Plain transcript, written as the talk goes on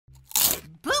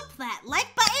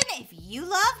you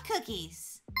love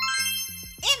cookies.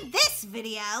 In this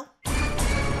video,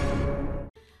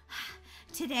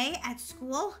 today at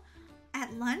school,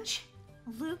 at lunch,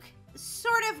 Luke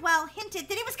sort of, hinted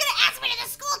that he was gonna ask me to the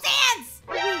school dance!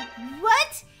 Wait,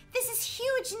 what? This is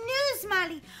huge news,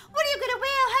 Molly. What are you gonna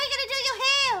wear? How are you gonna do your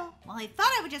hair? Well, I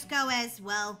thought I would just go as,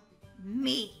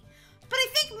 me. But I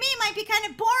think me might be kind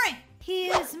of boring.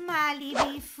 Here's Molly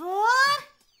before.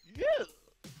 Yeah.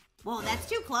 Whoa, that's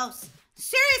too close.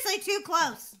 Seriously, too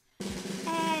close.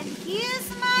 And here's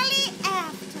Molly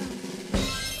after.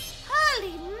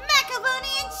 Holy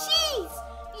macaroni and cheese!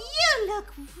 You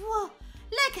look,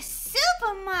 like a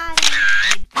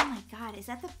supermodel. Oh my God, is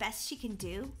that the best she can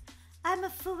do? I'm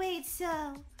afraid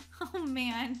so. Oh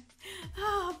man.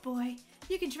 Oh boy.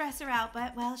 You can dress her out,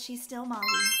 but well, she's still Molly.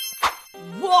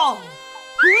 Whoa!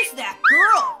 Who's that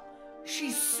girl?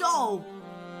 She's so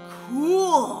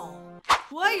cool.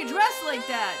 Why are you dressed like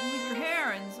that? And with your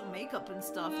hair and some makeup and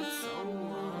stuff. It's so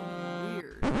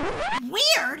weird.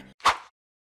 Weird?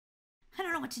 I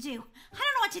don't know what to do.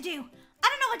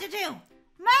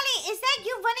 Molly, is that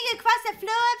you running across the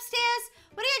floor upstairs?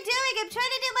 What are you doing? I'm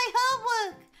trying to do my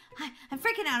homework. I'm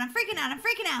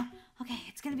freaking out. Okay,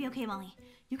 it's gonna be okay, Molly.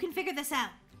 You can figure this out.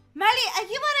 Molly, are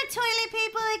you out of toilet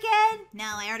paper again?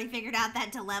 No, I already figured out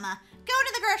that dilemma. Go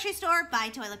to the grocery store, buy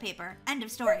toilet paper. End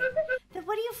of story. Then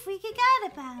what are you freaking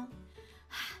out about?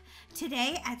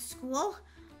 Today at school,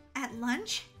 at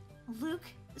lunch, Luke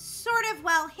sort of,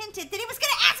 hinted that he was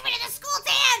gonna ask me to the school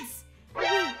dance!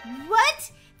 Wait,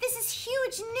 what? This is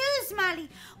huge news, Molly.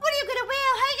 What are you gonna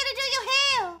wear? How are you gonna do your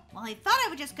hair? Well, I thought I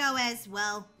would just go as,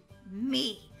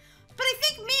 me. But I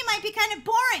think me might be kind of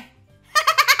boring.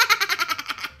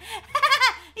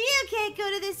 You can't go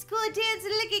to the school dance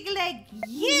looking like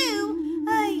you.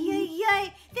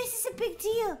 Ay. This is a big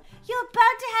deal. You're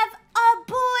about to have a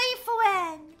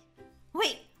boyfriend.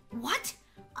 Wait, what?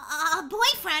 A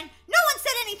boyfriend? No one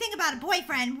said anything about a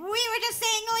boyfriend. We were just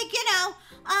saying,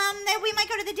 that we might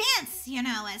go to the dance,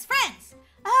 as friends.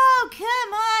 Oh,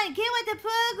 come on, get with the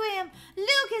program.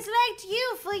 Luke has liked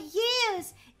you for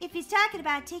years. If he's talking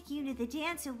about taking you to the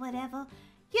dance or whatever,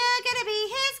 you're gonna be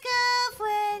his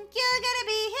girlfriend.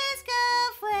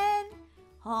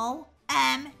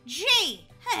 OMG.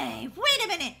 Hey, wait a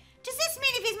minute. Does this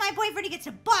mean if he's my boyfriend, he gets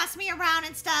to boss me around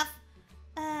and stuff?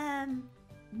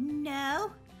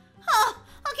 No. Oh,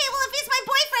 okay, well, if he's my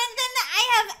boyfriend, then I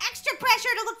have extra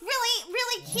pressure to look really,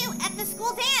 really cute at the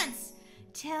school dance.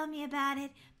 Tell me about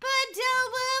it. But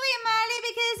don't worry, Molly,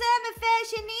 because I'm a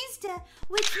fashionista,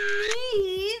 which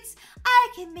means I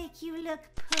can make you look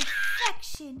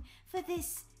perfection for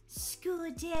this school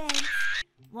dance.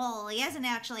 Well, he hasn't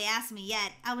actually asked me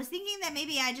yet. I was thinking that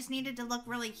maybe I just needed to look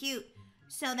really cute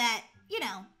so that,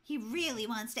 he really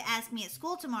wants to ask me at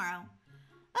school tomorrow.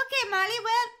 Okay, Molly,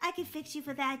 well, I can fix you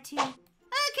for that too.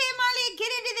 Okay, Molly,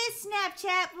 get into this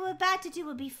Snapchat. We're about to do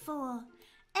a before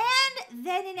and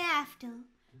then an after.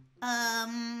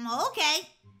 Okay.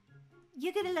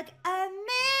 You're gonna look amazing.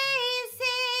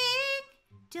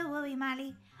 Don't worry,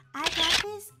 Molly. I got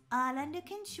this all under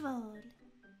control.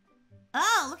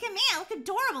 Oh, look at me. I look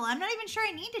adorable. I'm not even sure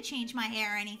I need to change my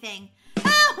hair or anything.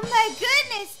 Oh, my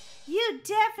goodness. You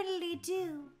definitely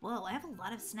do. Whoa, I have a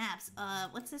lot of snaps.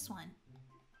 What's this one?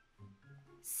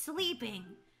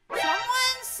 Sleeping.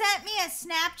 Someone sent me a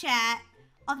Snapchat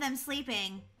of them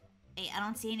sleeping. Hey, I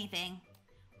don't see anything.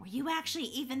 Were you actually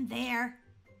even there?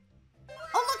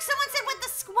 Oh, look, someone said with the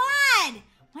squad.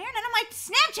 Why are none of my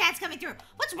Snapchats coming through?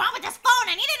 What's wrong with this phone?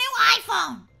 I need a new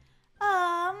iPhone.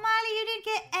 Oh, Molly, you didn't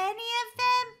get any of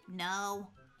them?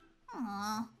 No.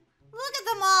 Aw. Look at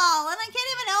them all, and I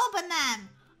can't even open them.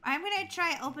 I'm going to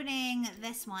try opening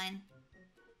this one.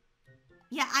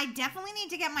 Yeah, I definitely need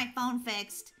to get my phone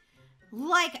fixed.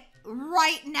 Like,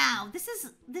 right now. This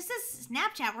is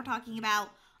Snapchat we're talking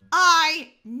about.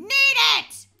 I need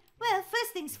it! Well,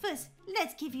 first things first,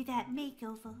 let's give you that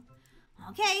makeover.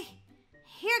 Okay,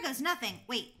 here goes nothing.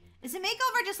 Wait, is a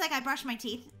makeover just like I brush my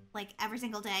teeth, like every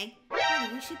single day?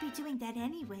 Well, you should be doing that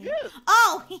anyway. Yeah.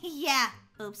 Oh, yeah,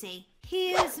 oopsie.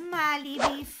 Here's Molly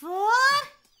before.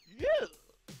 Yeah.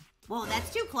 Whoa,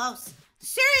 that's too close.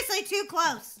 Seriously, too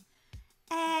close.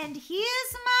 And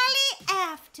here's Molly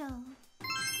after.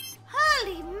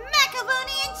 Holy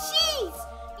macaroni and cheese!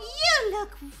 You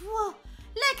look,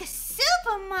 like a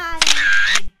supermodel.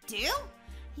 I do?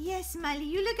 Yes, Molly,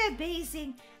 you look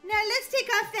amazing. Now let's take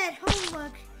off that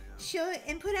homework shirt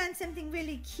and put on something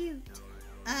really cute.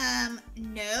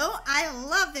 No, I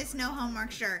love this no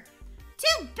homework shirt.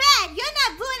 Too bad, you're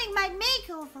not ruining my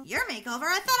makeover. Your makeover?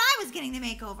 I thought I was getting the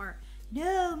makeover.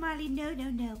 No, Molly, no.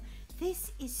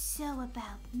 This is so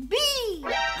about me.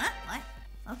 Huh? What?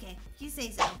 Okay, you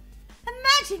say so.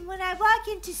 Imagine when I walk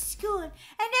into school and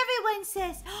everyone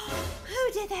says, oh,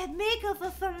 who did that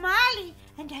makeover for Molly?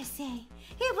 And I say,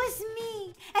 it was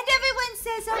me. And everyone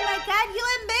says, oh my God,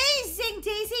 you're amazing,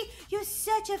 Daisy. You're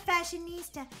such a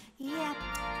fashionista. Yeah.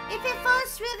 If it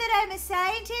falls through that I'm a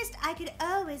scientist, I could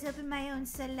always open my own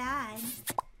salon.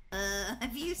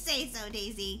 If you say so,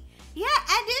 Daisy. Yeah,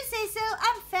 I do say so.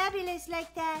 I'm fabulous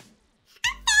like that.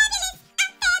 I'm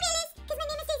fabulous, because my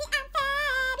name is Daisy. I'm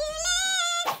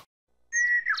fabulous.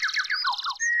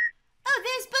 Oh,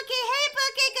 there's Bookie. Hey,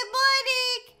 Bookie, good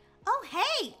morning. Oh,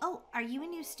 hey. Oh, are you a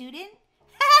new student?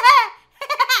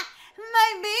 My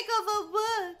makeover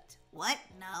worked. What?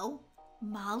 No.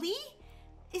 Molly?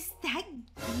 Is that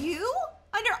you?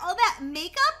 Under all that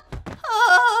makeup?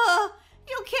 Oh,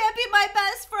 you can't be my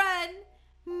best friend.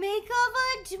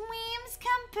 Makeover dreams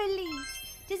complete.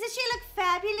 Doesn't she look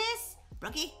fabulous?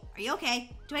 Brookie, are you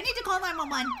okay? Do I need to call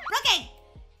 911? Brookie!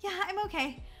 Yeah, I'm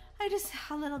okay. I'm just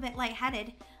a little bit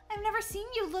lightheaded. I've never seen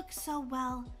you look so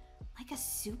well. Like a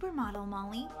supermodel,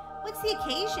 Molly. What's the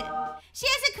occasion? She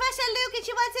has a crush on Luke and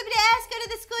she wants him to ask her to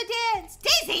the school dance.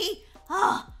 Daisy!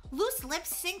 Oh, loose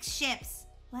lips sink ships.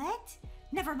 What?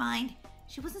 Never mind.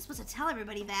 She wasn't supposed to tell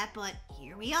everybody that, but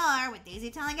here we are with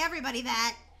Daisy telling everybody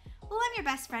that. Well, I'm your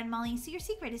best friend, Molly, so your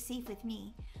secret is safe with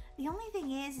me. The only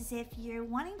thing is if you're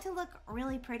wanting to look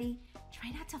really pretty,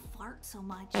 try not to fart so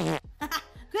much.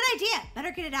 Good idea.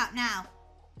 Better get it out now.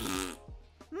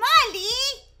 Molly!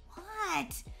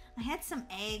 What? I had some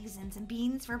eggs and some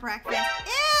beans for breakfast.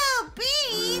 Ew,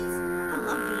 beans! I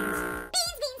love beans.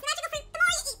 Beans, magical fruit. The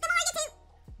more you eat, the more you do.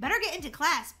 Better get into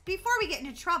class before we get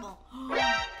into trouble.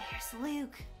 There's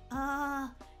Luke.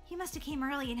 He must have came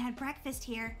early and had breakfast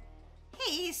here.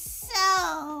 He's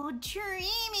so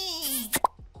dreamy.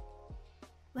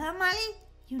 Well, Molly,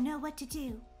 you know what to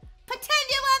do. Pretend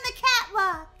you're on the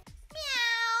catwalk.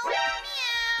 Meow, meow,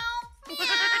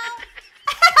 meow.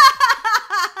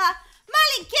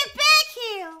 Molly, get back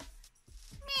here.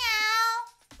 Meow,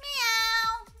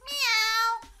 meow,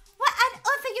 meow. What on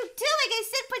earth are you doing? I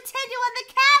said pretend you're on the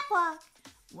catwalk.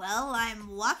 Well,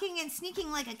 I'm walking and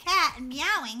sneaking like a cat and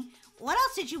meowing. What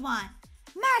else did you want?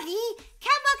 Molly,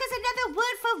 catwalk is another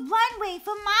word for runway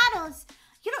for models.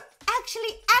 You don't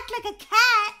actually act like a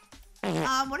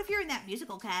cat. What if you're in that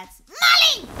musical, Cats?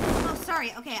 Molly! Oh,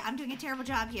 sorry. Okay, I'm doing a terrible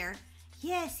job here.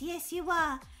 Yes, you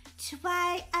are.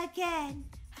 Try again.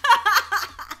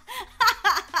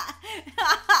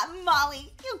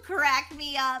 Molly, you crack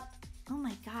me up. Oh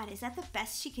my God, is that the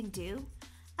best she can do?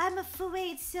 I'm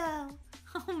afraid so.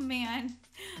 Oh man.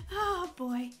 Oh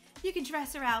boy. You can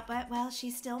dress her out, but well,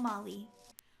 she's still Molly.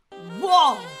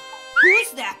 Whoa!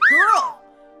 Who's that girl?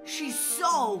 She's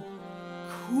so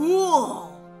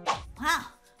cool. Wow,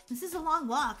 this is a long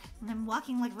walk, and I'm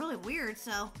walking like really weird,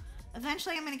 so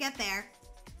eventually I'm gonna get there.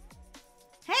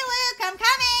 Hey Luke, I'm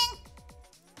coming!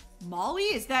 Molly,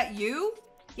 is that you?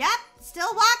 Yep,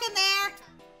 still walking there.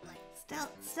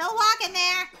 Still walking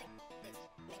there.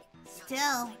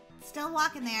 Still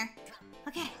walking there.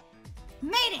 Okay,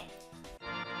 made it.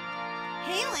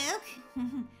 Hey Luke,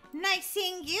 nice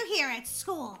seeing you here at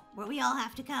school, where we all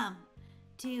have to come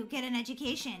to get an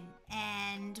education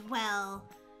and, well,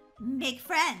 make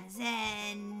friends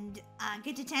and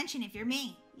get detention if you're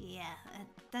me. Yeah,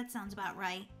 that sounds about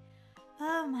right.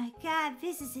 Oh my God,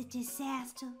 this is a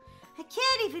disaster. I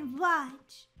can't even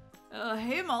watch.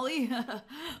 Hey Molly.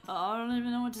 I don't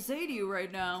even know what to say to you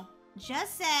right now.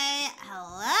 Just say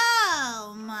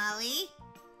hello, Molly.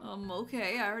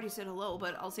 Okay, I already said hello,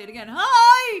 but I'll say it again.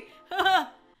 Hi!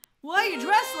 Why are you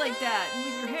dressed like that? And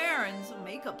with your hair and some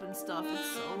makeup and stuff. It's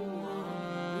so,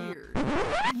 weird.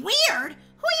 Weird?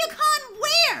 Who are you calling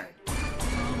weird?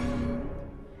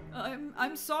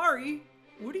 I'm sorry.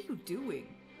 What are you doing?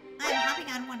 I'm hopping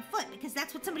on one foot because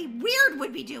that's what somebody weird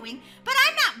would be doing. But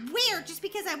I'm not weird just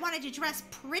because I wanted to dress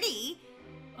pretty.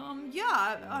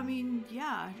 Yeah, I mean,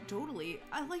 yeah, totally.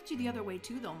 I liked you the other way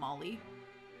too, though, Molly.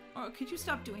 Could you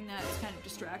stop doing that? It's kind of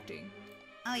distracting.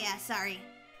 Oh yeah, sorry.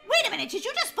 Wait a minute, did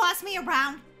you just boss me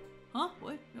around? Huh?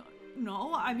 What?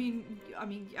 No, I mean,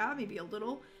 yeah, maybe a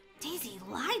little. Daisy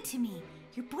lied to me.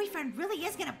 Your boyfriend really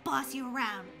is gonna boss you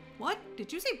around. What?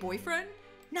 Did you say boyfriend?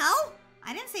 No,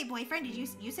 I didn't say boyfriend.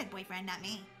 You said boyfriend, not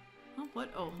me. Huh?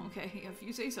 What? Oh, okay, if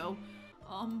you say so.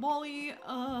 Molly,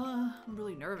 I'm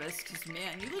really nervous because,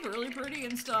 man, you look really pretty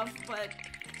and stuff, but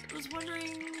I was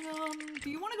wondering, do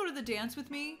you want to go to the dance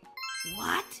with me?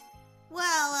 What?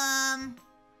 Well,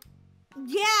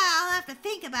 yeah, I'll have to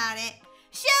think about it.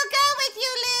 She'll go with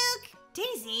you, Luke.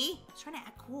 Daisy, I was trying to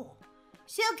act cool.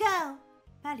 She'll go.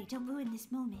 Molly, don't ruin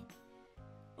this moment.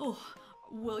 Oh,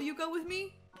 will you go with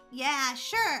me? Yeah,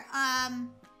 sure.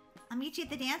 I'll meet you at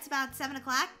the dance about 7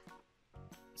 o'clock.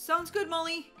 Sounds good,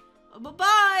 Molly.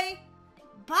 Bye-bye.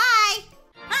 Bye.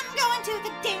 I'm going to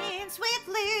the dance with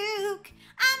Luke.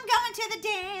 I'm going to the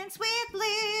dance with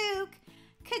Luke.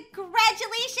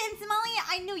 Congratulations, Molly.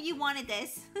 I knew you wanted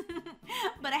this.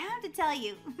 But I have to tell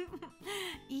you,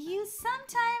 you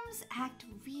sometimes act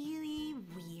really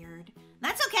weird.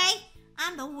 That's okay.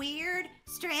 I'm the weird,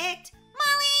 strict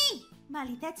Molly.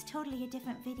 Molly, that's totally a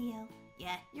different video.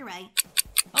 Yeah, you're right.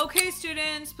 Okay,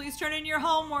 students, please turn in your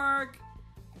homework.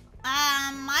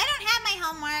 I don't have my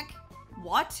homework.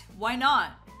 What? Why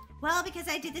not? Well, because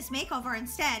I did this makeover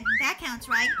instead. That counts,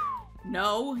 right?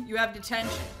 No, you have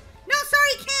detention. No,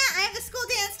 sorry, can't. I have the school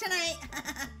dance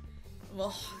tonight.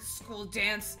 Well, school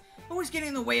dance always getting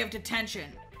in the way of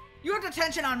detention. You have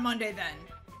detention on Monday then.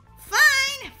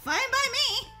 Fine. Fine by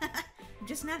me. I'm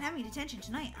just not having detention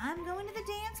tonight. I'm going to the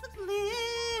dance with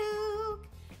Luke.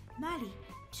 Molly,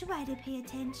 try to pay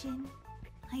attention.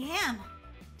 I am.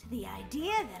 To the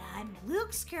idea that I'm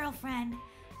Luke's girlfriend.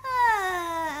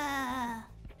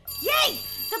 Yay!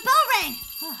 The bell rang!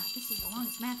 This is the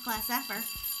longest math class ever.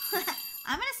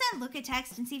 I'm gonna send Luke a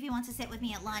text and see if he wants to sit with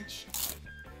me at lunch.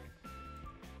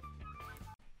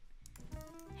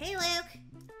 Hey, Luke.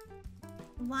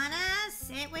 Wanna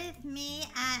sit with me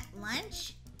at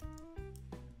lunch?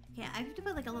 Okay, I have to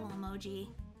put like a little emoji.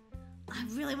 I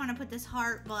really want to put this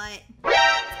heart, but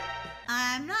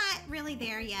I'm not really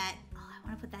there yet. Oh, I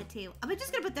want to put that too. I'm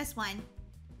just gonna put this one.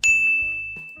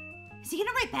 Is he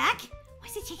gonna write back? Why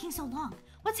is it taking so long?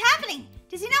 What's happening?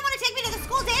 Does he not want to take me to the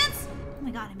school dance? Oh my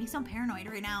god, I'm being so paranoid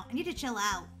right now. I need to chill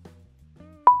out.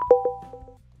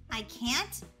 I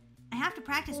can't? I have to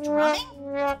practice drumming?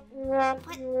 But I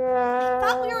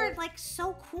thought we were like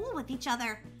so cool with each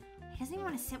other. He doesn't even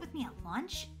want to sit with me at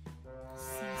lunch?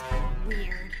 Seems kind of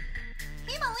weird.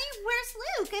 Hey Molly, where's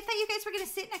Luke? I thought you guys were gonna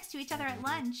sit next to each other at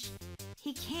lunch.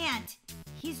 He can't.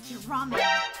 He's drumming.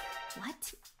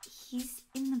 What? He's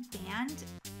in the band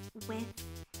with...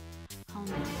 Oh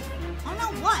no. Oh no,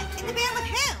 what? In the band with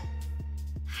who?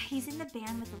 He's in the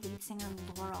band with the lead singer,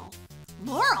 Laurel.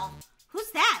 Laurel?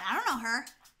 Who's that? I don't know her.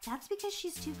 That's because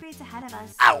she's 2 grades ahead of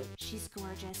us. Ow. She's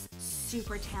gorgeous,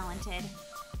 super talented,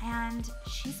 and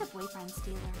she's a boyfriend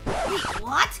stealer. Wait,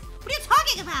 what? What are you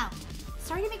talking about?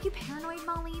 Sorry to make you paranoid,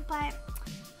 Molly, but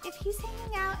if he's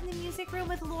hanging out in the music room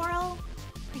with Laurel,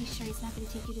 pretty sure he's not going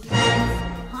to take you to the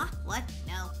dance. Huh? What?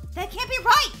 No. That can't be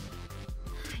right!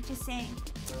 I'm just saying.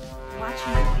 Watch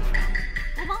your boyfriend.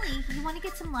 Well, Molly, you want to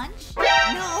get some lunch? No!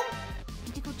 I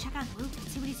need to go check on Luke and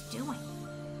see what he's doing.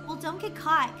 Well, don't get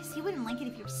caught, because he wouldn't like it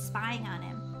if you were spying on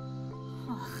him.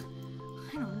 Ugh,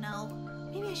 I don't know.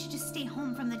 Maybe I should just stay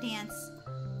home from the dance.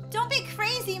 Don't be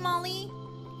crazy, Molly.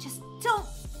 Just don't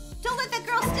let that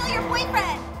girl steal your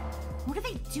boyfriend. What are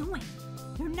they doing?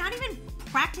 They're not even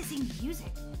practicing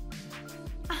music.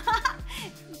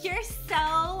 You're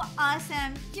so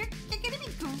awesome. You're gonna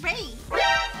be great.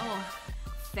 Oh,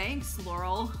 thanks,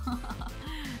 Laurel.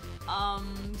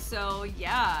 So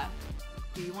yeah.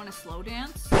 Do you want to slow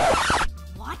dance?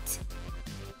 What?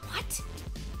 What?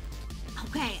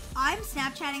 Okay, I'm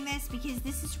Snapchatting this because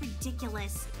this is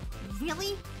ridiculous.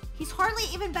 Really? He's hardly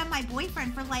even been my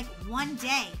boyfriend for like 1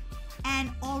 day.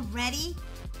 And already,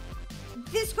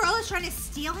 this girl is trying to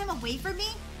steal him away from me?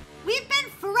 We've been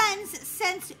friends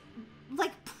since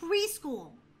like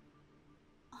preschool.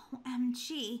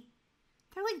 OMG.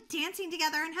 They're like dancing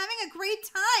together and having a great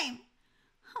time.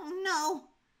 Oh no.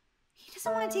 He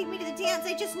doesn't want to take me to the dance.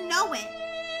 I just know it.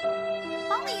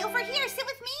 Molly, over here. Sit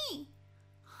with me.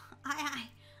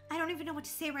 I don't even know what to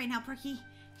say right now, Perky.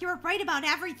 You're right about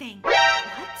everything. What?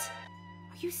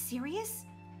 Are you serious?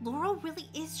 Laurel really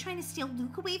is trying to steal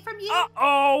Luke away from you?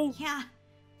 Uh-oh! Yeah,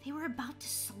 they were about to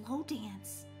slow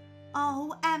dance.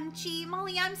 OMG,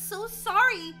 Molly, I'm so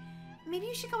sorry. Maybe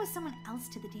you should go with someone else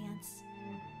to the dance.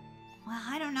 Well,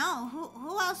 I don't know.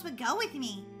 Who else would go with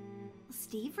me?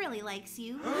 Steve really likes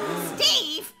you.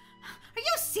 Steve? Are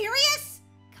you serious?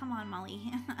 Come on, Molly.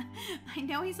 I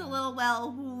know he's a little,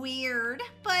 well, weird,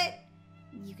 but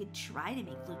you could try to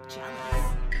make Luke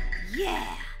jealous.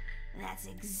 Yeah, that's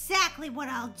exactly what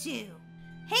I'll do.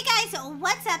 Hey guys,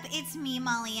 what's up? It's me,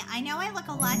 Molly. I know I look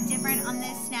a lot different on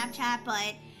this Snapchat,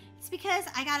 but it's because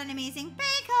I got an amazing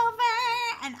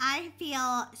makeover and I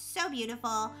feel so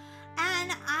beautiful.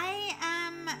 And I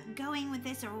am going with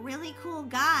this really cool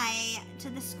guy to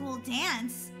the school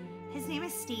dance. His name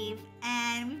is Steve,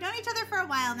 and we've known each other for a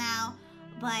while now.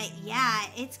 But yeah,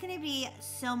 it's gonna be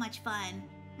so much fun.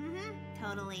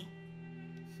 Totally.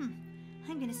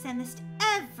 I'm gonna send this to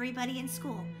everybody in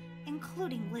school,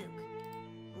 including Luke.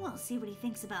 We'll see what he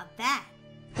thinks about that.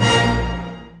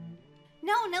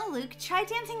 Oh, no, Luke. Try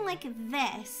dancing like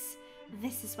this.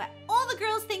 This is what all the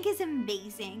girls think is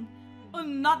amazing.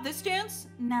 Not this dance?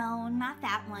 No, not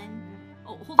that one.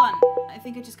 Oh, hold on. I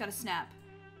think I just got a snap.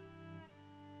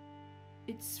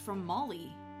 It's from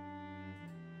Molly.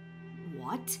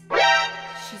 What?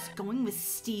 She's going with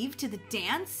Steve to the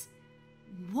dance?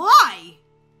 Why?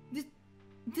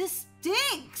 This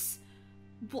stinks.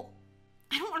 Well,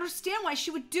 I don't understand why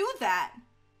she would do that.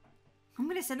 I'm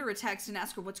gonna send her a text and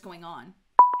ask her what's going on.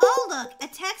 Oh, look, a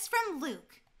text from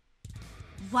Luke.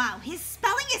 Wow, his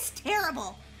spelling is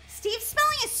terrible. Steve's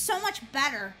spelling is so much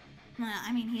better.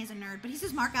 I mean, he is a nerd, but he's a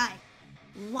smart guy.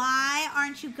 Why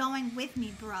aren't you going with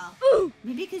me, bro?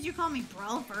 Maybe because you call me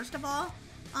bro, first of all.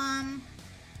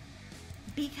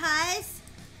 Because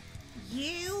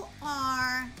you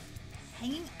are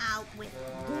hanging out with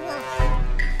Laurel.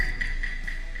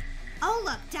 Oh,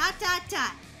 look, ...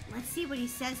 Let's see what he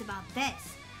says about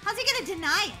this. How's he gonna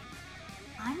deny it?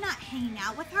 I'm not hanging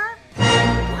out with her?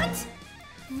 What?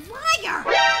 Liar! ...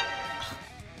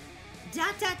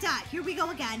 Here we go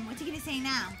again. What's he gonna say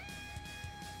now?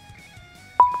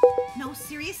 No,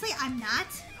 seriously, I'm not?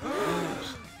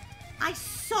 I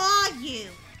saw you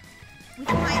with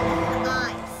my own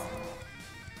eyes.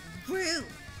 Rude.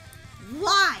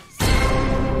 Lies.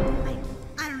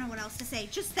 I don't know what else to say.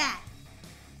 Just that.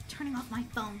 Turning off my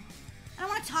phone. I don't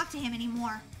want to talk to him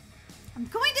anymore. I'm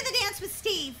going to the dance with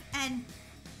Steve, and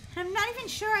I'm not even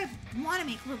sure I want to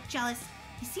make Luke jealous.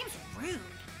 He seems rude.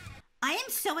 I am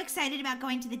so excited about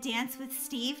going to the dance with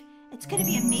Steve. It's going to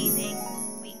be amazing.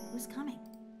 Wait, who's coming?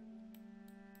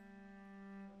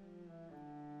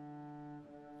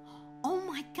 Oh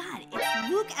my god, it's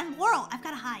Luke and Laurel. I've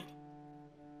got to hide.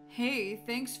 Hey,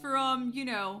 thanks for,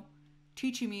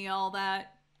 teaching me all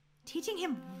that. Teaching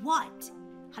him what?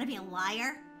 How to be a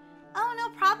liar? Oh, no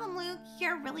problem, Luke.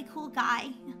 You're a really cool guy.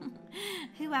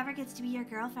 Whoever gets to be your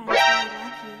girlfriend is really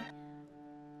lucky.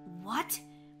 What?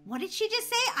 What did she just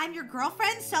say? I'm your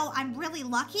girlfriend, so I'm really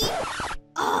lucky?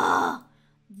 Ugh!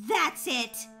 That's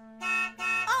it!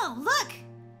 Oh, look!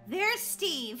 There's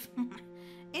Steve.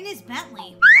 In his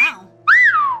Bentley. Wow.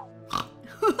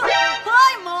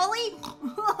 Hi, Molly!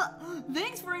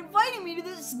 Thanks for inviting me to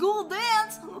this school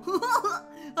dance.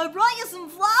 I brought you some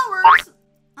flowers.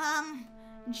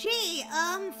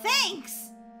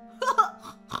 Thanks.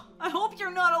 I hope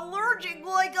you're not allergic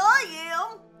like I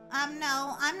am.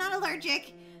 No, I'm not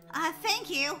allergic. Thank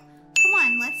you. Come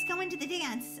on, let's go into the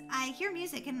dance. I hear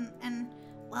music and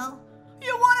well...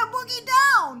 You want to boogie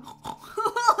down?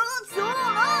 So do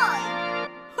I.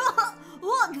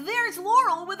 Look, there's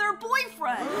Laurel with her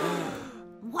boyfriend.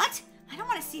 What? I don't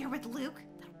want to see her with Luke.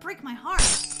 That'll break my heart.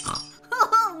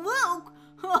 Luke?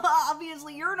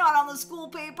 Obviously you're not on the school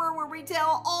paper where we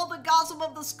tell all the gossip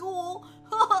of the school.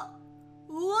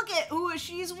 Look at who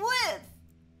she's with.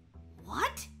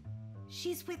 What?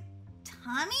 She's with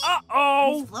Tommy?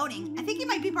 Uh-oh! He's floating. I think he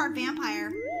might be part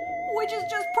vampire. Which is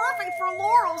just perfect for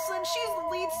Laurel since she's the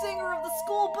lead singer of the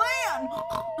school band.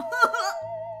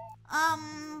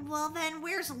 Well then,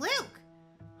 where's Luke?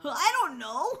 I don't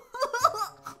know.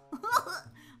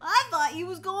 I thought he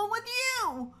was going with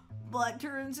you. But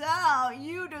turns out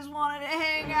you just wanted to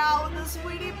hang out with a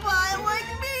sweetie pie like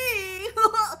me.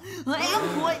 I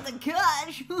am quite the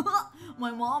catch.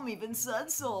 My mom even said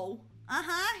so.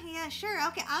 Uh-huh, yeah, sure.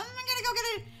 Okay, I'm gonna go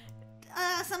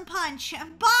get some punch.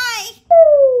 Bye!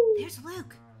 There's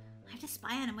Luke. I have to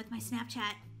spy on him with my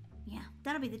Snapchat. Yeah,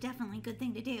 that'll be the definitely good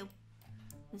thing to do.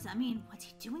 Does that mean, what's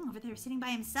he doing over there sitting by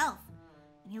himself?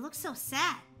 And he looks so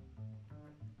sad.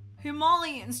 Hey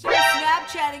Molly, instead of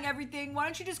Snapchatting everything, why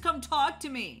don't you just come talk to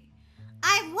me?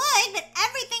 I would, but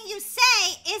everything you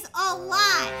say is a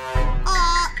lie.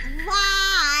 A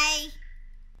lie.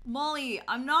 Molly,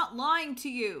 I'm not lying to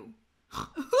you.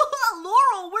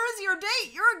 Laurel, where's your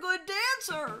date? You're a good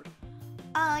dancer.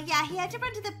 Yeah, he had to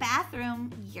run to the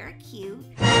bathroom. You're cute.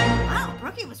 Wow,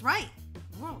 Brookie was right.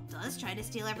 Laurel does try to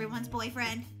steal everyone's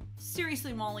boyfriend.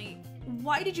 Seriously, Molly,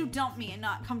 why did you dump me and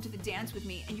not come to the dance with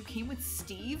me and you came with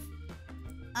Steve?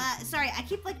 Sorry, I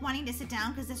keep like wanting to sit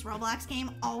down because this Roblox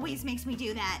game always makes me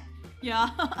do that. Yeah,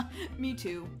 me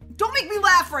too. Don't make me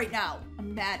laugh right now.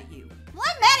 I'm mad at you. Well,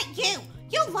 I'm mad at you.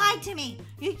 You lied to me.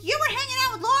 You were hanging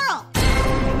out with Laurel.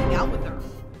 Hanging out with her.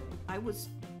 I was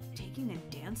taking a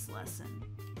dance lesson.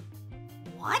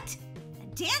 What?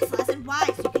 A dance lesson? Why?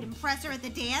 So you could impress her at the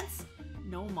dance?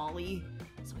 No, Molly.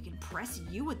 So I can impress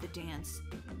you at the dance.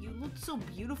 You looked so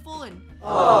beautiful and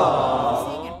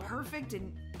amazing and perfect,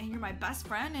 and you're my best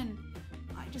friend, and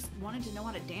I just wanted to know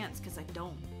how to dance because I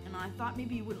don't. And I thought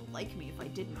maybe you wouldn't like me if I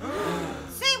didn't.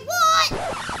 Say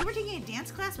what? You were taking a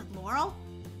dance class with Laurel?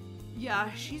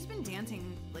 Yeah, she's been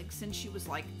dancing like since she was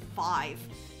like 5.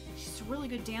 She's a really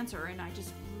good dancer, and I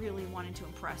just really wanted to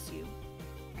impress you.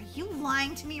 Are you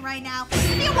lying to me right now?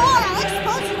 If you are, I'll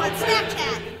expose you on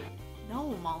Snapchat.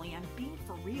 No, Molly, I'm being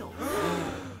for real.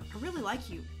 I really like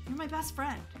you. You're my best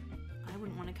friend. I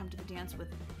wouldn't want to come to the dance with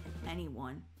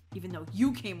anyone, even though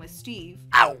you came with Steve.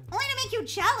 Ow! Only to make you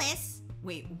jealous.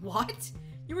 Wait, what?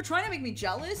 You were trying to make me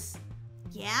jealous?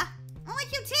 Yeah, I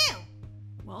like you too.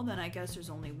 Well, then I guess there's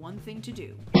only one thing to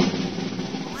do.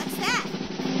 What's that?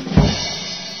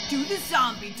 Do the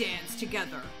zombie dance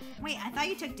together. Wait, I thought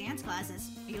you took dance classes.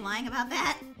 Are you lying about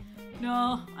that?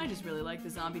 No, I just really like the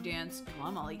zombie dance. Come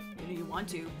on, Molly. You know you want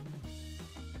to.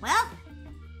 Well,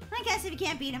 I guess if you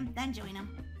can't beat him, then join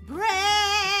him.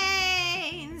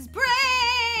 Brains!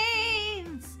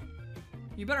 Brains!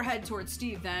 You better head towards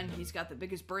Steve then. He's got the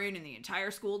biggest brain in the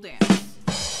entire school dance.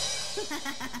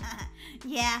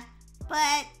 Yeah, but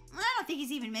I don't think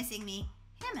he's even missing me.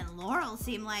 Him and Laurel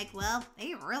seem like, well,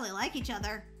 they really like each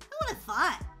other. Who would have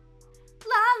thought?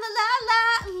 La la la la,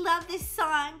 love this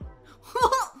song.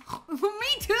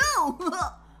 Me too!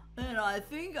 And I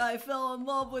think I fell in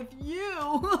love with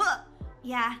you.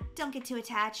 Yeah, don't get too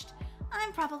attached.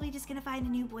 I'm probably just gonna find a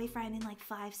new boyfriend in like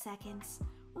 5 seconds.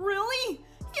 Really?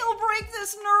 You'll break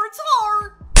this nerd's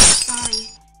heart! Sorry,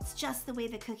 it's just the way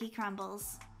the cookie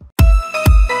crumbles.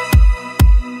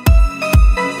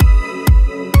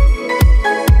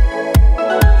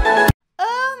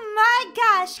 Oh my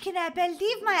gosh, can I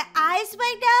believe my eyes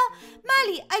right now?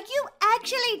 Molly, are you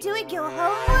actually doing your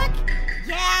homework?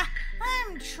 Yeah,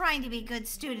 I'm trying to be a good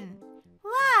student.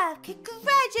 Wow,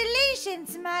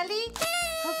 congratulations, Molly.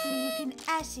 Hopefully you can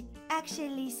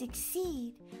actually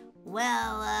succeed.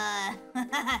 Well,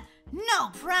 no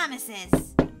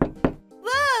promises.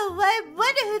 Whoa, I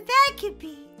wonder who that could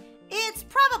be. It's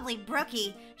probably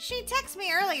Brookie. She texted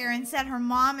me earlier and said her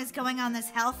mom is going on this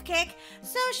health kick,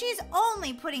 so she's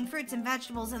only putting fruits and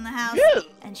vegetables in the house,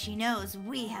 and she knows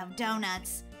we have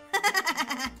donuts.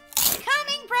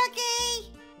 Coming,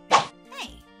 Brookie!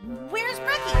 Hey, where's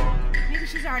Brookie? Maybe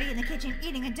she's already in the kitchen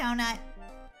eating a donut.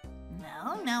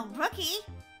 No, Brookie.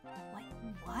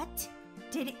 What?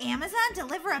 Did Amazon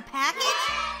deliver a package?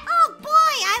 Oh boy,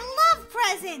 I love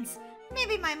presents!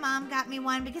 Maybe my mom got me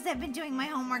one because I've been doing my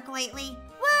homework lately.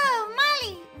 Whoa,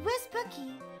 Molly, where's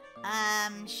Brookie?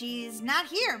 She's not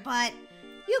here, but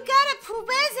you got a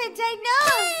present, I know.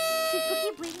 Did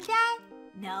Brookie bring that?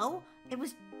 No, it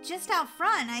was just out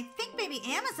front. I think maybe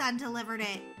Amazon delivered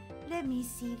it. Let me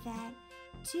see that.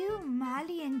 To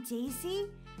Molly and Daisy?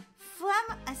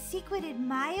 From a secret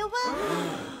admirer?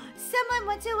 Someone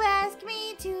wants to ask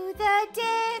me to the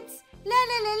dance. La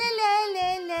la la la la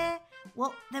la la.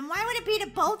 Well, then why would it be to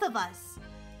both of us?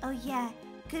 Oh yeah,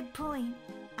 good point.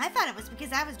 I thought it was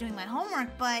because I was doing my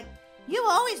homework, but you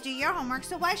always do your homework,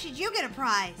 so why should you get a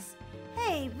prize?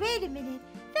 Hey, wait a minute.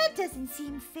 That doesn't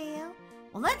seem fair.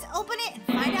 Well, let's open it and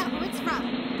find out who it's from.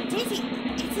 Daisy,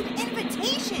 it's an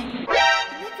invitation.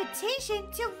 An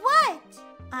invitation to what?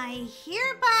 I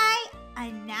hereby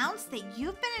announce that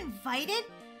you've been invited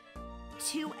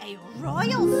to a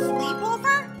royal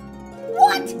sleepover?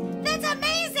 What? That's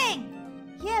amazing!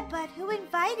 Yeah, but who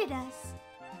invited us?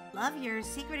 Love, your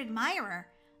secret admirer.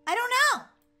 I don't know.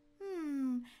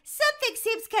 Something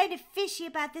seems kind of fishy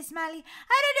about this, Molly.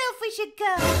 I don't know if we should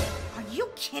go. Are you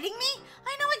kidding me?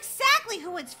 I know exactly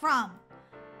who it's from.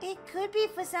 It could be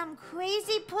for some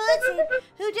crazy person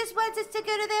who just wants us to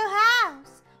go to their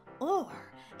house. Or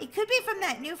it could be from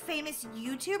that new famous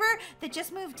YouTuber that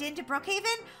just moved into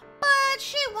Brookhaven, but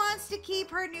she wants to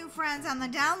keep her new friends on the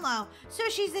down low, so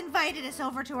she's invited us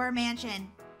over to her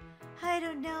mansion. I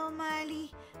don't know,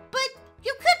 Molly, but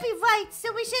you could be right,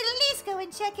 so we should at least go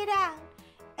and check it out.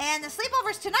 And the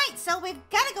sleepover's tonight, so we've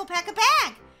got to go pack a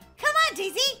bag. Come on,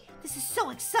 Daisy. This is so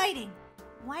exciting.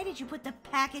 Why did you put the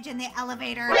package in the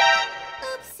elevator?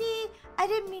 Oopsie. I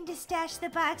didn't mean to stash the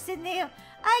box in there.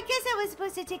 I guess I was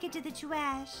supposed to take it to the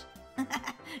trash.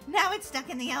 Now it's stuck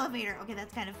in the elevator. Okay,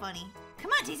 that's kind of funny.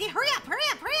 Come on, Daisy. Hurry up, hurry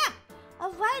up, hurry up.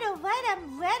 All right.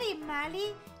 I'm ready,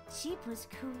 Molly. Jeepers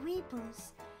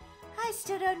creepers. I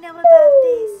still don't know about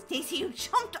this. Daisy, you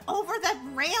jumped over the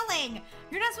railing.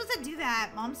 You're not supposed to do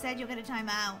that. Mom said you'll get a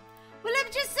timeout. Well, I'm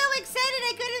just so excited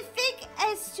I couldn't think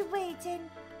as to wait, and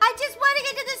I just want to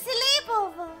get to the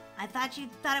sleepover. I thought you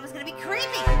thought it was going to be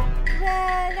creepy.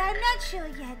 Well, I'm not sure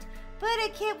yet, but I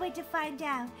can't wait to find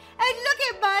out. And look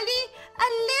at Molly. A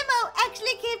limo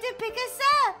actually came to pick us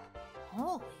up.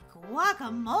 Holy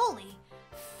guacamole.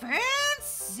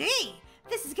 Fancy.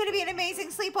 This is going to be an amazing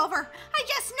sleepover. I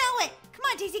just know it. Come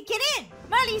on, Daisy, get in.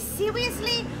 Molly,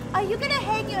 seriously? Are you going to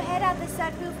hang your head out the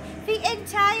sunroof the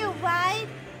entire ride?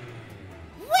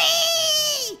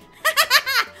 Whee!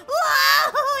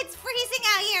 Whoa! It's freezing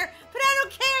out here, but I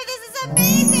don't care. This is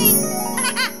amazing.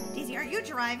 Daisy, are you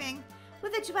driving?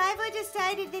 Well, the driver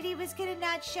decided that he was gonna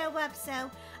not show up,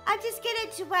 so I'm just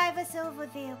gonna drive us over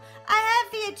there. I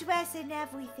have the address and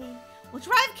everything. Well,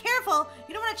 drive careful.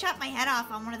 You don't want to chop my head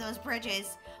off on one of those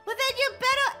bridges. Well, then you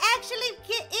better actually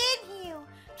get in here.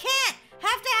 Can't.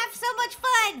 Have to have so much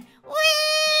fun.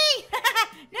 Whee!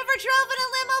 Never drove in a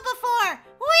limo before.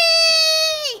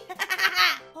 Whee!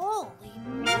 Holy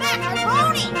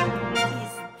macaroni!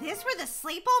 Is this where the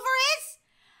sleepover is?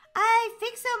 I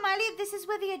think so, Miley. This is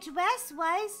where the address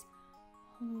was.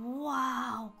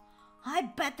 Wow. I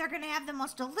bet they're going to have the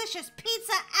most delicious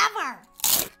pizza ever.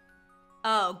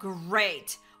 Oh,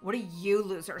 great. What are you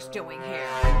losers doing here?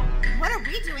 What are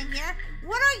we doing here?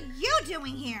 What are you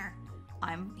doing here?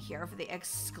 I'm here for the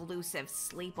exclusive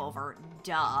sleepover,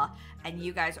 duh. And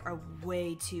you guys are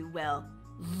way too, well,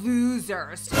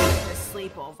 losers to get the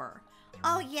sleepover.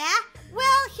 Oh, yeah?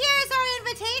 Well, here's our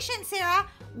invitation, Sarah.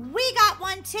 We got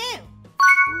one, too.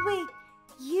 Wait,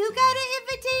 you got an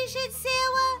invitation,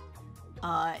 Sarah?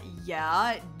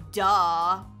 Yeah,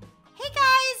 duh. Hey,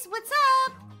 guys, what's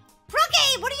up?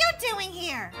 Brookie, what are you doing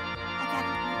here? I got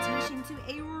an invitation to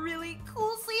a really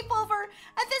cool sleepover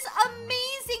at this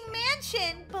amazing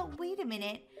mansion. But wait a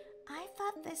minute. I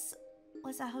thought this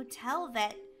was a hotel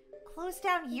that closed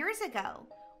down years ago.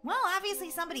 Well, obviously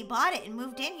somebody bought it and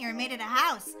moved in here and made it a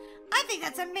house. I think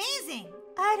that's amazing.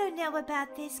 I don't know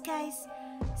about this, guys.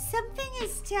 Something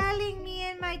is telling me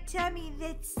in my tummy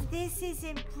that this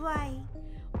isn't right.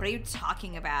 What are you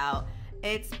talking about?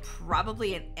 It's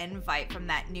probably an invite from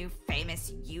that new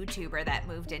famous YouTuber that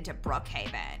moved into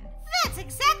Brookhaven. That's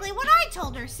exactly what I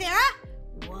told her, Sarah.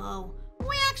 Whoa,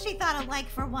 we actually thought alike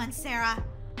for once, Sarah.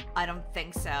 I don't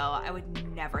think so. I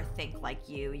would never think like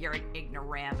you. You're an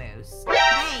ignoramus.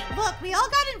 Hey, look, we all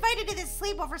got invited to this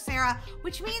sleepover, Sarah,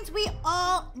 which means we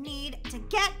all need to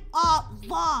get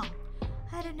along.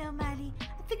 I don't know, Maddie.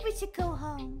 I think we should go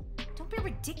home. Don't be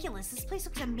ridiculous. This place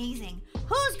looks amazing.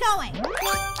 Who's going?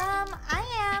 I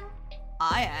am.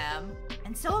 I am.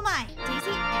 And so am I.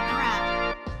 Daisy, and you're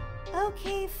out.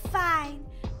 Okay, fine.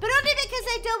 But only because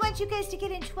I don't want you guys to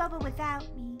get in trouble without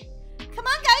me. Come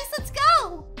on, guys, let's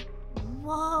go.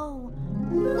 Whoa,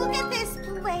 look at this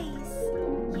place.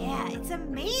 Yeah, it's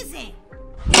amazing.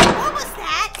 What was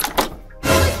that? It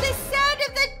was the sound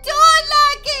of the door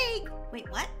locking. Wait,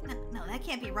 what? No, that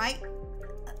can't be right.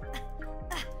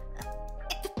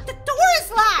 The door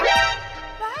is locked.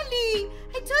 Molly,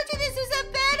 I told you this was a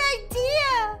bad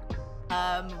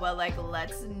idea. Well, like,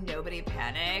 let's nobody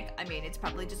panic. I mean, it's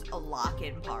probably just a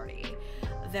lock-in party.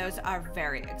 Those are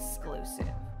very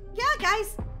exclusive. Yeah,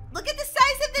 guys, look at the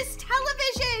size of this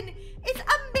television. It's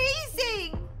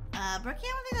amazing. Brookie,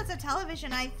 I don't think that's a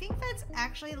television. I think that's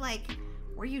actually, like,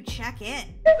 where you check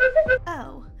in.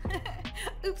 Oh.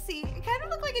 Oopsie. It kind of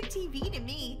looked like a TV to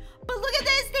me. But look at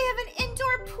this. They have an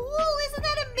indoor pool. Isn't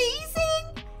that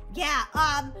amazing? Yeah,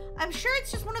 I'm sure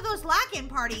it's just one of those lock-in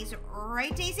parties.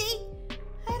 Right, Daisy?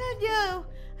 I don't know.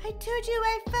 I told you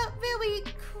I felt really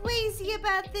crazy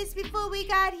about this before we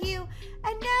got here.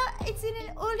 And now it's in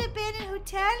an old abandoned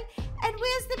hotel. And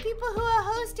where's the people who are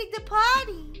hosting the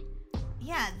party?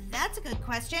 Yeah, that's a good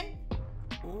question.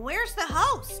 Where's the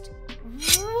host?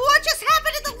 What just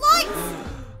happened to the lights?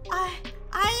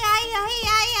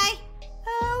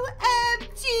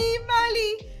 OMG,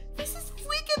 Molly. This is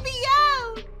freaking me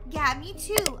out. Yeah, me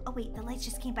too. Oh, wait, the lights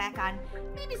just came back on.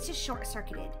 Maybe it's just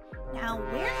short-circuited. Now,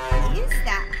 where is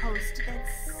that host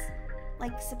that's,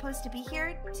 like, supposed to be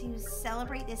here to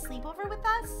celebrate this sleepover with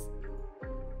us?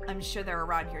 I'm sure they're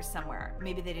around here somewhere.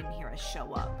 Maybe they didn't hear us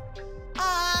show up.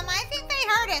 I think they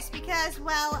heard us because,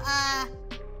 well,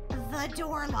 the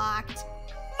door locked.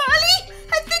 Molly,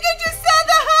 I think I just saw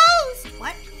the host.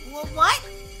 What? What?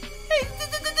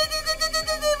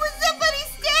 There was somebody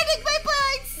standing right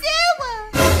behind Sarah.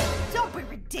 Don't be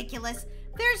ridiculous.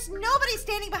 There's nobody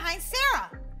standing behind Sarah.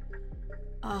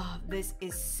 Oh, this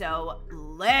is so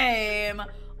lame.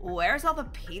 Where's all the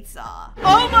pizza?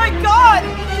 Oh my god!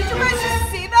 Did you guys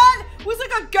just see that? It was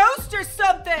like a ghost or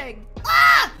something!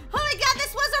 Ah! Oh my god,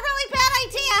 this was a really bad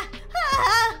idea!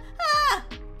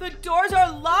 The doors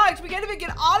are locked! We can't even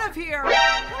get out of here! What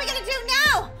are we gonna do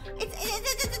now?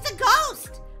 It's a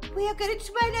ghost! We are gonna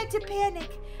try not to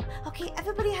panic. Okay,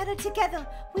 everybody huddle together.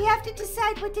 We have to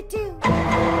decide what to do.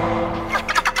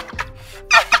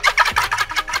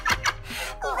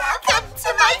 Welcome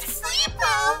to my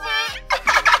sleepover!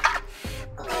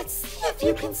 Let's see if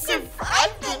you can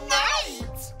survive the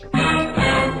night!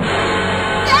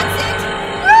 That's it!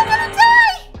 We're all gonna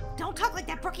die! Don't talk like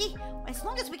that, Brookie. As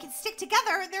long as we can stick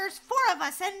together, there's 4 of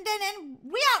us, and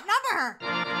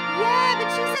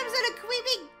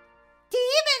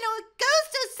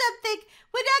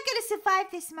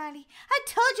Smiley. I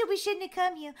told you we shouldn't have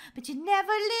come here, but you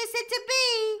never listened to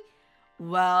me.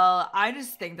 Well, I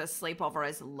just think the sleepover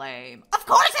is lame. Of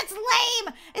course it's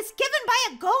lame! It's given by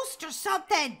a ghost or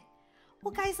something.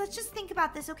 Well, guys, let's just think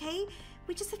about this, okay?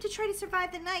 We just have to try to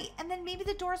survive the night, and then maybe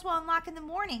the doors will unlock in the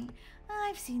morning.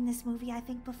 I've seen this movie, I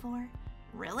think, before.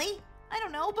 Really? I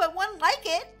don't know, but one like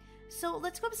it. So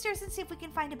let's go upstairs and see if we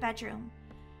can find a bedroom.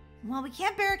 Well, we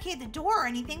can't barricade the door or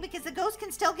anything because the ghost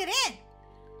can still get in.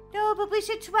 No, but we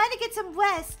should try to get some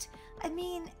rest. I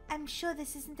mean, I'm sure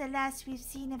this isn't the last we've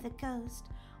seen of the ghost.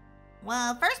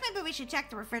 Well, first maybe we should check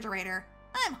the refrigerator.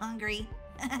 I'm hungry.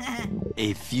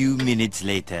 A few minutes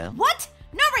later. What?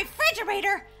 No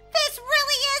refrigerator? This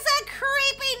really is a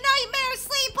creepy nightmare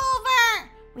sleepover!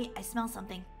 Wait, I smell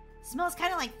something. It smells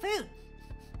kind of like food.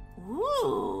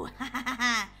 Ooh,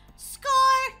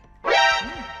 score!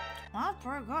 That's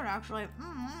pretty good, actually.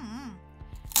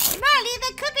 Marley,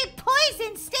 that could be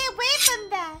poison. Stay away from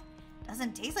that.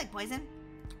 Doesn't taste like poison.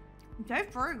 It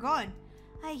tastes pretty good.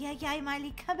 Ay,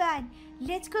 Marley, come on.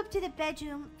 Let's go up to the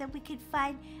bedroom that we could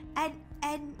find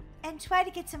and try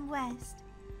to get some rest.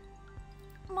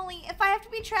 Molly, if I have to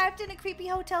be trapped in a creepy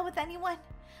hotel with anyone,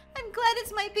 I'm glad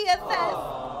it might be a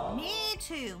theft. Me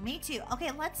too.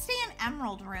 Okay, let's stay in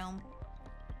Emerald Room.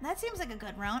 That seems like a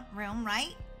good room,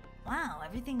 right? Wow,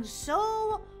 everything's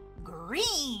so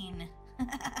green.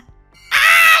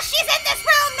 She's in this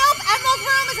room! Nope, Emerald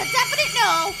Room is a definite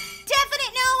no.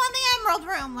 Definite no on the Emerald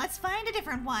Room. Let's find a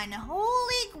different one.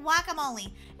 Holy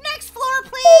guacamole. Next floor,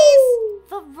 please.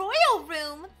 The Royal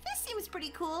Room. This seems pretty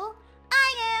cool.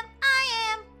 I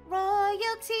am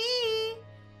royalty.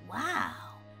 Wow,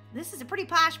 this is a pretty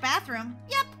posh bathroom.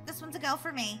 Yep, this one's a go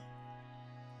for me.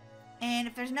 And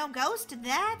if there's no ghost,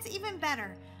 that's even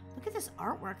better. Look at this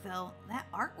artwork, though. That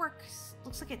artwork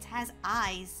looks like it has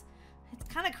eyes. It's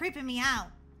kind of creeping me out.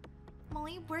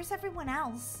 Molly, where's everyone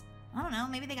else? I don't know,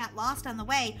 maybe they got lost on the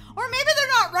way. Or maybe they're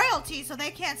not royalty, so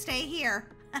they can't stay here.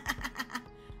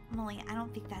 Molly, I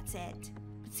don't think that's it.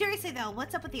 But seriously, though,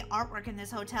 what's up with the artwork in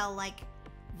this hotel? Like,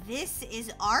 this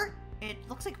is art? It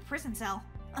looks like a prison cell.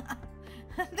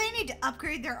 They need to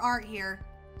upgrade their art here.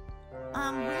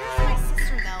 Where's my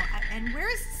sister, though? And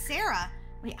where's Sarah?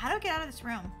 Wait, how do I get out of this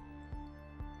room?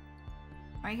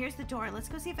 All right, here's the door. Let's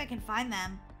go see if I can find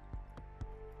them.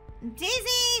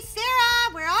 Daisy,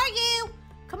 Sarah, where are you?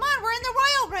 Come on, we're in the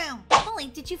royal room. Molly,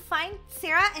 did you find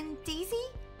Sarah and Daisy?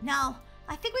 No,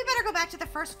 I think we better go back to the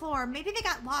first floor. Maybe they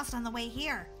got lost on the way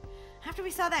here. After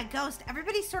we saw that ghost,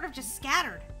 everybody sort of just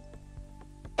scattered.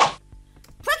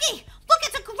 Brookie, look,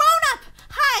 it's a grown-up.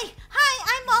 Hi,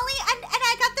 I'm Molly, and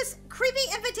I got this creepy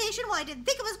invitation. Well, I didn't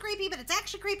think it was creepy, but it's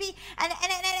actually creepy. And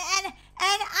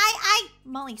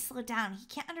Molly, slow down. He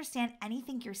can't understand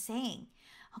anything you're saying.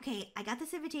 Okay, I got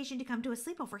this invitation to come to a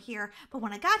sleepover here, but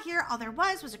when I got here, all there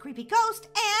was a creepy ghost,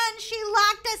 and she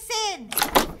locked us in.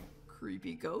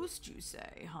 Creepy ghost, you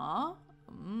say, huh?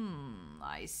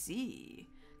 I see.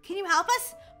 Can you help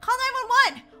us? Call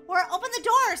 911 or open the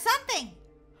door or something.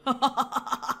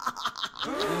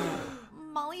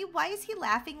 Molly, why is he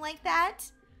laughing like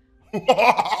that?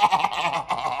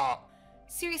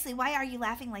 Seriously, why are you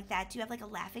laughing like that? Do you have like a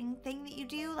laughing thing that you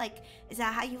do? Like, is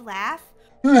that how you laugh?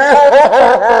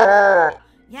 Yeah,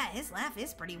 his laugh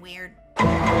is pretty weird.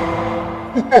 Molly,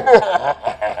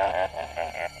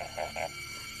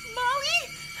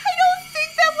 I don't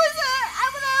think that was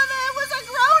a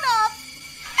grown-up.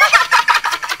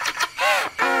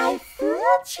 I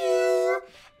fooled you.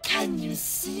 Can you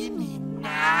see me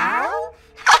now?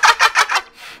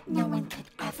 No one could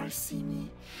ever see me.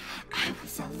 I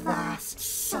was a lost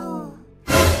soul.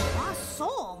 Lost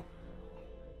soul?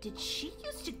 Did she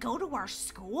used to go to our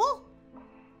school?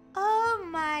 Oh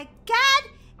my god!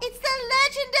 It's the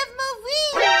Legend of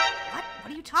Marie!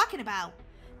 What are you talking about?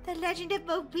 The Legend of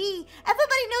Marie.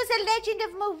 Everybody knows the Legend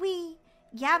of Marie.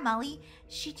 Yeah, Molly.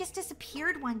 She just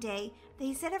disappeared one day.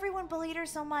 They said everyone bullied her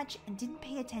so much and didn't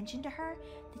pay attention to her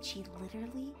that she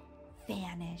literally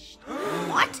vanished.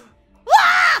 What?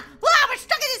 Ah! Ah! We're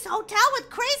stuck in this hotel with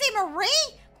Crazy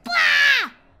Marie?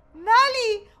 Blah!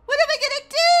 Molly, what am I gonna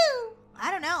do?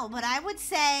 I don't know, but I would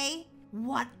say,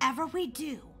 whatever we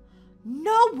do,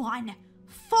 no one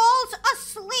falls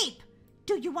asleep.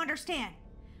 Do you understand?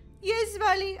 Yes,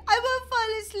 Molly, I won't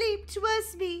fall asleep,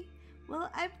 trust me. Well,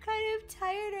 I'm kind of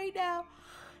tired right now,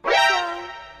 so...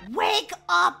 Wake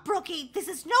up, Brookie! This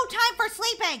is no time for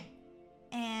sleeping!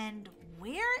 And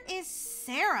where is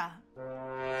Sarah?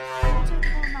 I don't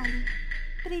know, Molly,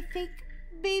 but I think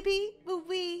maybe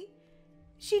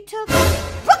she took...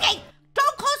 Brookie!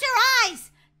 Don't close your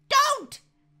eyes! Don't!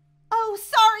 Oh,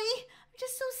 sorry. I'm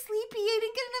just so sleepy. I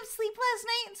didn't get enough sleep last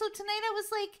night, and so tonight I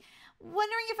was like,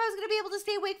 wondering if I was going to be able to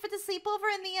stay awake for the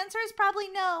sleepover, and the answer is probably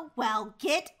no. Well,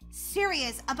 get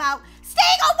serious about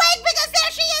staying awake because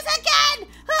there she is again!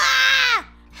 Ah!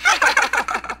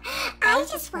 I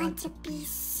just want to be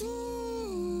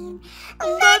seen.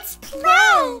 Let's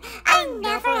play. I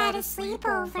never had a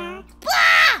sleepover.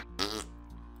 Blah!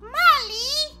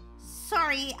 Molly!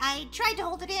 Sorry, I tried to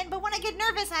hold it in, but when I get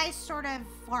nervous, I sort of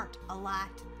fart a lot.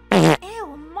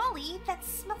 Ew, Molly, that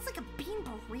smells like a bean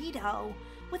burrito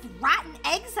with rotten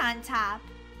eggs on top.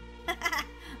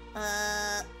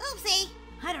 Oopsie.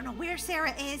 I don't know where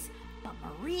Sarah is, but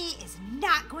Marie is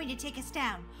not going to take us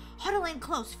down. Huddle in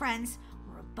close, friends.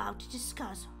 We're about to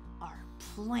discuss our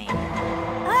plan.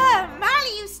 Oh,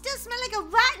 Molly, you still smell like a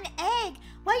rotten egg.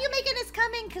 Why are you making us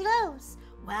come in close?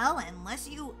 Well, unless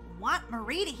you want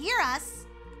Marie to hear us.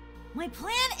 My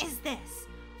plan is this.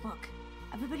 Look,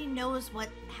 everybody knows what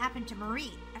happened to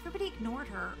Marie. Everybody ignored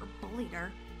her or bullied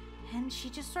her, and she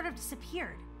just sort of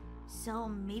disappeared. So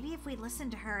maybe if we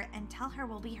listen to her and tell her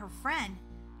we'll be her friend,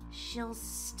 she'll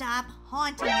stop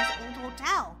haunting this old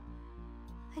hotel.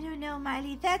 I don't know,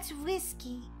 Miley. That's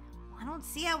risky. I don't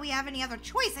see how we have any other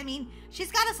choice. I mean,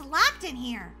 she's got us locked in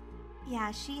here.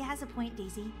 Yeah, she has a point,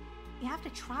 Daisy. You have to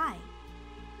try.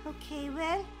 Okay,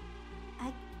 well,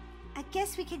 I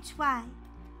guess we can try.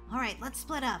 All right, let's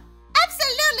split up.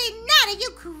 Absolutely not! Are you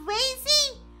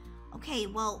crazy? Okay,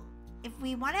 well, if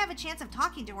we want to have a chance of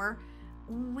talking to her,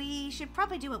 we should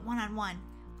probably do it one-on-one.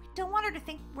 We don't want her to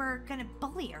think we're gonna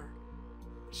bully her.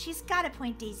 She's got a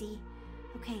point, Daisy.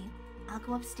 Okay, I'll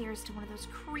go upstairs to one of those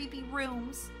creepy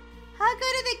rooms. I'll go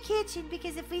to the kitchen,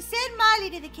 because if we send Molly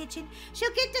to the kitchen,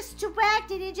 she'll get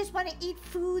distracted and just want to eat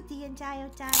food the entire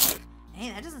time. Hey,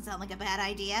 that doesn't sound like a bad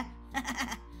idea.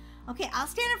 Okay, I'll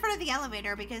stand in front of the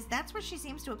elevator because that's where she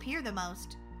seems to appear the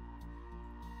most.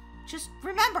 Just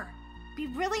remember, be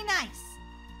really nice.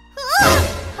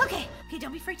 Okay,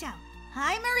 don't be freaked out.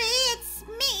 Hi, Marie, it's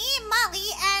me, Molly,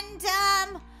 and,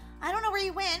 I don't know where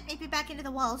you went, maybe back into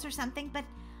the walls or something, but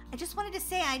I just wanted to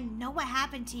say I know what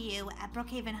happened to you at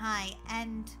Brookhaven High,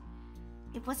 and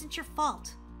it wasn't your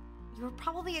fault. You were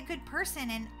probably a good person,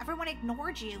 and everyone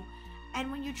ignored you. And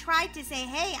when you tried to say,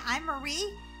 hey, I'm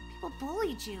Marie, people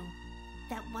bullied you.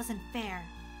 That wasn't fair.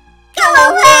 Go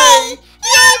away!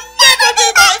 You'll never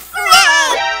be my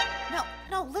friend!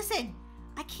 No, listen.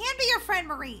 I can be your friend,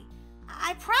 Marie.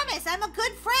 I promise, I'm a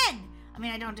good friend. I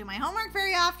mean, I don't do my homework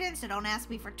very often, so don't ask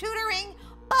me for tutoring,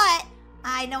 but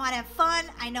I know how to have fun.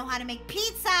 I know how to make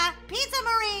pizza. Pizza,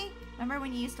 Marie. Remember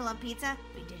when you used to love pizza?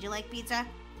 Wait, did you like pizza?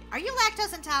 Are you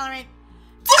lactose intolerant?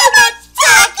 Too much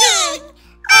talking!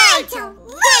 I don't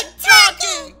like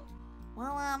talking!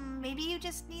 Well, maybe you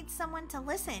just need someone to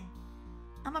listen.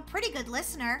 I'm a pretty good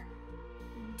listener.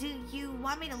 Do you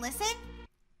want me to listen?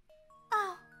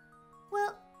 Oh,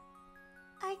 well,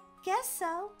 I guess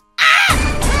so. Ah!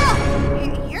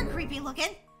 Oh, you're creepy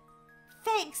looking.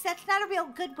 Thanks, that's not a real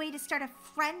good way to start a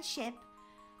friendship.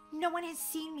 No one has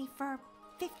seen me for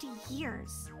 50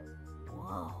 years.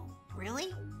 Whoa,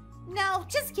 really? No,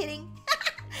 just kidding.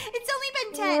 It's only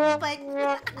been 10,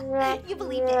 but you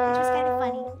believed it, which was kind of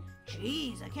funny.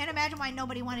 Jeez, I can't imagine why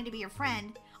nobody wanted to be your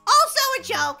friend. Also a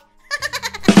joke!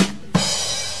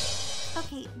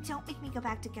 Okay, don't make me go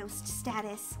back to ghost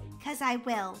status, because I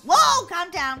will. Whoa,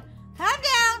 calm down. Calm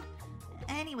down.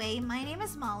 Anyway, my name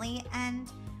is Molly,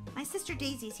 and my sister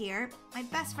Daisy's here, my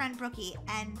best friend Brookie,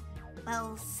 and,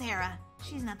 well, Sarah.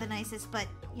 She's not the nicest, but,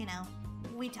 you know,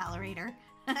 we tolerate her.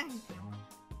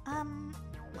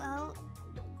 Well,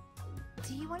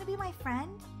 do you want to be my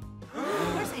friend?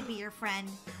 Of course I'd be your friend.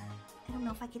 I don't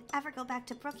know if I could ever go back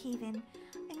to Brookhaven.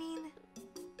 I mean,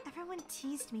 everyone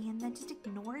teased me and then just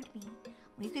ignored me.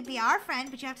 Well, you could be our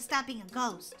friend, but you have to stop being a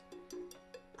ghost.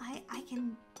 I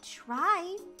can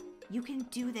try. You can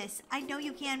do this. I know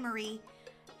you can, Marie.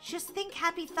 Just think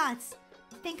happy thoughts.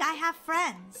 Think I have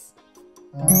friends.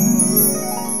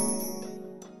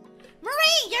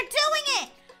 Marie, you're doing it!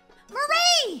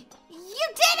 Marie! You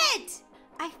did it!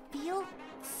 I feel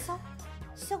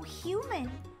so human.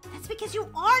 That's because you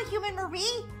are human,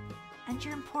 Marie. And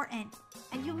you're important.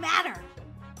 And you matter.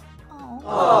 Oh.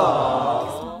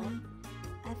 Thanks, Molly.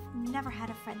 I've never had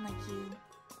a friend like you.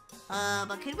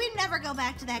 But could we never go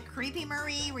back to that creepy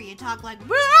Marie where you talk like,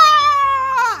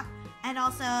 "Wah!" And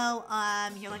also,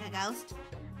 you're like a ghost?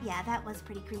 Yeah, that was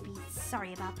pretty creepy.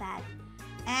 Sorry about that.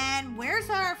 And where's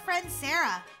our friend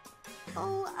Sarah?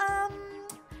 Oh,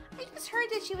 I just heard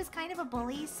that she was kind of a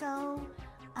bully, so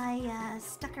I,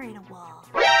 stuck her in a wall.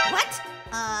 What?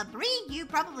 Bree, you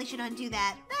probably should undo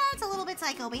that. That's a little bit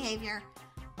psycho behavior.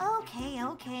 Okay,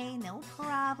 no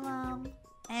problem.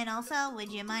 And also,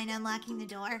 would you mind unlocking the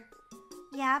door?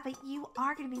 Yeah, but you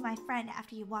are gonna be my friend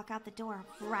after you walk out the door,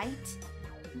 right?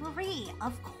 Marie,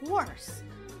 of course.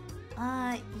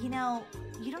 You know,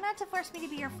 you don't have to force me to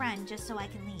be your friend just so I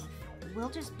can leave. We'll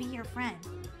just be your friend.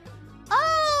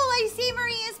 Oh, I see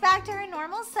Marie is back to her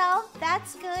normal self.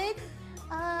 That's good.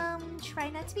 Try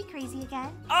not to be crazy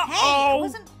again. Hey, it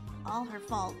wasn't all her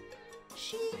fault.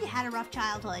 She had a rough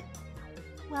childhood.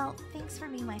 Well, thanks for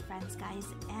being my friends, guys,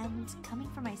 and coming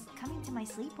to my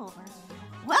sleepover.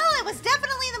 Well, it was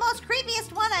definitely the most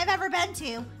creepiest one I've ever been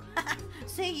to.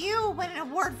 So you win an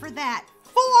award for that.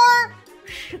 For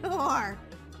sure.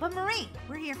 But Marie,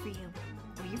 we're here for you.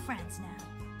 We're your friends now.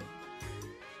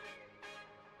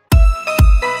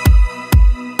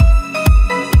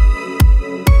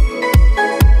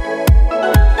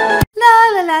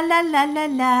 La la la la la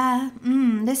la.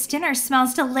 This dinner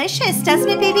smells delicious, doesn't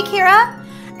it, baby Kira?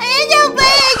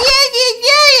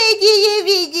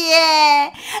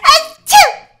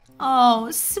 Oh,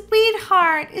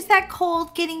 sweetheart, is that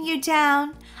cold getting you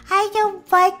down? I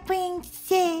don't like being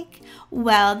sick.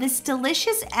 Well, this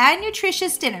delicious and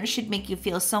nutritious dinner should make you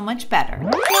feel so much better. I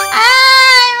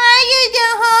want you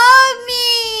to hold me.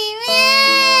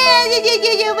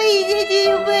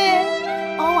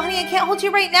 Oh, honey, I can't hold you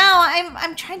right now.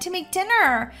 I'm trying to make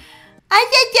dinner.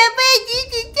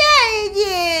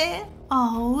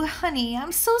 Oh, honey,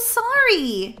 I'm so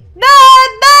sorry.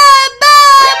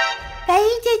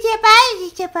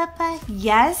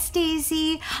 Yes,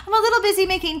 Daisy. I'm a little busy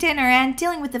making dinner and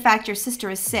dealing with the fact your sister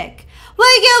is sick.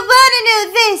 Well, you want to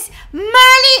know this?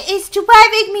 Marley is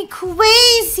driving me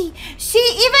crazy. She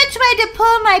even tried to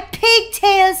pull my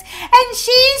pigtails, and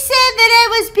she said that I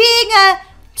was being a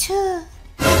toad.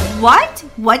 What?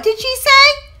 What did she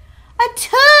say? A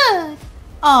toad.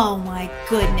 Oh, my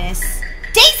goodness.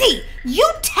 Daisy, you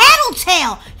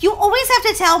tattletale! You always have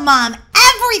to tell Mom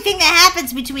everything that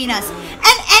happens between us. And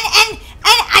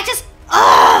I just,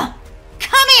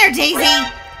 come here,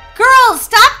 Daisy. Girls,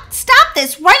 stop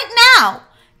this right now.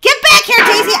 Get back here,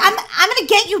 Daisy. I'm gonna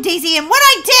get you, Daisy, and what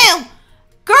I do?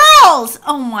 Girls!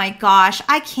 Oh my gosh,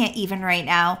 I can't even right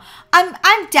now.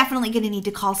 I'm definitely gonna need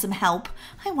to call some help.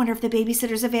 I wonder if the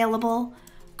babysitter's available.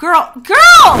 Girls!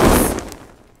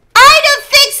 I don't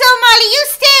think so, Molly. You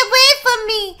stay away from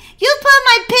me. You pull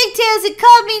my pigtails and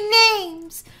call me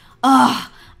names. Ugh,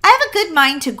 I have a good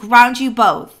mind to ground you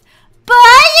both. But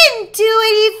I didn't do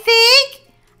anything.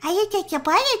 I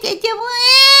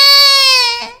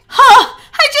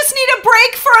just need a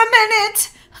break for a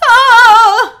minute.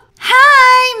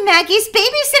 Hi, Maggie's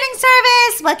babysitting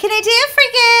service. What can I do for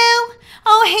you?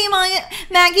 Oh, hey,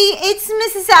 Maggie, it's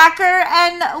Mrs. Acker,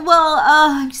 and, well,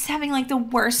 I'm just having, like, the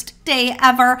worst day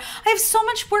ever. I have so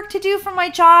much work to do for my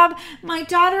job. My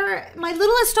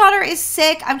littlest daughter is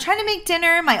sick. I'm trying to make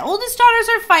dinner. My oldest daughters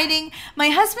are fighting. My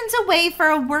husband's away for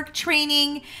a work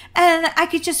training, and I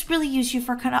could just really use you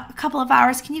for a couple of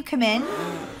hours. Can you come in?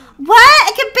 What?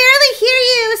 I can barely hear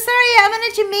you. Sorry, I'm on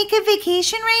a Jamaica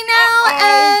vacation right now,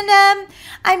 and,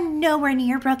 I'm nowhere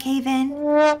near Brookhaven.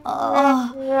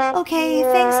 Oh, okay.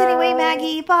 Thanks anyway,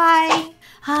 Maggie. Bye.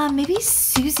 Maybe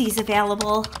Susie's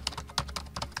available.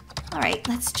 All right,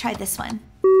 let's try this one.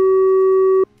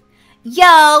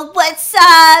 Yo, what's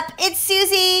up? It's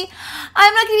Susie.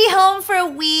 I'm not going to be home for a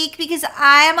week because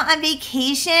I'm on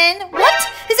vacation. What?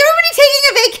 Is everybody taking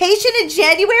a vacation in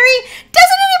January?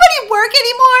 Doesn't anybody work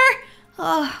anymore?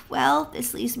 Oh, well,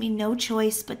 this leaves me no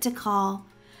choice but to call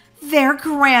their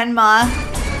grandma.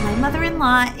 My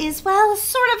mother-in-law is, well,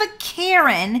 sort of a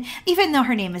Karen, even though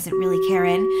her name isn't really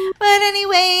Karen. But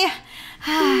anyway,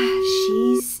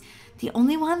 she's the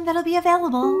only one that'll be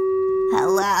available.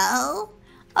 Hello?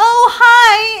 Oh,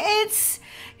 hi, it's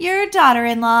your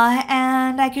daughter-in-law,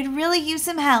 and I could really use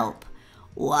some help.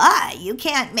 Why? You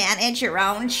can't manage your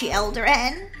own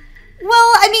children?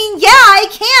 Well, I mean, yeah, I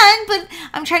can, but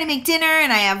I'm trying to make dinner,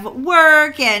 and I have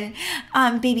work, and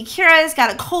baby Kira's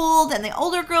got a cold, and the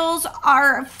older girls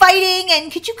are fighting,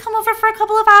 and could you come over for a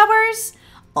couple of hours?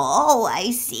 Oh,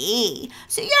 I see.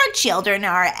 So your children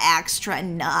are extra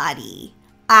naughty.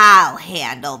 I'll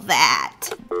handle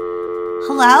that.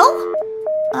 Hello?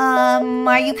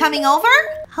 Are you coming over?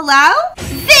 Hello?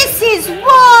 This is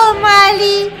war,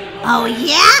 Molly. Oh,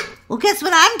 yeah? Well, guess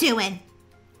what I'm doing?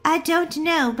 I don't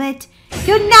know, but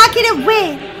you're not gonna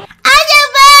win. I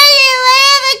don't want you. I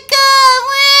have a good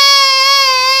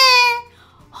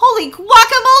win. Holy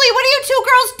guacamole, what are you two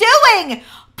girls doing?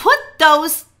 Put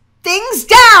those things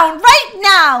down right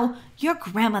now. Your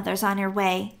grandmother's on her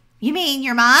way. You mean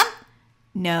your mom?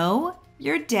 No,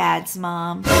 your dad's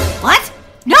mom. What?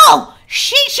 No,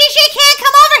 she can't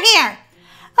come over here.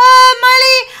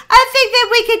 Molly, I think that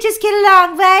we could just get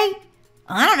along, right?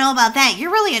 I don't know about that.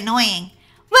 You're really annoying.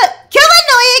 Well, you're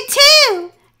annoying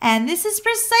too. And this is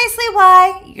precisely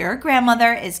why your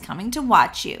grandmother is coming to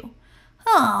watch you.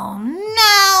 Oh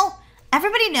no.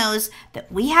 Everybody knows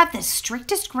that we have the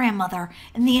strictest grandmother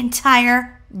in the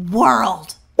entire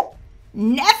world.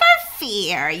 Never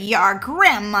fear, your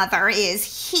grandmother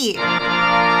is here.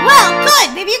 Well,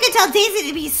 good. Maybe you could tell Daisy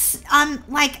to be,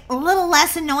 like, a little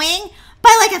less annoying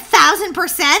by like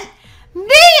 1,000%. Me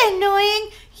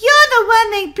annoying? You're the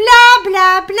one that blah,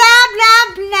 blah, blah,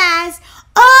 blah, blahs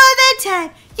all the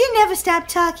time. You never stop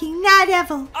talking, not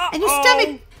ever. And your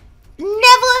stomach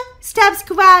never stops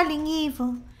growling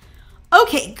evil.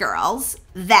 Okay, girls,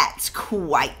 that's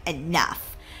quite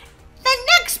enough. The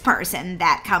next person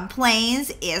that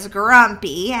complains is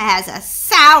grumpy, has a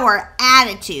sour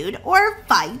attitude, or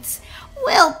fights,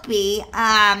 will be,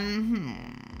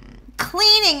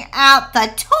 cleaning out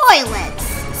the toilets.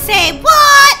 Say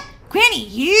what? Granny,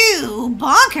 you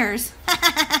bonkers.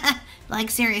 Like,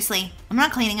 seriously, I'm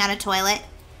not cleaning out a toilet.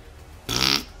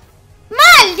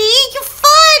 Molly, you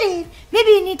farted. Maybe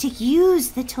you need to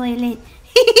use the toilet.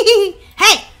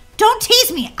 Hey, don't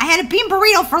tease me. I had a bean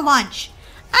burrito for lunch.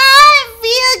 I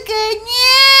feel good,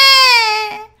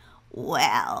 yeah.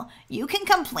 Well, you can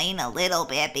complain a little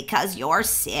bit because you're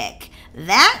sick.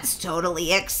 That's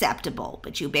totally acceptable.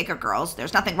 But you bigger girls,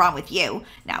 there's nothing wrong with you.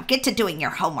 Now get to doing your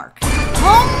homework.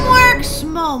 Homework,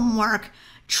 smallwork,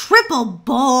 triple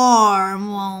bar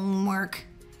homework.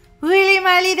 Really,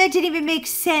 Marley? That didn't even make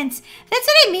sense. That's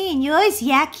what I mean. You always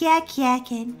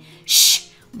yakking. Shh.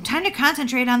 I'm trying to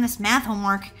concentrate on this math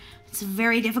homework. It's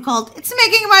very difficult. It's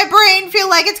making my brain feel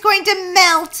like it's going to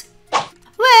melt.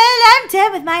 Well, I'm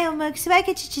done with my homework, so I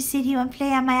get to just sit here and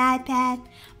play on my iPad.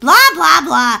 Blah, blah,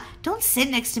 blah. Don't sit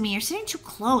next to me. You're sitting too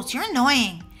close. You're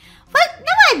annoying. What?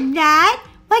 No, I'm not.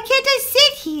 Why can't I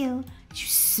sit here? You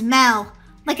smell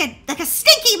like a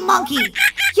stinky monkey.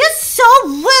 You're so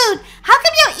rude. How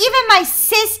come you're even my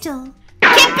sister?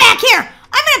 Get back here.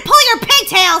 I'm going to pull your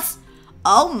pigtails.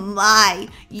 Oh my,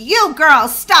 you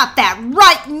girls stop that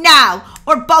right now,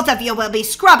 or both of you will be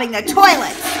scrubbing the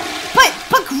toilets.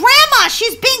 But Grandma,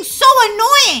 she's being so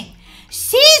annoying.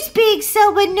 She's being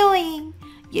so annoying.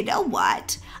 You know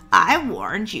what? I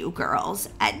warned you girls,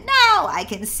 and now I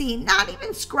can see not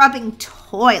even scrubbing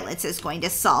toilets is going to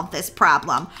solve this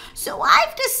problem. So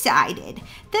I've decided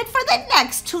that for the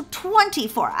next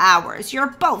 24 hours,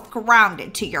 you're both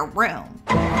grounded to your room.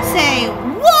 Say,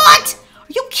 what?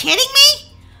 Are you kidding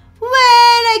me? Well,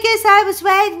 I guess I was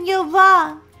right and you're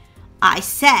wrong. I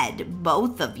said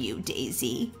both of you,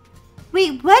 Daisy.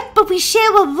 Wait, what? But we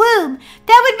share a room.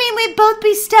 That would mean we'd both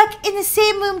be stuck in the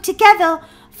same room together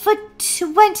for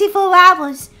 24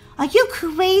 hours. Are you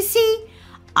crazy?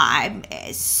 I'm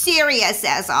as serious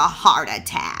as a heart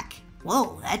attack.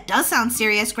 Whoa, that does sound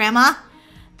serious, Grandma.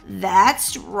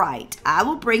 That's right. I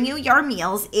will bring you your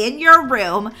meals in your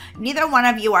room. Neither one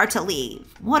of you are to leave.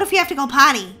 What if you have to go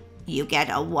potty? You get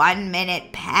a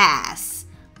 1-minute pass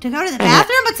to go to the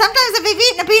bathroom, but sometimes if I've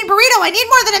eaten a bean burrito, I need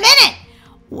more than a minute.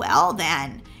 Well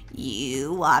then,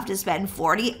 you will have to spend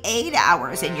 48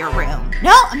 hours in your room.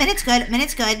 No, a minute's good, a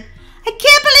minute's good. I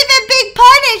can't believe I'm being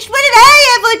punished. What did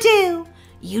I ever do?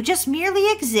 You just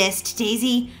merely exist,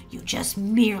 Daisy. You just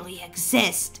merely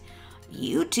exist.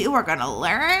 You two are going to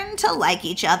learn to like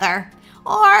each other.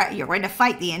 Or you're going to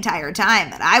fight the entire time,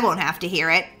 but I won't have to hear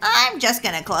it. I'm just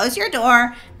going to close your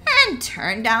door and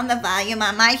turn down the volume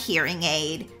on my hearing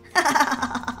aid.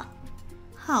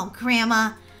 Oh,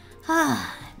 Grandma.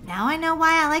 Now I know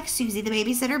why I like Susie the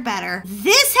babysitter better.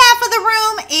 This half of the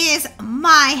room is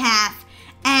my half,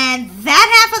 and that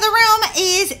half of the room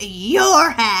is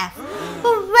your half.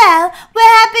 Well, what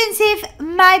happens if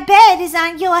my bed is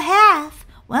on your half?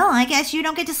 Well, I guess you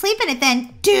don't get to sleep in it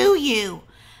then, do you?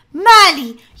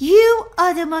 Molly, you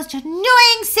are the most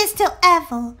annoying sister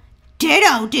ever.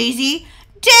 Ditto, Daisy.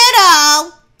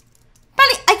 Ditto.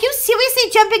 Molly, are you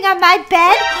seriously jumping on my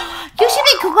bed? You should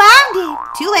be grounded.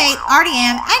 Too late. Already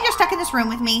am. And you're stuck in this room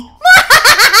with me.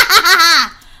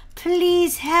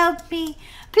 Please help me.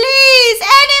 Please,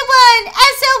 anyone.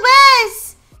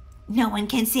 SOS. No one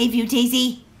can save you,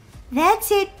 Daisy.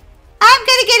 That's it. I'm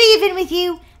going to get even with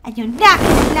you, and you're not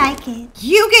going to like it.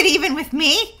 You get even with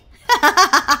me?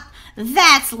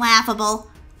 That's laughable.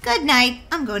 Good night.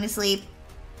 I'm going to sleep.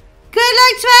 Good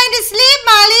luck trying to sleep,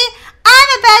 Molly.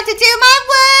 I'm about to do my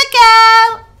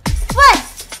workout. 1,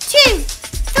 2,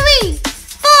 3,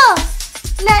 4.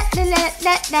 La la la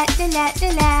la la la la la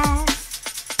la.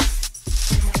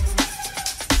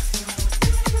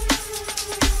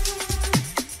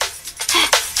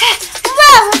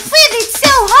 Wow, I'm breathing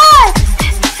so hard.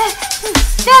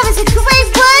 That was a great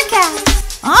workout.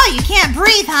 Oh, you can't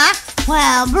breathe, huh?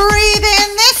 Well, breathe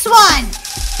in this one.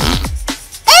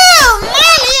 Ew,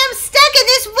 Molly, I'm stuck in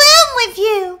this room with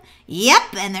you.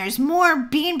 Yep, and there's more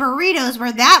bean burritos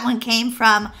where that one came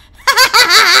from.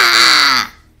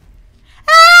 Ah!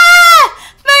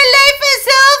 My life is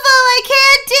awful. I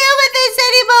can't deal with this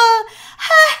anymore.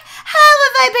 How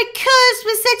have I been cursed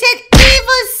with such an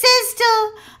evil sister?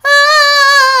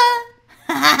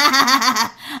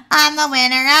 Ah! I'm the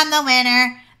winner. I'm the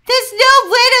winner. There's no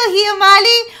winner here,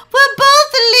 Molly. We're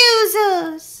both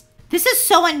losers. This is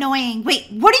so annoying.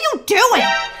 Wait, what are you doing?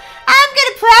 I'm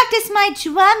going to practice my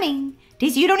drumming.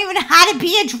 Daisy, you don't even know how to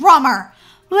be a drummer.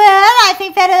 Well, I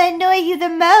think that'll annoy you the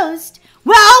most.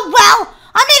 Well,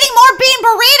 I'm eating more bean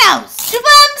burritos.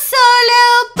 Drum solo.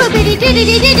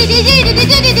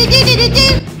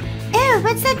 Ew,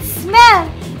 what's that smell?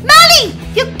 Molly,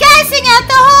 you're gassing out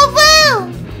the whole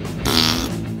room.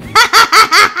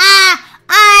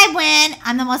 I win.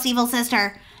 I'm the most evil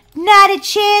sister. Not a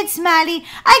chance, Molly.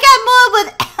 I got more with...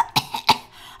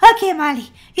 Okay,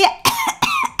 Molly. Yeah.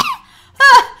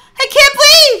 Oh, I can't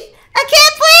breathe.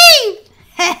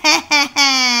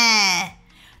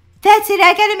 That's it.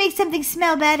 I gotta make something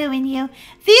smell better in you.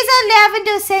 These are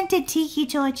lavender-scented tiki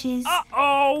torches.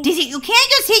 Uh-oh. Daisy, you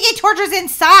can't use tiki torches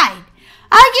inside.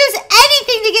 I'll use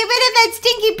anything to get rid of that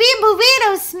stinky bean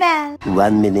burrito smell.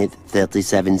 1 minute,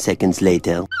 37 seconds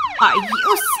later. Are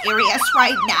you serious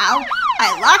right now?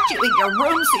 I locked you in your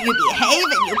room so you behave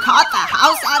and you caught the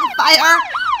house on fire?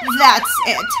 That's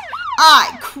it.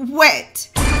 I quit.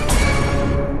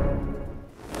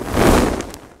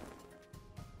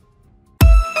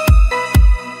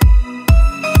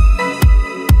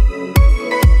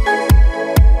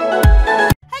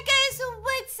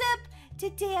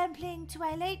 Today I'm playing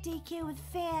Twilight Daycare with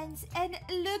fans, and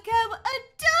look how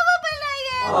adorable I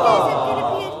am! Guys, I'm gonna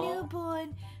be a newborn.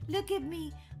 Look at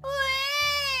me.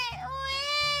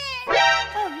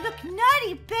 Oh, look,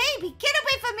 naughty baby! Get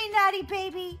away from me, naughty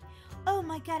baby! Oh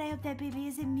my god, I hope that baby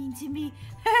isn't mean to me.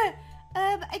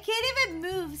 I can't even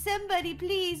move. Somebody,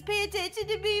 please, pay attention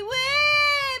to me.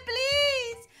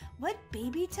 Please! What,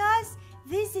 baby toss?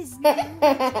 This is new.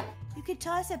 You could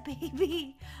toss a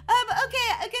baby.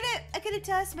 Okay, I'm gonna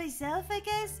toss myself, I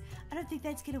guess. I don't think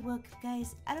that's gonna work,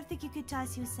 guys. I don't think you could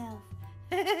toss yourself.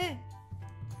 Excuse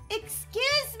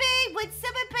me, would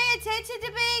someone pay attention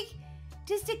to me?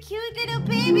 Just a cute little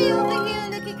baby over here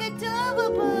looking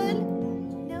adorable.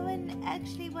 No one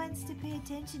actually wants to pay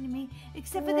attention to me,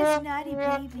 except for this naughty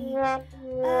baby.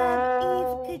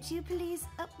 Eve, could you please,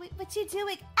 wait, what you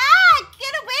doing? Ah,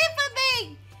 get away from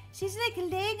me! She's like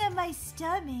laying on my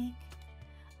stomach.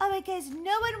 Alright guys,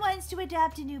 no one wants to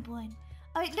adopt a newborn.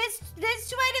 Alright, let's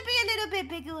try to be a little bit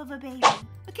bigger of a baby.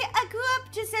 Okay, I grew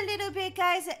up just a little bit,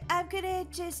 guys. I'm gonna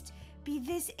just be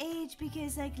this age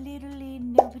because like literally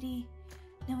no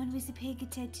one was paying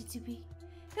attention to me.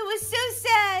 It was so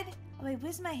sad. Oh wait,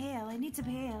 where's my hair? I need some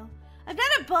hair. I'm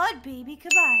not a bald baby,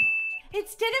 come on.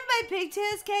 Instead of my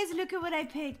pigtails, guys, look at what I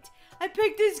picked. I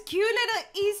picked this cute little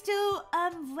Easter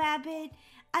rabbit.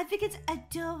 I think it's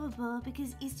adorable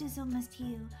because Easter's almost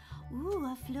here. Ooh,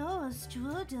 a floral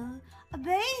strudel.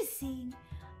 Amazing.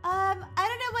 I don't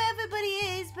know where everybody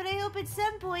is, but I hope at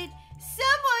some point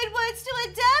someone wants to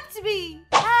adopt me.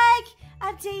 Hi,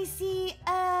 I'm Daisy.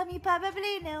 You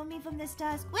probably know me from the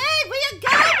stars. Wait, where you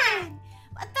going?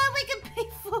 I thought we could be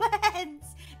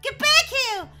friends. Get back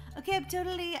here. Okay, I'm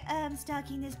totally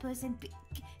stalking this person.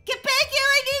 Get back here.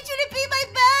 I need you to be my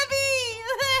mommy.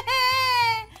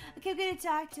 Okay, I'm gonna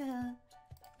talk to her.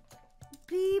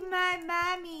 Be my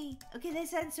mommy. Okay, that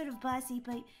sounds sort of bossy,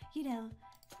 but you know,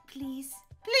 please.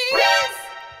 Please!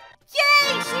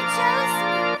 Yay! She chose me.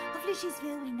 Hopefully she's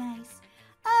very nice.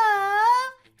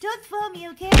 Oh, don't throw me,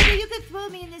 okay? You can throw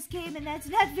me in this game, and that's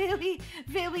not very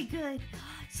good.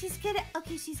 She's gonna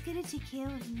take care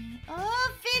of me.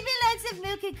 Oh, feed me lots of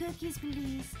milk and cookies,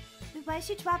 please. Wait, why is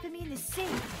she dropping me in the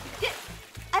sink?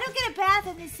 I don't get a bath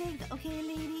in the sink, okay,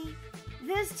 lady?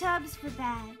 There's tubs for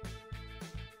that.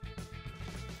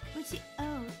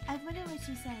 Oh, I wonder what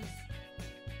she says.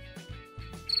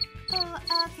 Oh,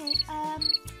 okay,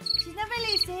 she's not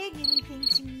really saying anything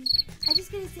to me. I'm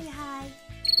just gonna say hi.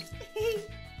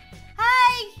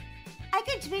 Hi! I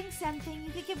could drink something.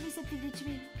 You could give me something to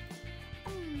drink.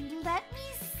 Let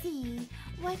me see.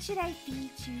 What should I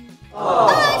feed you?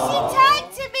 Oh, she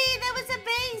talked to me! That was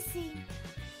amazing!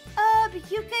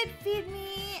 You could feed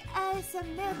me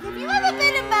some milk. Have you ever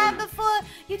been a mom before?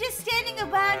 You're just standing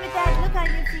around with that look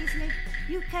on your face like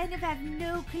you kind of have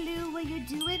no clue what you're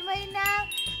doing right now.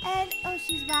 And, oh,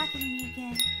 she's rocking me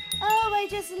again. Oh, I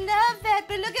just love that.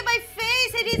 But look at my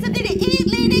face. I need something to eat,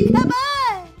 lady. Come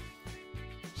on.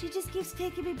 She just keeps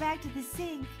taking me back to the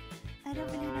sink. I don't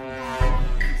really know why.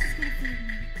 It's just gonna feed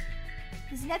me.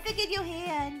 There's nothing in your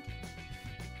hand.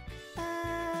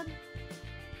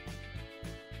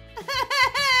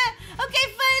 Okay,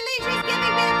 finally she's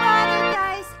giving me a bottle,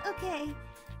 guys. Okay.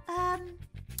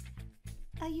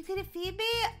 Are you gonna feed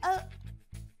me?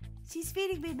 She's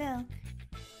feeding me milk.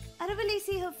 I don't really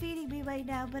see her feeding me right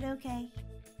now, but okay.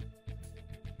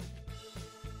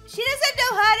 She doesn't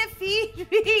know how to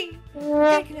feed me.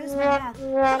 I close my mouth.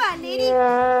 Come on, lady.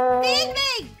 Feed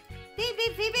me! Feed me,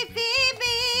 feed me, feed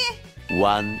me!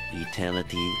 1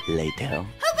 eternity later.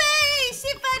 Hooray! She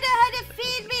found out how to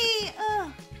feed me!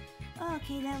 Oh.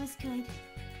 Okay, that was good.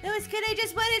 That was good. I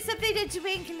just wanted something to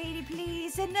drink, lady,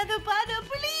 please. Another bottle,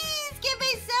 please! Give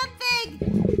me something!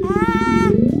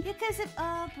 Here comes some...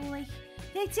 Oh, boy.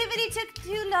 The activity took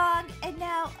too long, and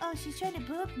now... Oh, she's trying to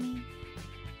boop me.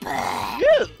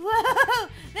 Whoa!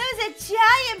 That was a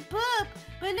giant poop!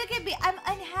 But look at me, I'm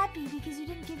unhappy because you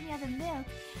didn't give me other milk.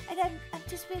 And I'm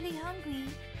just really hungry.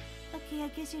 Okay, I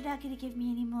guess you're not gonna give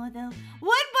me any more though. One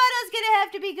bottle's gonna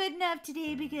have to be good enough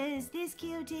today because this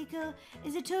caretaker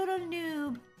is a total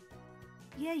noob.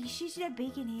 Yeah, she should have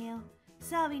bacon here.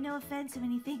 Sorry, no offense or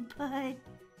anything, but...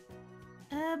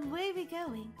 where are we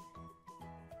going?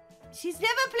 She's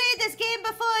never played this game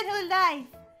before in her life.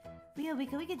 Where are we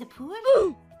going at the pool?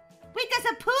 Ooh. Wait,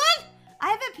 there's a pool?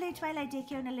 I haven't played Twilight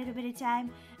Daycare in a little bit of time.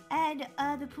 And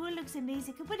the pool looks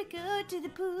amazing. I want to go to the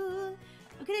pool.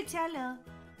 I'm going to tell her.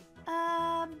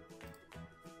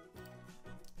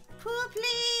 Pool,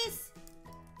 please.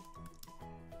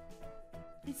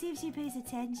 Let's see if she pays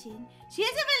attention. She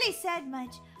hasn't really said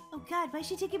much. Oh, God, why is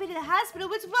she taking me to the hospital?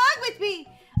 What's wrong with me?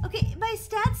 Okay, my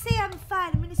stats say I'm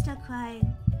fine. I'm going to start crying.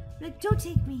 Like, don't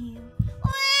take me here.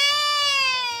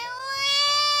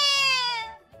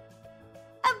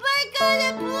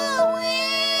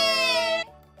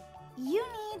 You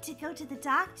need to go to the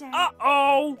doctor.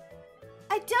 Uh-oh!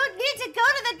 I don't need to go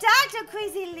to the doctor,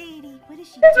 crazy lady. What is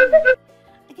she doing?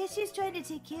 I guess she's trying to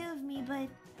take care of me, but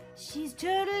she's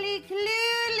totally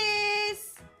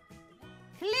clueless.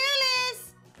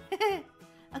 Clueless.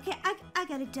 Okay, I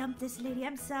gotta dump this lady.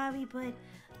 I'm sorry, but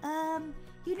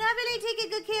you're not really taking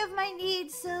good care of my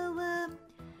needs, so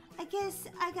I guess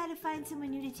I gotta find someone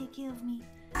new to take care of me.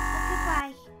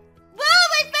 Goodbye. Whoa!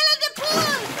 I fell in the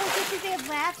pool! Oh, good thing they have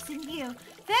rafts in here.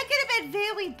 That could have been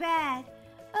very bad.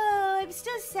 Oh, I'm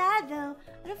still sad though.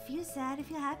 I don't feel sad. I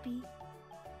feel happy.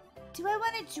 Do I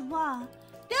want to draw? No,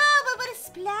 but what a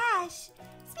splash!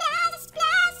 Splash,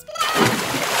 splash,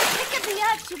 splash! Pick me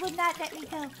up. She will not let me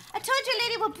go. I told you,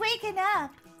 lady, we're breaking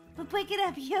up. We're breaking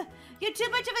up. You're too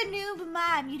much of a noob,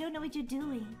 mom. You don't know what you're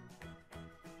doing.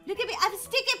 Look at me. I'm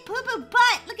sticking poo-poo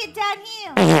butt. Look at down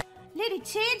here. Lady,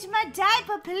 change my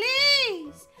diaper,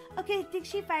 please. Okay, I think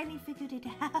she finally figured it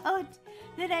out.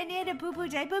 That I need a poo-poo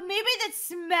diaper. Maybe the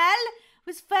smell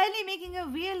was finally making her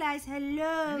realize,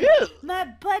 hello, my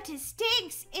butt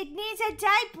stinks. It needs a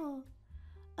diaper.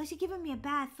 Oh, she's giving me a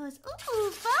bath first.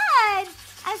 Ooh, fun.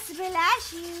 I'll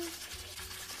splash you.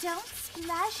 Don't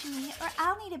splash me or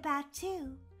I'll need a bath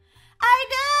too. I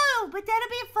know, but that'll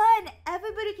be fun.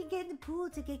 Everybody can get in the pool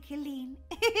to get clean.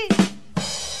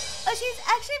 Oh, she's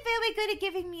actually very good at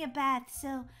giving me a bath, so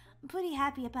I'm pretty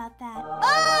happy about that.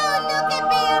 Oh, look at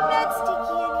me. I'm not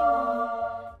sticky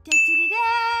anymore.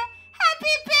 Da-da-da-da.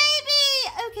 Happy baby.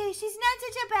 Okay, she's not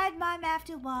such a bad mom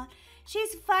after all.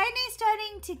 She's finally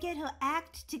starting to get her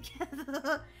act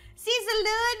together. She's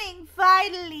learning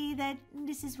finally that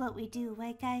this is what we do,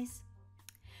 right, guys?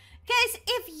 Guys,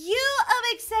 if you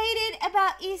are excited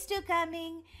about Easter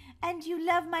coming and you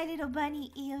love my little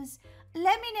bunny ears,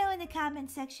 let me know in the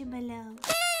comment section below.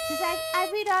 Because I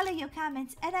read all of your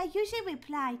comments and I usually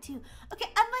reply too. Okay,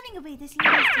 I'm running away. This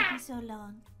lady's taking so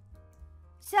long.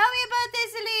 Sorry about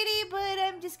this, lady, but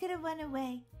I'm just gonna run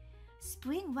away.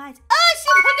 Spring rides. Oh, she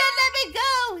would not let me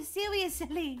go!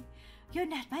 Seriously. You're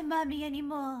not my mommy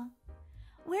anymore.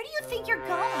 Where do you think you're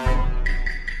going?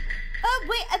 Oh,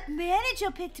 wait, a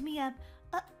manager picked me up.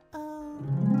 Uh-oh.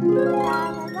 La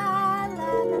la la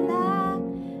la la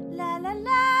la la la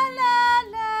la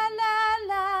la la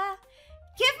la.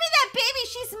 Give me that baby,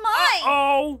 she's mine!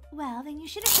 Uh-oh! Well, then you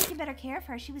should have taken better care of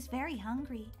her. She was very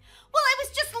hungry. Well, I was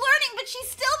just learning, but she's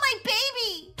still my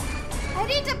baby! I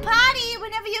need to potty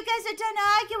whenever you guys are done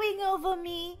arguing over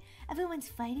me. Everyone's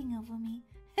fighting over me.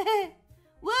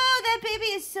 Whoa, that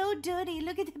baby is so dirty.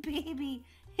 Look at the baby.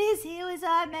 His hair is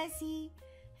all messy.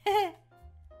 Oh,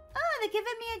 they're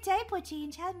giving me a diaper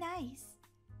change. How nice.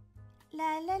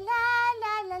 La la la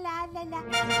la la la la la.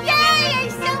 Yay! I'm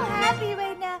so happy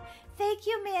right now. Thank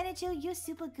you, manager. You're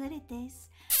super good at this.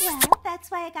 Well, that's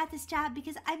why I got this job,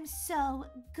 because I'm so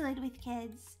good with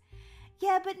kids.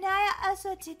 Yeah, but now I also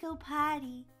have to go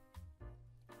potty.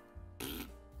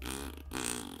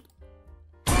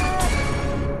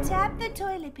 Tap the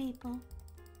toilet paper.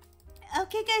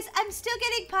 Okay, guys, I'm still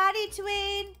getting potty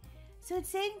trained. So it's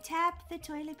saying tap the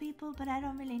toilet paper, but I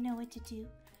don't really know what to do.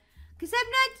 Because I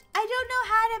don't know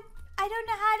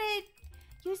how to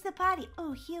use the potty.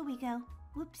 Oh, here we go.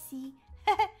 Whoopsie.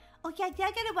 Okay, I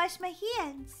gotta wash my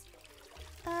hands.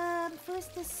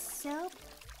 First the soap.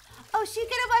 Oh, she's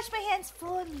gonna wash my hands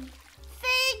for me.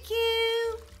 Thank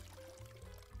you.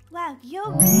 Wow,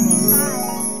 you're really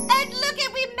good. And look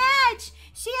at, we match.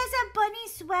 She has a bunny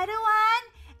sweater on,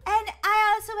 and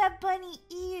I also have bunny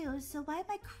ears. So why am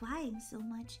I crying so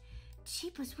much?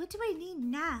 Jeepers, what do I need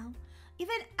now?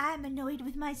 Even I'm annoyed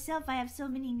with myself. I have so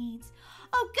many needs.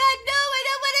 Oh, God, no, I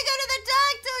don't want to go to the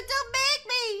doctor. Don't make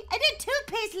me. I need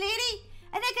toothpaste, lady.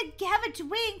 And I could have a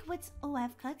drink. Oh, I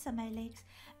have cuts on my legs.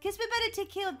 Guess we better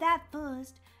take care of that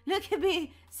first. Look at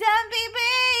me. Zombie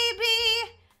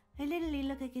baby. I literally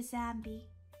look like a zombie.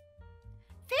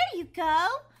 There you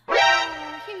go.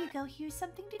 Oh, here you go. Here's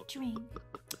something to drink.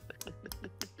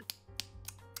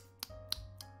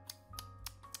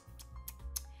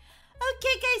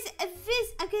 Okay, guys,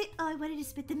 okay, oh, I wanted to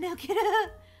spit the milk in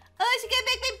her. Oh, she's gonna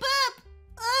make me poop.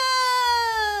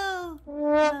 Oh,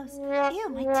 gross. Ew,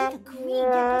 my teeth are green. Yeah,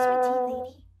 brush my teeth,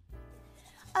 lady.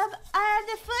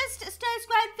 The first Star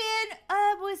Squad fan,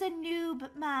 was a noob,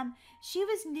 Mom. She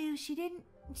was new. She didn't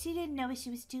know what she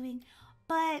was doing.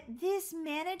 But this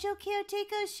manager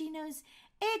caretaker, she knows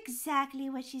exactly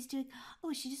what she's doing.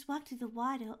 Oh, she just walked through the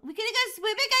water. We're gonna go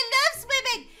swimming. I love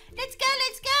swimming. Let's go,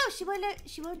 let's go.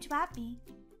 She won't drop me.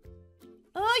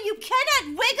 Oh, you cannot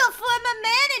wiggle from a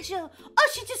manager. Oh,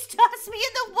 she just tossed me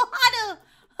in the water.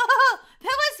 Oh,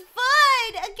 that was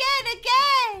fun.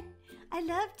 Again. I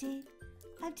loved it.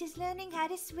 I'm just learning how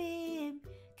to swim.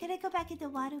 Can I go back in the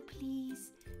water,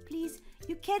 please? Please.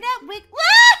 You cannot wiggle.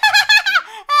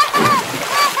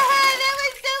 That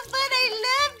was so fun. I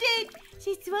loved it.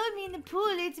 She's throwing me in the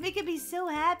pool. It's making me so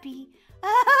happy.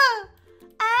 Oh,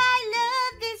 I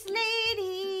love this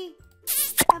lady.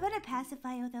 I want to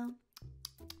pacify her, though.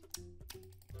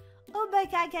 Oh, my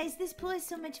God, guys. This pool is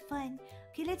so much fun.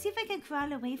 Okay, let's see if I can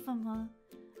crawl away from her.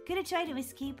 I'm gonna try to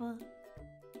escape her.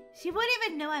 She won't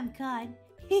even know I'm gone.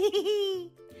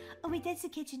 Oh, wait, that's the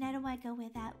kitchen. I don't want to go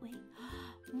that way.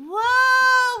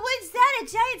 Whoa! What's that? A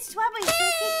giant strawberry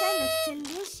shortcake? That looks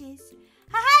delicious.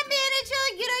 Hi, manager!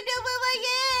 You don't know who I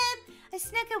am! I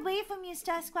snuck away from you,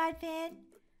 Star Squad fan.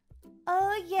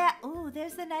 Oh, yeah. Oh,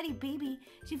 there's the naughty baby.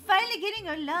 She's finally getting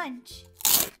her lunch.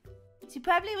 She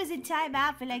probably was in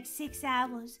timeout for like 6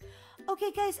 hours.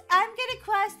 Okay, guys, I'm gonna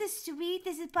cross the street.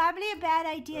 This is probably a bad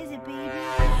idea as a baby.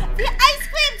 The ice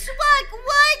cream truck!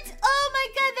 What? Oh my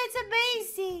God, that's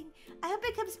amazing! I hope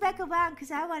it comes back around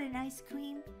because I want an ice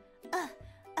cream.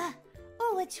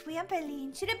 Oh, a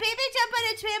trampoline. Should a baby jump on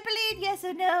a trampoline? Yes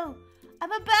or no?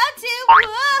 I'm about to.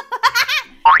 Whoa!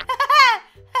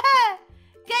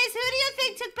 Guys, who do you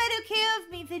think took better care of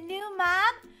me? The new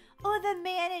mom or the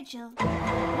manager?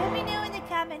 Let me know in the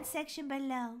comment section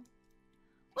below.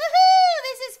 Woohoo!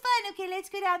 This is fun. Okay, let's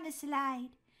go down the slide.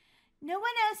 No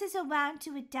one else is around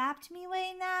to adopt me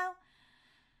right now.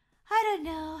 I don't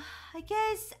know. I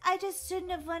guess I just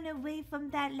shouldn't have run away from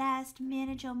that last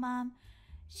manager mom.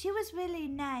 She was really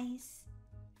nice.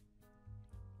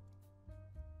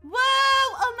 Whoa!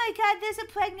 Oh my God, there's a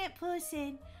pregnant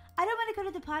person. I don't want to go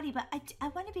to the party, but I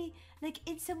want to be like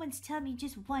in someone's tummy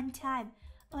just one time.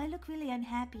 Oh, I look really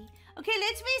unhappy. Okay,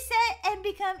 let's reset and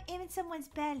become in someone's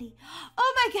belly.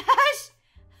 Oh my gosh!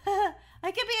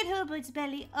 I could be in Herbert's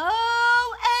belly.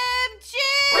 OMG!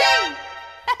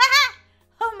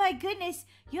 Oh my goodness,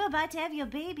 you're about to have your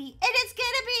baby, and it's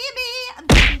gonna be me! I'm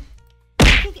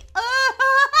kicking. Oh!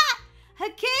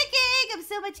 I'm kicking! I'm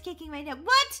so much kicking right now.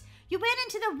 What? You ran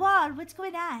into the wall. What's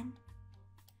going on?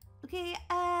 Okay,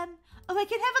 oh, I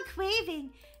can have a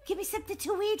craving. Give me something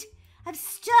to eat. I'm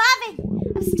starving.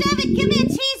 I'm starving. Give me a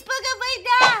cheeseburger right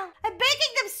now. I'm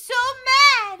making them so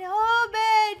mad. Oh,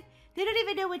 man. They don't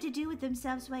even know what to do with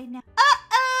themselves right now.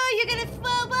 Uh-oh, you're going to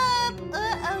throw up.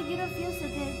 Uh-oh, you don't feel so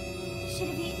good. You should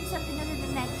have eaten something other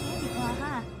than that candy bar,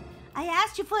 huh? I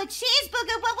asked you for a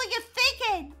cheeseburger. What were you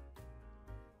thinking?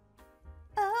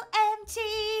 OMG.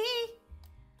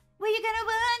 Where you gonna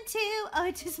run to? Oh,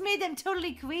 it just made them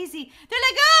totally crazy. They're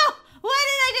like, oh, why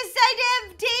did I decide to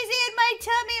have Daisy in my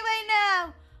tummy right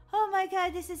now? Oh my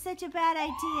God, this is such a bad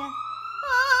idea.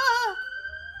 Oh,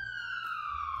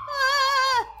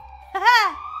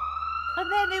 oh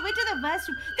man, they went to the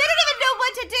restroom. They don't even know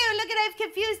what to do. Look at, I've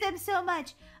confused them so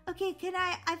much. Okay, can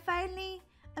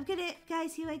I'm gonna,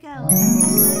 guys, here I go.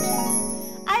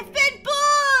 I've been born.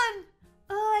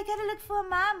 gotta look for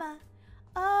Mama.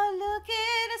 Oh, look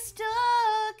at a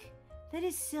stalk. That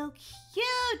is so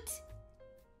cute.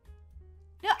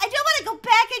 No, I don't want to go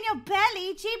back in your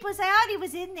belly. Jeepers, I already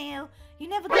was in there. You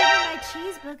never gave me my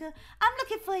cheeseburger. I'm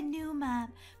looking for a new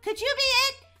mom. Could you be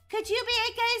it? Could you be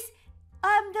it, guys?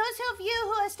 Those of you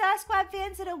who are Star Squad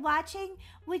fans that are watching,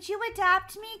 would you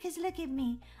adopt me? Because look at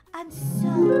me. I'm so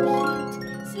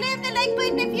cute. Slam the like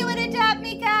button if you would adopt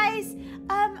me, guys.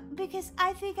 Because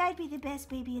I think I'd be the best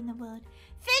baby in the world.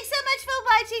 Thanks so much for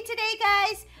watching today,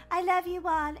 guys. I love you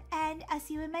all, and I'll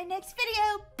see you in my next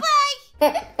video. Bye!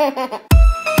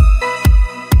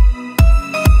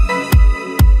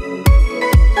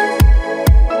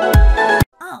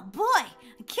 Oh boy,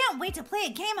 I can't wait to play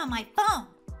a game on my phone.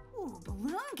 Ooh,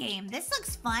 balloon game. This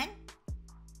looks fun.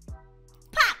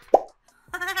 Pop!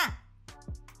 Pop!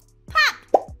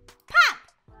 Pop!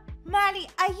 Molly,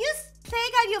 are you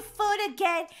playing on your phone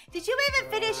again? Did you even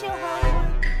finish your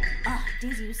homework? Oh,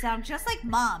 Daisy, you sound just like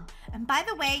Mom. And by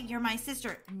the way, you're my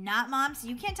sister, not Mom, so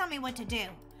you can't tell me what to do.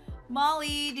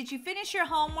 Molly, did you finish your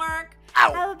homework?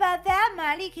 Ow. How about that,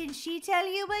 Molly? Can she tell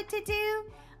you what to do?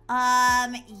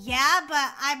 Yeah,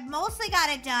 but I mostly got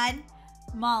it done.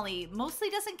 Molly, mostly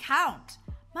doesn't count.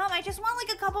 Mom, I just want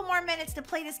like a couple more minutes to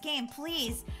play this game,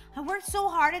 please. I worked so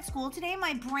hard at school today,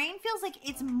 my brain feels like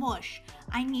it's mush.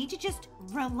 I need to just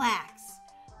relax.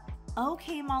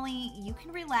 Okay, Molly, you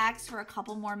can relax for a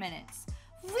couple more minutes.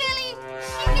 Really?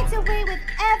 She gets away with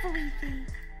everything.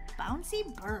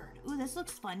 Bouncy bird. Ooh, this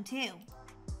looks fun too.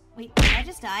 Wait, did I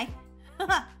just die?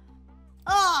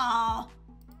 Oh!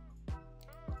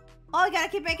 Oh, I gotta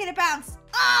keep making it bounce.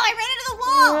 Oh, I ran into the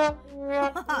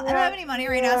wall! I don't have any money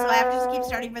right now, so I have to just keep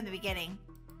starting from the beginning.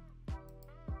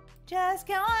 Just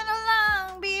going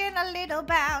along, being a little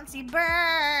bouncy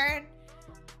bird.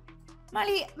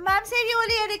 Molly, Mom said you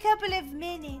only had a couple of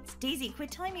minutes. Daisy,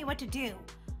 quit telling me what to do.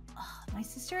 Oh, my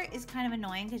sister is kind of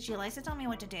annoying because she likes to tell me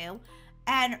what to do.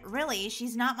 And really,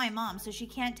 she's not my mom, so she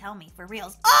can't tell me for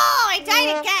reals. Oh, I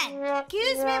died again!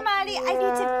 Excuse me, Molly, I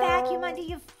need to vacuum under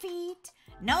your feet.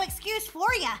 No excuse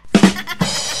for ya.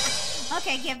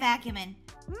 Okay, get vacuuming.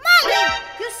 Molly,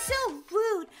 you're so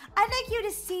rude. I'd like you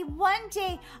to see one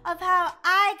day of how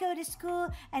I go to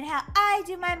school and how I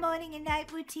do my morning and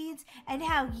night routines and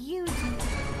how you do.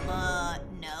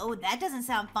 No, that doesn't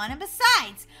sound fun. And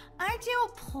besides, I do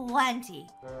plenty.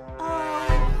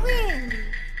 Oh, really?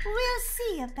 We'll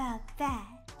see about that.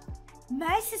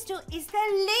 My sister is the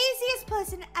laziest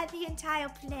person at the entire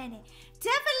planet.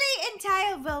 Definitely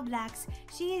entire Roblox.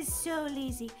 She is so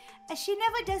lazy. She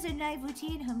never does her night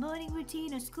routine, her morning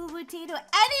routine, her school routine, or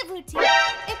any routine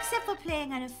except for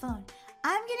playing on her phone.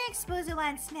 I'm gonna expose her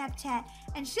on Snapchat,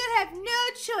 and she'll have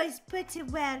no choice but to,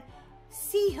 well,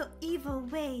 see her evil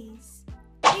ways.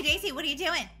 Hey, Daisy, what are you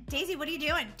doing? Daisy, what are you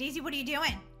doing? Daisy, what are you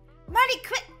doing? Molly,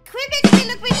 quit making me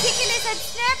look ridiculous on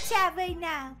Snapchat right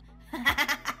now.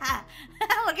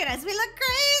 Look at us, we look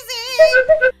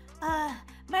crazy.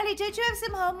 Molly, don't you have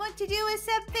some homework to do or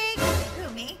something? Who,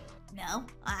 me? No,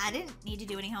 I didn't need to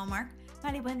do any homework.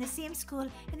 Molly, we're in the same school,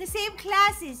 in the same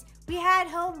classes. We had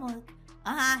homework.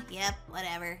 Yep,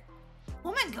 whatever.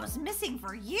 Woman goes missing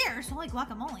for years. Holy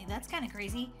guacamole, that's kind of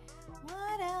crazy.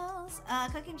 What else?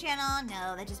 Cooking channel.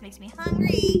 No, that just makes me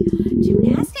hungry.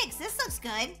 Gymnastics, this looks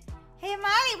good. Hey,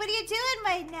 Molly, what are you doing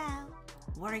right now?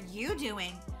 What are you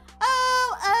doing?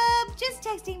 Oh, just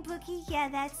texting Brookie. Yeah,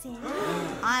 that's it.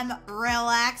 I'm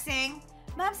relaxing.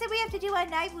 Mom said we have to do our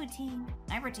night routine.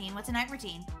 Night routine? What's a night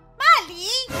routine? Molly!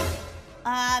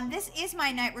 This is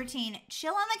my night routine.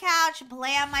 Chill on the couch,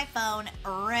 play on my phone,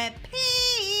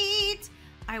 repeat.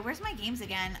 All right, where's my games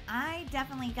again? I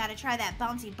definitely got to try that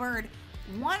bouncy bird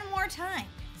one more time.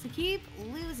 So keep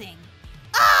losing.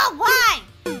 Oh, why?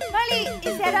 Molly,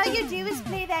 is that all you do is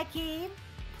play that game?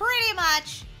 Pretty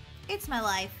much. It's my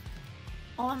life.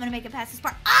 Oh, I'm gonna make it past this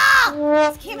part. Ah!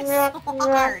 This game is so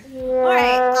hard.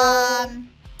 Alright,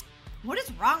 what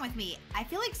is wrong with me? I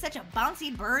feel like such a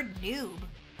bouncy bird noob.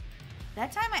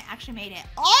 That time I actually made it.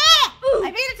 Oh!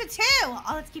 I made it to 2!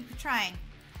 Oh, let's keep trying.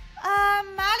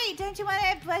 Molly, don't you want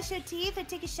to brush your teeth or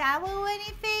take a shower or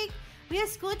anything? We have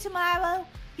school tomorrow.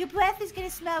 Your breath is gonna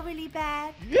smell really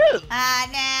bad.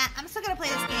 Nah, I'm still gonna play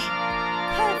this game.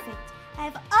 Perfect. I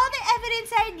have all the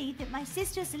evidence I need that my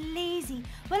sister's lazy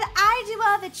while I do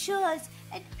all the chores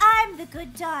and I'm the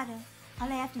good daughter.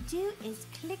 All I have to do is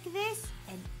click this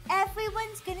and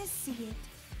everyone's gonna see it.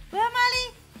 Well,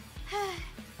 Molly,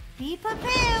 be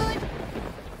prepared.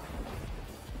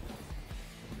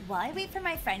 While I wait for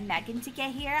my friend Megan to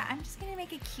get here, I'm just gonna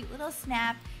make a cute little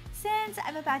snap since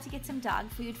I'm about to get some dog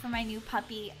food for my new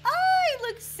puppy. Oh, he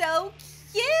looks so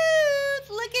cute.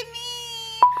 Look at me.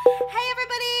 Hey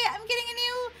everybody,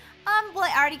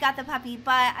 already got the puppy,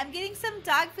 but I'm getting some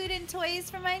dog food and toys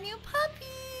for my new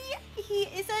puppy. He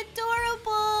is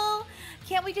adorable.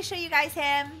 Can't wait to show you guys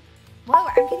him. Whoa,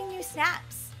 I'm getting new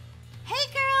snaps.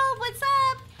 Hey girl, what's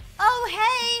up?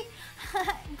 Oh, hey.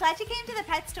 I'm glad you came to the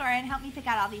pet store and helped me pick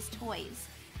out all these toys.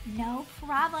 No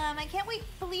problem. I can't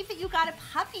believe that you got a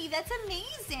puppy. That's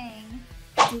amazing.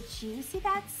 Did you see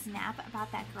that snap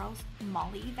about that girl,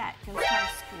 Molly, that goes to our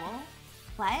school?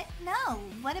 What? No.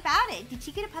 What about it? Did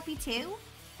she get a puppy too?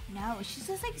 No, she's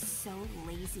just like so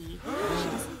lazy. She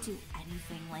doesn't do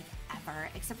anything like ever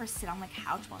except for sit on the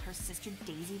couch while her sister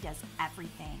Daisy does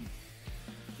everything.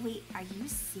 Wait, are you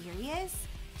serious?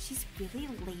 She's really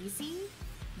lazy?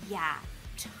 Yeah,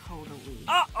 totally.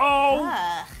 Uh-oh!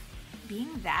 Ugh.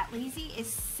 Being that lazy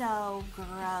is so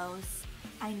gross.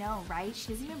 I know, right?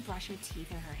 She doesn't even brush her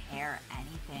teeth or her hair or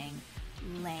anything.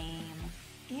 Lame.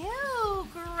 Ew,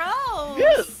 gross.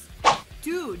 Ew.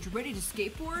 Dude, you ready to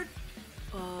skateboard?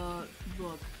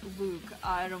 Look, Luke,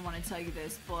 I don't want to tell you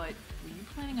this, but were you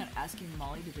planning on asking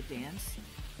Molly to the dance?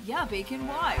 Yeah, Bacon,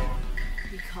 why?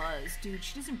 Because, dude,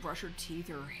 she doesn't brush her teeth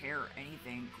or her hair or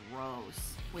anything.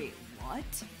 Gross. Wait,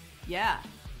 what? Yeah,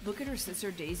 look at her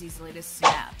sister Daisy's latest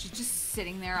snap. She's just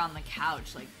sitting there on the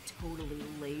couch, like, totally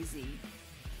lazy.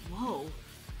 Whoa,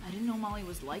 I didn't know Molly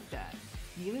was like that.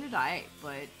 Neither did I,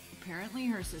 but apparently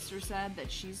her sister said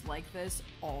that she's like this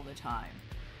all the time.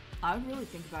 I would really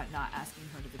think about not asking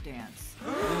her to the dance.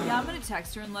 Yeah, I'm gonna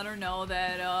text her and let her know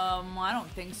that, I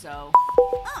don't think so.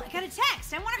 Oh, I got a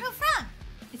text. I wonder who from.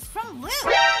 It's from Luke.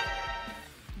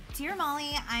 Dear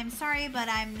Molly, I'm sorry, but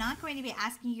I'm not going to be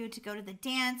asking you to go to the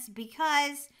dance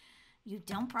because you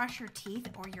don't brush your teeth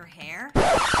or your hair.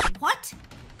 What?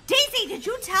 Daisy, did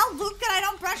you tell Luke that I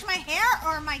don't brush my hair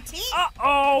or my teeth?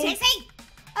 Uh-oh! Daisy!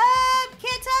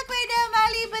 Can't talk right now,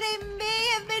 Molly, but I may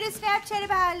have made a Snapchat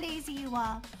about how lazy you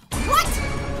are. What?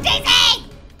 Daisy!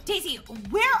 Daisy,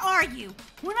 where are you?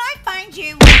 When I find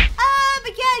you...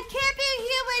 again, can't be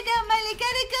here right now, Molly.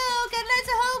 Gotta go. Got lots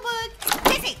of homework.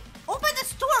 Daisy, open the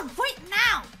store right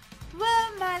now.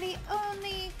 Well, Molly,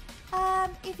 only,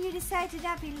 if you decide to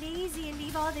not be lazy and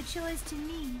leave all the chores to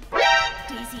me.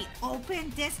 Daisy,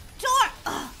 open this door.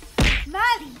 Ugh.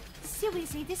 Molly,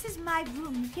 seriously, this is my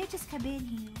room. You can't just come in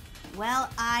here. Well,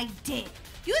 I did.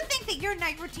 You think that your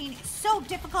night routine is so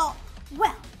difficult?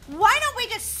 Well, why don't we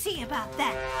just see about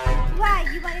that? Why,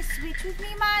 you want to switch with me,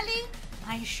 Molly?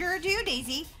 I sure do,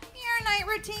 Daisy. Your night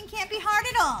routine can't be hard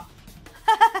at all.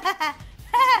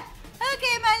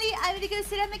 Okay, Molly, I'm gonna go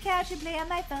sit on the couch and play on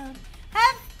my phone.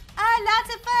 Have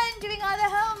lots of fun doing all the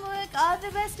homework, all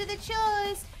the rest of the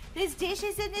chores. There's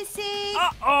dishes in the sink.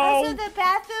 Uh-oh. Also, the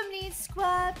bathroom needs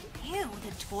scrubbed. Ew,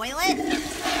 the toilet?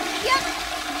 Yep,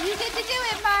 you get to do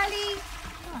it, Molly.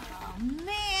 Oh,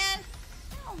 man.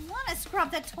 I don't want to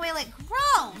scrub the toilet.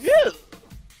 Gross. Ew.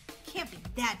 Can't be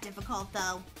that difficult,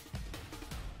 though.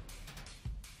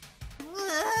 Ugh,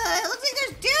 it looks like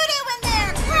there's doo-doo in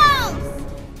there. Gross.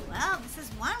 Well, this is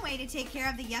one way to take care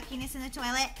of the yuckiness in the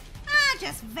toilet.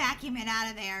 Just vacuum it out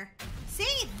of there.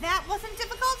 See, that wasn't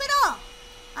difficult at all.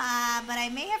 But I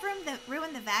may have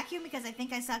ruined the vacuum because I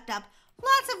think I sucked up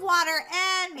lots of water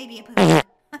and maybe a poop.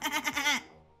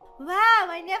 Wow,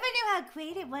 I never knew how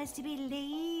great it was to be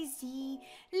lazy.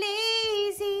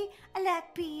 Lazy. I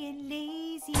like being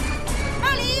lazy.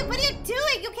 Molly, what are you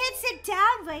doing? You can't sit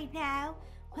down right now.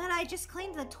 Well, I just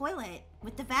cleaned the toilet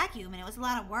with the vacuum and it was a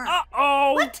lot of work.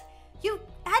 Uh-oh! What?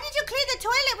 How did you clean the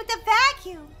toilet with the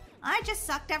vacuum? I just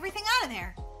sucked everything out of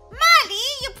there. Molly,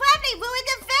 you probably ruined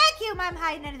the vacuum. I'm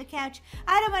hiding under the couch.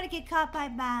 I don't want to get caught by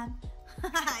Mom.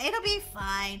 It'll be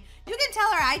fine. You can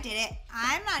tell her I did it.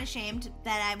 I'm not ashamed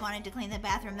that I wanted to clean the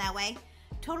bathroom that way.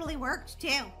 Totally worked,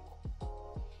 too.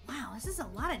 Wow, this is a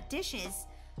lot of dishes.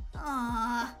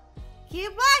 Aw.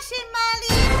 Keep washing,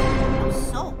 Molly. No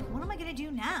soap. What am I going to do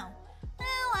now?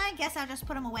 Well, I guess I'll just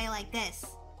put them away like this.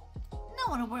 No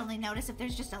one will really notice if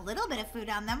there's just a little bit of food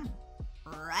on them.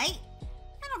 Right?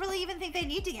 I don't really even think they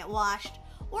need to get washed.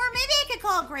 Or maybe I could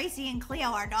call Gracie and Cleo,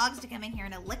 our dogs, to come in here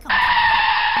and lick them.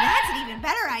 That's an even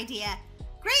better idea.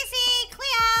 Gracie,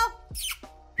 Cleo!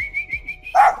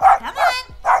 Come on,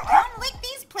 come lick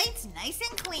these plates nice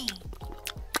and clean.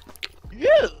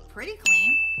 Yeah. Pretty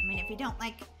clean. I mean, if you don't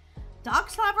like dog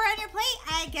slobber on your plate,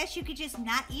 I guess you could just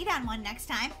not eat on one next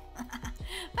time.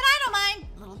 But I don't mind.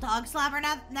 Little dog slobber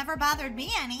never bothered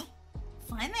me any.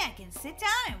 Finally, I can sit down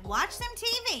and watch some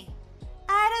TV.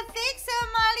 I don't think so,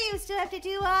 Molly. You still have to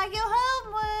do all your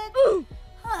homework.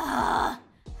 Oh,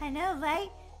 I know, right?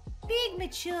 Being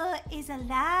mature is a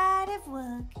lot of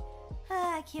work.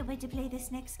 I can't wait to play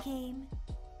this next game.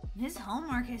 This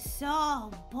homework is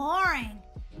so boring.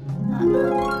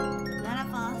 Gonna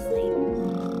fall asleep.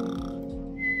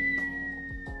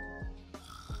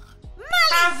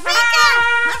 Molly, wake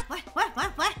up! Huh?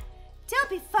 What? Don't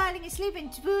be falling asleep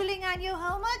and drooling on your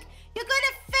homework. You're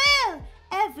gonna fail.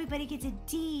 Everybody gets a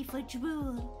D for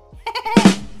drool.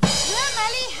 Well,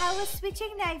 Molly, how was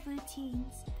switching night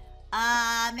routines?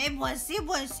 It was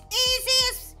easy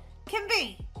as can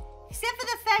be. Except for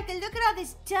the fact that look at all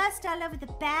this dust all over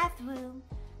the bathroom.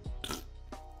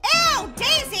 Ew,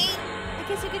 Daisy! I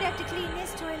guess you're gonna have to clean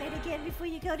this toilet again before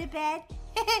you go to bed.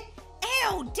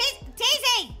 Ew,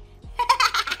 Daisy!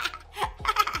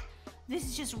 This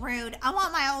is just rude. I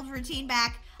want my old routine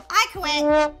back. I quit.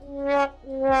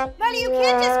 Molly, you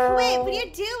can't just quit. What are you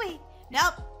doing?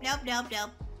 Nope.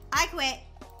 I quit.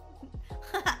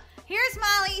 Here's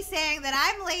Molly saying that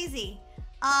I'm lazy.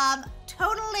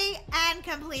 Totally and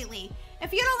completely.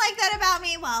 If you don't like that about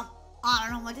me, well, I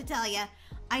don't know what to tell you.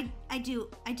 I do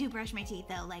brush my teeth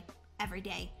though, like every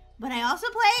day. But I also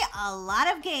play a lot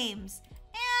of games.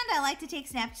 And I like to take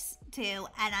snaps too,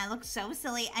 and I look so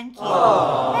silly and cute.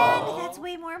 And that's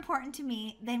way more important to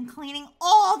me than cleaning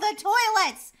all the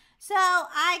toilets. So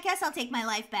I guess I'll take my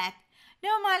life back.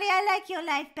 No, Molly, I like your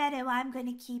life better. I'm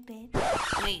gonna keep it.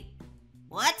 Wait,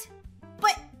 what?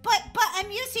 But I'm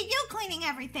used to you cleaning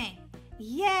everything.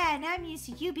 Yeah, and I'm used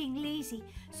to you being lazy.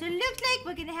 So it looks like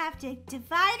we're gonna have to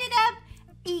divide it up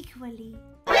equally.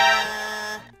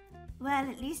 Well,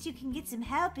 at least you can get some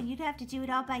help and you don't have to do it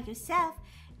all by yourself.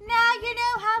 Now you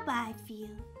know how I feel.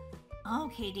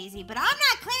 Okay, Daisy, but I'm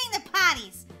not cleaning the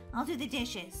potties. I'll do the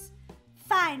dishes.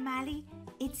 Fine, Molly.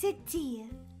 It's a deal.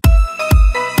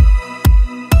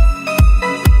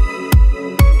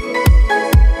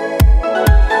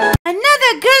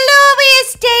 Another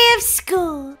glorious day of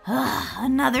school.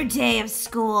 Another day of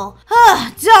school.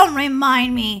 Don't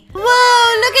remind me.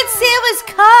 Whoa, look at Sarah's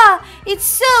car. It's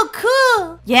so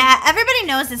cool. Yeah, everybody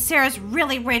knows that Sarah's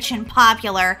really rich and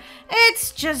popular.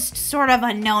 It's just sort of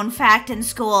a known fact in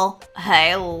school.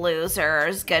 Hey,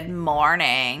 losers. Good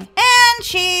morning. And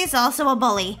she's also a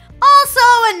bully. Also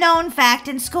a known fact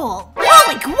in school.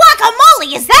 Holy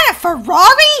guacamole, is that a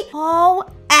Ferrari?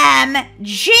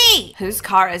 OMG. Whose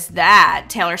car is that?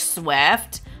 Taylor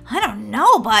Swift? I don't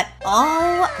know, but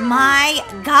oh my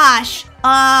gosh.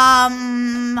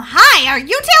 Hi, are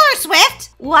you Taylor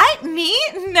Swift? What, me?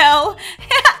 No.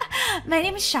 My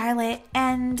name is Charlotte,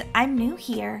 and I'm new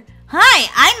here. Hi,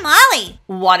 I'm Molly.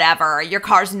 Whatever, your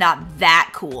car's not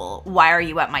that cool. Why are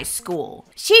you at my school?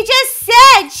 She just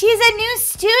said she's a new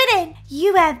student.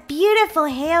 You have beautiful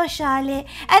hair, Charlotte,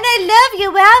 and I love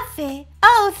your outfit.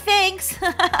 Oh, thanks.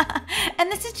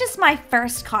 And this is just my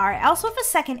first car. I also have a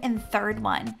second and third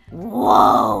one.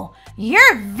 Whoa,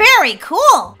 you're very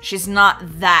cool. She's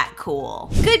not that cool.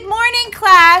 Good morning,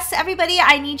 class. Everybody,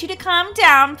 I need you to calm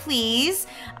down, please.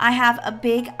 I have a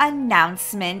big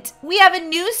announcement. We have a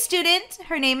new student.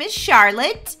 Her name is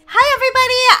Charlotte. Hi,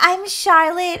 everybody. I'm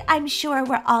Charlotte. I'm sure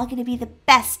we're all going to be the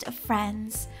best of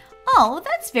friends. Oh,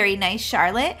 that's very nice,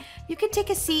 Charlotte. You can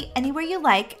take a seat anywhere you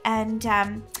like. And,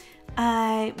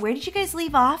 where did you guys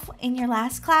leave off in your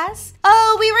last class?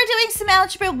 Oh, we were doing some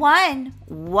Algebra 1.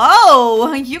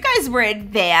 Whoa, you guys were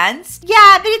advanced.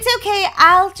 Yeah, but it's okay.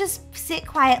 I'll just sit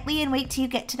quietly and wait till you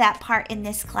get to that part in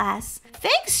this class.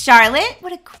 Thanks, Charlotte.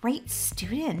 What a great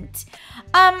student.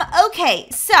 Okay,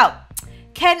 so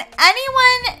can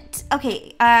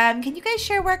anyone, can you guys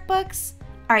share workbooks?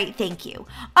 All right, thank you.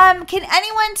 Can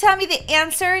anyone tell me the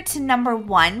answer to number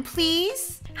 1,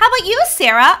 please? How about you,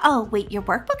 Sarah? Oh, wait, your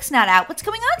workbook's not out. What's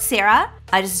going on, Sarah?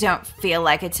 I just don't feel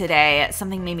like it today.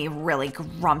 Something made me really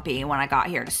grumpy when I got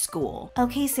here to school.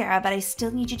 Okay, Sarah, but I still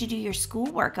need you to do your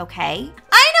schoolwork, okay?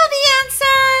 I know the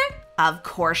answer! Of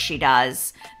course she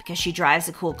does, because she drives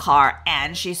a cool car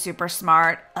and she's super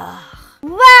smart. Ugh.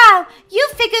 Wow, you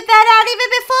figured that out even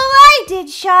before I did,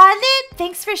 Charlotte.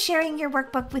 Thanks for sharing your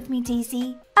workbook with me,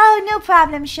 Daisy. Oh, no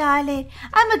problem, Charlotte.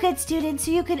 I'm a good student,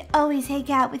 so you can always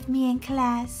hang out with me in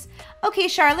class. Okay,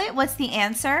 Charlotte, what's the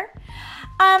answer?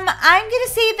 I'm gonna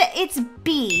say that it's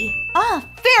B. Oh,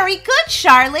 very good,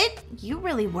 Charlotte. You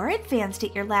really were advanced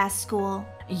at your last school.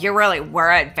 You really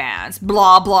were advanced.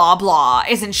 Blah, blah, blah.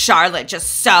 Isn't Charlotte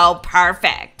just so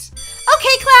perfect?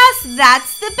 Okay, class,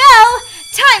 that's the bell.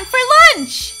 Time for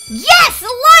lunch. Yes,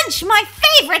 lunch, my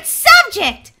favorite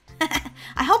subject.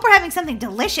 I hope we're having something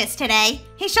delicious today.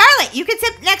 Hey, Charlotte, you can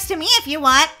sit next to me if you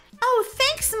want. Oh,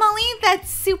 thanks, Molly. That's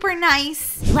super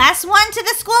nice. Last one to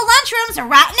the school lunchroom's a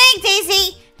rotten egg,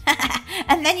 Daisy.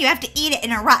 And then you have to eat it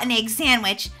in a rotten egg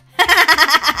sandwich.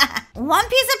 1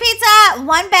 piece of pizza,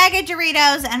 1 bag of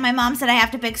Doritos, and my mom said I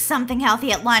have to pick something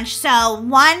healthy at lunch. So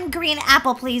 1 green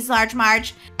apple, please, large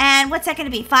Marge. And what's that gonna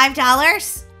be,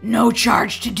 $5? No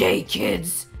charge today,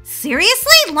 kids.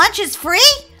 Seriously? Lunch is free?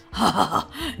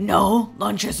 No,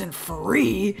 lunch isn't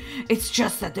free. It's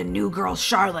just that the new girl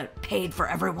Charlotte paid for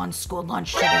everyone's school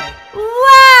lunch today.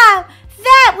 Wow,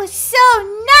 that was so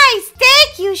nice.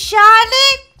 Thank you,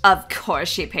 Charlotte. Of course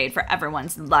she paid for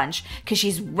everyone's lunch because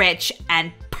she's rich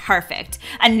and perfect.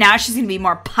 And now she's gonna be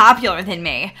more popular than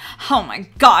me. Oh my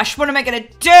gosh, what am I gonna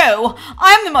do?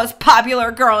 I'm the most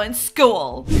popular girl in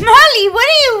school. Molly, what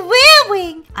are you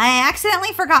wearing? I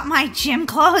accidentally forgot my gym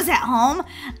clothes at home.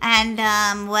 And,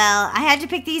 well, I had to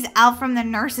pick these out from the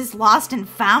nurse's lost and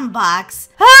found box.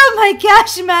 Oh my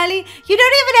gosh, Molly, you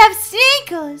don't even have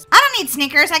sneakers. I don't need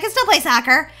sneakers. I can still play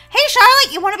soccer. Hey,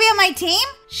 Charlotte, you want to be on my team?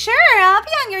 Sure, I'll be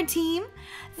on your team.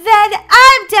 Then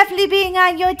I'm definitely being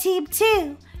on your team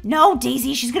too. No,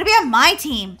 Daisy, she's gonna be on my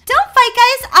team. Don't fight,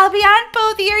 guys. I'll be on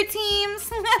both of your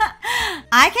teams.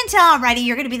 I can tell already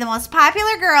you're gonna be the most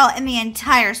popular girl in the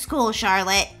entire school,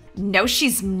 Charlotte. No,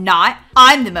 she's not.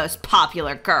 I'm the most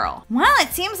popular girl. Well, it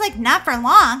seems like not for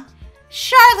long.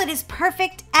 Charlotte is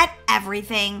perfect at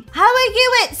everything. How are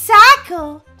you at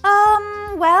soccer?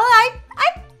 Well,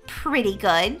 I'm pretty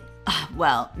good.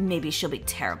 Well, maybe she'll be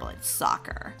terrible at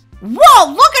soccer.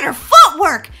 Whoa, look at her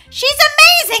footwork! She's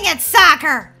amazing at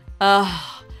soccer!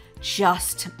 Ugh,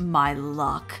 just my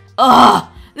luck. Ugh,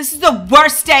 this is the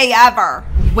worst day ever.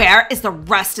 Where is the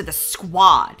rest of the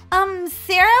squad?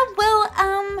 Sarah,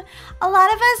 well, a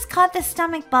lot of us caught the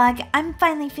stomach bug. I'm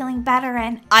finally feeling better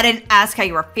and... I didn't ask how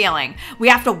you were feeling. We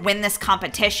have to win this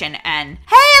competition and...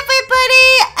 Hey,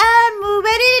 everybody! I'm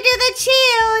ready to do the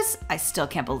cheers! I still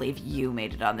can't believe you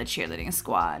made it on the cheerleading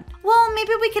squad. Well,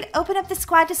 maybe we could open up the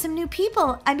squad to some new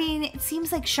people. I mean, it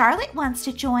seems like Charlotte wants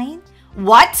to join.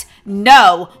 What?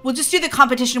 No, we'll just do the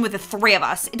competition with the 3 of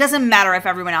us. It doesn't matter if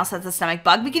everyone else has the stomach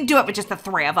bug. We can do it with just the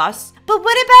 3 of us. But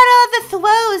what about all the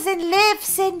throws and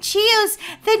lifts and cheers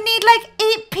that need like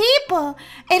 8 people?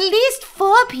 At least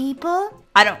 4 people.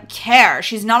 I don't care.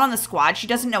 She's not on the squad. She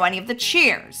doesn't know any of the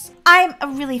cheers. I'm a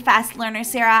really fast learner,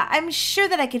 Sarah. I'm sure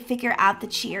that I could figure out the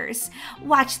cheers.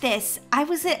 Watch this. I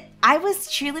was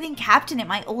cheerleading captain at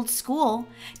my old school.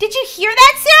 Did you hear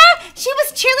that, Sarah? She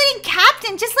was cheerleading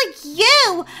captain just like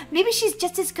you. Maybe she's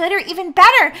just as good or even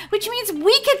better, which means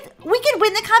we could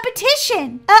win the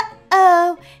competition.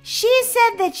 Uh-oh. She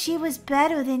said that she was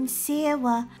better than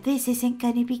Sarah. This isn't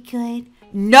gonna be good.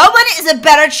 Nobody is a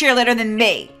better cheerleader than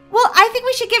me. Well, I think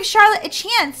we should give Charlotte a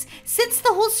chance. Since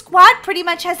the whole squad pretty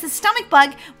much has the stomach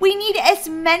bug, we need as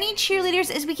many cheerleaders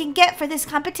as we can get for this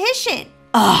competition.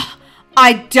 Ugh,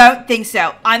 I don't think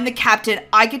so. I'm the captain.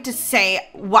 I get to say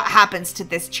what happens to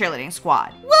this cheerleading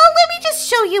squad. Well, let me just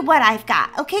show you what I've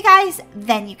got. Okay, guys?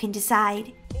 Then you can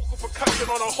decide. Vocal percussion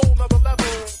on a whole nother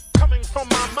level, coming from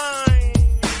my mind.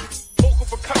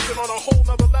 Vocal percussion on a whole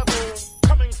nother level,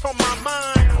 coming from my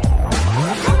mind.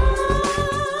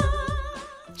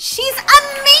 She's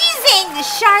amazing!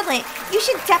 Charlotte, you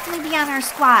should definitely be on our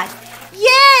squad.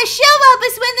 Yeah, she'll help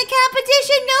us win the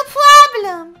competition, no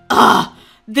problem. Ugh,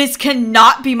 this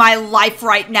cannot be my life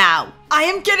right now. I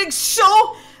am getting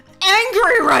so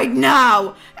angry right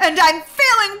now, and I'm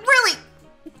feeling really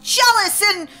jealous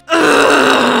and...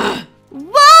 Ugh.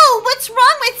 Whoa, what's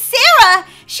wrong with Sarah?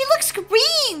 She looks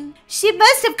green. She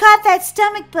must have caught that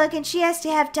stomach bug and she has to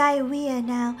have diarrhea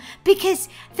now, because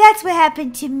that's what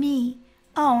happened to me.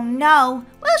 Oh no.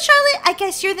 Well, Charlotte, I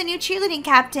guess you're the new cheerleading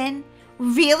captain.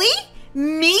 Really?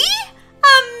 Me?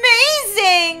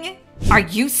 Amazing! Are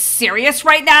you serious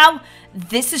right now?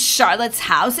 This is Charlotte's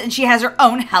house and she has her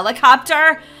own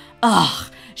helicopter?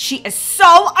 Ugh, she is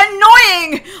so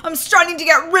annoying! I'm starting to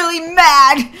get really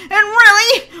mad and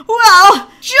really,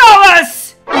 well,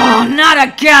 jealous! Oh, not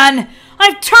again!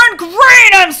 I've turned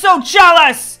green! I'm so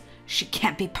jealous! She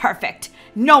can't be perfect.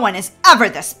 No one is ever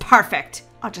this perfect.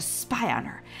 I'll just spy on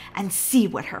her and see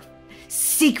what her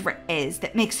secret is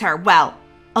that makes her, well,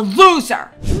 a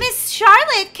loser. Miss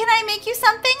Charlotte, can I make you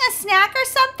something? A snack or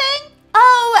something?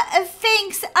 Oh,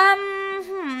 thanks. Can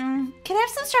I have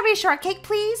some strawberry shortcake,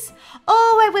 please?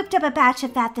 Oh, I whipped up a batch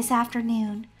of that this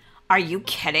afternoon. Are you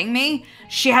kidding me?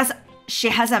 She has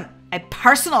a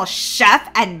personal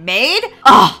chef and maid?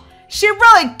 Oh, she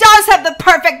really does have the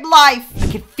perfect life. I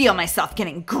can feel myself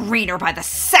getting greener by the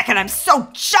second. I'm so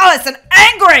jealous and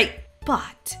angry.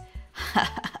 But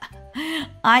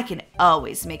I can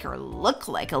always make her look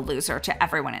like a loser to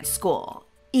everyone at school,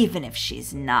 even if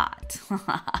she's not.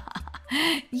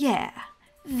 Yeah,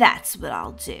 that's what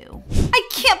I'll do. I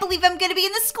can't believe I'm gonna be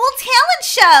in the school talent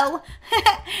show.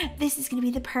 This is gonna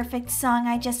be the perfect song,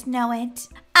 I just know it.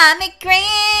 I'm at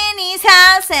Granny's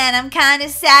house and I'm kinda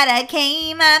sad I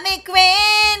came. I'm at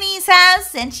Granny's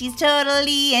house and she's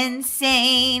totally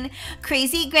insane.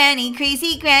 Crazy Granny,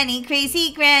 crazy Granny,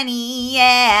 crazy Granny,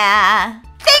 yeah.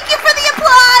 Thank you for the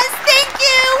applause, thank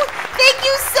you. Thank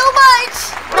you so much.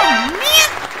 Oh man,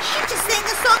 she just sang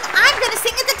a song I'm gonna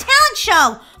sing at the talent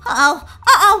show.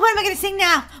 Uh-oh, what am I gonna sing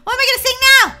now? What am I gonna sing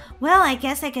now? Well, I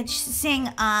guess I could sing,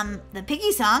 the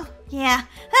piggy song. Yeah,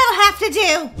 that'll have to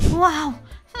do. Wow,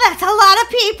 that's a lot of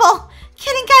people.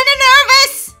 Getting kinda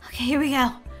nervous. Okay, here we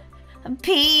go.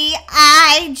 P-I-G-G-Y.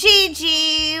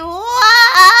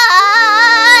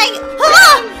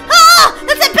 Oh,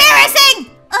 that's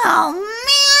embarrassing. Oh,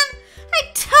 man. I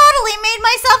totally made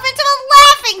myself into a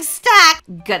laughing stock.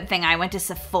 Good thing I went to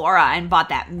Sephora and bought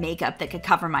that makeup that could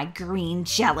cover my green,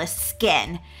 jealous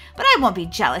skin. But I won't be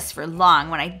jealous for long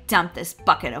when I dump this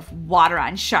bucket of water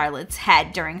on Charlotte's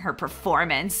head during her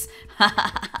performance.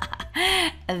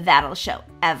 That'll show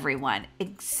everyone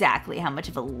exactly how much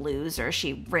of a loser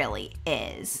she really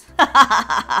is.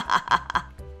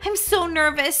 I'm so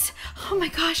nervous. Oh my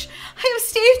gosh, I have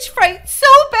stage fright so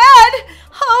bad.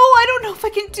 Oh, I don't know if I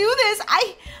can do this.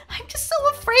 I'm just so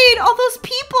afraid. All those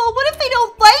people, what if they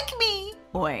don't like me?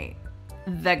 Wait,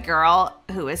 the girl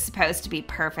who is supposed to be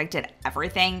perfect at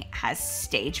everything has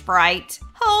stage fright?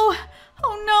 Oh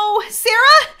no,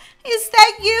 Sarah, is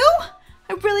that you?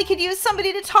 I really could use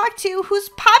somebody to talk to who's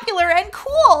popular and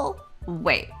cool.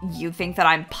 Wait, you think that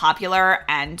I'm popular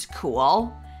and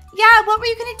cool? Yeah, what were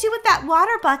you gonna do with that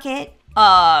water bucket?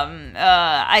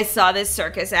 I saw this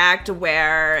circus act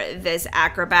where this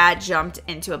acrobat jumped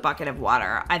into a bucket of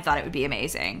water. I thought it would be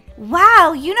amazing.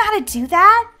 Wow, you know how to do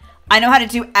that? I know how to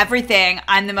do everything.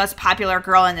 I'm the most popular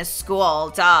girl in this school,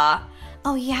 duh.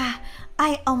 Oh yeah,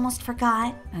 I almost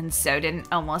forgot. And so didn't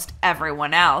almost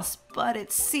everyone else, but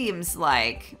it seems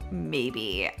like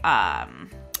maybe,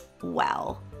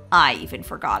 well, I even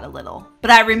forgot a little.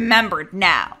 But I remembered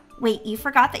now. Wait, you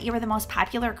forgot that you were the most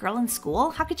popular girl in school?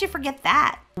 How could you forget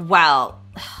that? Well,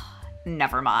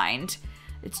 never mind.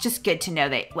 It's just good to know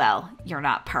that, well, you're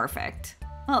not perfect.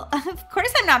 Well, of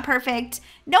course I'm not perfect.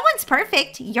 No one's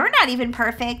perfect. You're not even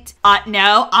perfect.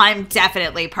 No, I'm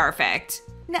definitely perfect.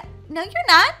 No, you're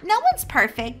not. No one's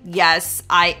perfect. Yes,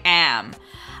 I am.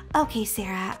 Okay,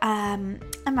 Sarah, I'm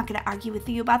not gonna argue with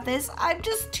you about this. I'm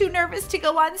just too nervous to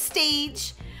go on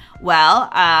stage. Well,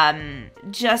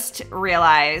 just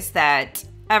realize that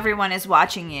everyone is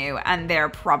watching you and they're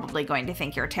probably going to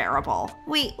think you're terrible.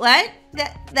 Wait, what?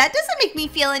 That doesn't make me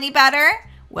feel any better.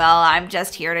 Well, I'm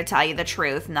just here to tell you the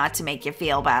truth, not to make you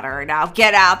feel better. Now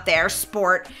get out there,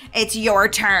 sport. It's your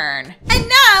turn. And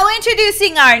now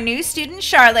introducing our new student,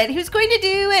 Charlotte, who's going to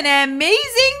do an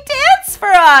amazing dance for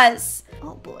us.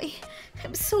 Oh boy,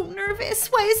 I'm so nervous.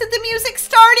 Why isn't the music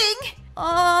starting?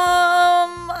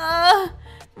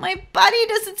 My body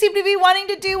doesn't seem to be wanting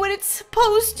to do what it's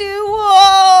supposed to.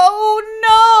 Oh,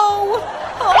 no.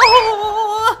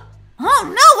 Oh,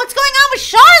 no. What's going on with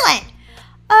Charlotte?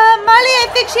 Molly, I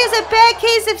think she has a bad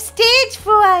case of stage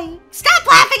fright. Stop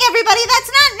laughing, everybody.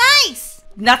 That's not nice.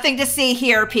 Nothing to see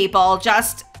here, people.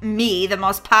 Just me, the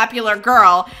most popular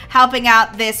girl, helping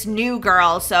out this new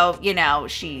girl. So, you know,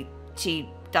 she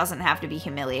doesn't have to be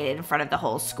humiliated in front of the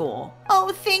whole school.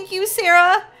 Oh, thank you,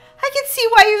 Sarah. I can see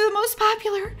why you're the most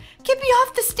popular. Get me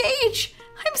off the stage.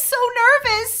 I'm so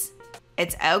nervous.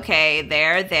 It's okay.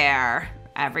 There.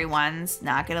 Everyone's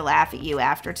not going to laugh at you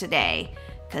after today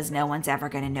because no one's ever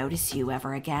going to notice you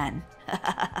ever again.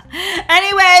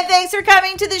 Anyway, thanks for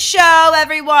coming to the show,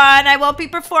 everyone. I won't be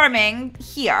performing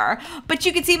here, but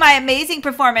you can see my amazing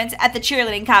performance at the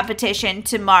cheerleading competition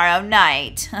tomorrow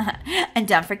night. And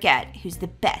don't forget who's the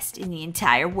best in the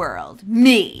entire world.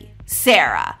 Me,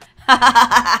 Sarah.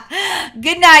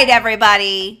 Good night,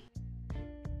 everybody.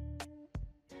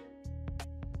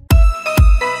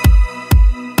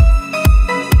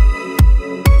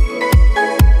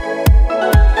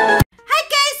 Hi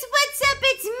guys, what's up?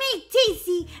 It's me,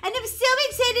 Daisy, and I'm so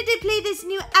excited to play this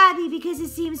new obby because it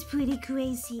seems pretty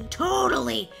crazy.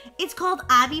 Totally. It's called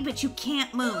obby, but you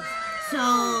can't move. So,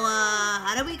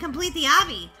 how do we complete the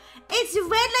obby? It's red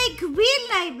light, green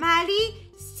light, Molly.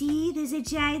 See, there's a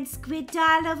giant squid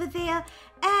doll over there.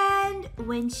 And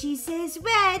when she says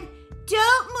red,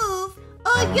 don't move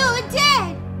or you're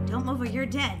dead. Don't move or you're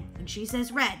dead. When she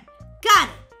says red. Got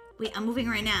it. Wait, I'm moving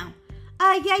right now.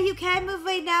 Yeah, you can move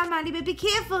right now, Molly, but be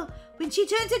careful. When she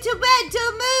turns into red,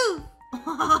 don't move.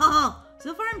 Oh,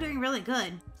 so far I'm doing really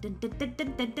good. Dun, dun, dun,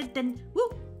 dun, dun, dun, dun. Woo.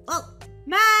 Oh,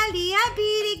 Molly, I'm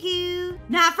beating you.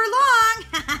 Not for long.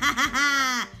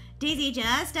 Daisy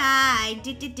just died.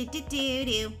 Do.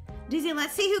 Daisy,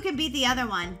 let's see who can beat the other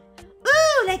one.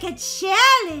 Ooh, like a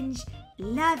challenge.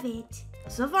 Love it.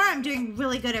 So far, I'm doing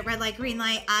really good at red light, green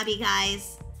light, obby,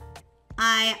 guys.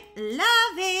 I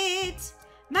love it.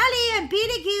 Molly, I'm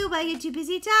beating you while you're too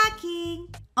busy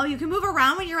talking. Oh, you can move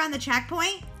around when you're on the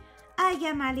checkpoint?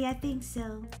 Yeah, Molly, I think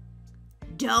so.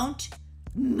 Don't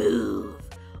move.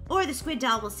 Or the squid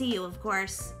doll will see you, of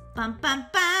course. Bum, bum,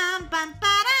 bum, bum,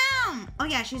 ba-dum. Oh,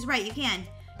 yeah, she's right. You can.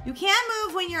 You can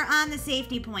move when you're on the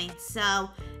safety points. So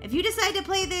if you decide to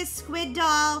play this squid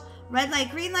doll, red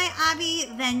light, green light,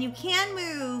 obby, then you can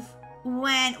move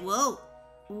when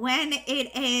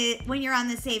you're on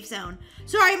the safe zone.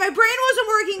 Sorry, my brain wasn't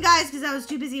working, guys, because I was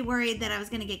too busy worried that I was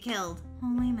gonna get killed.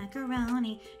 Holy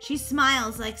macaroni. She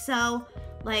smiles like so,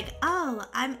 like, oh,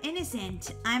 I'm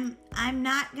innocent. I'm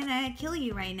not gonna kill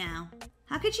you right now.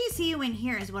 How could she see you in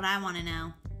here is what I want to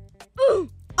know. Ooh.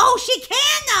 Oh, she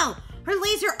can though! Her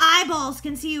laser eyeballs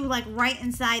can see you like right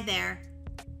inside there.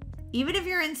 Even if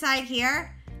you're inside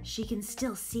here, she can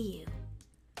still see you.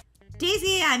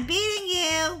 Daisy, I'm beating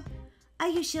you. Are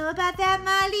you sure about that,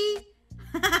 Molly?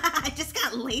 I just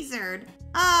got lasered.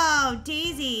 Oh,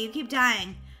 Daisy, you keep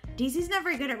dying. Daisy's not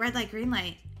very good at red light, green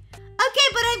light. Okay,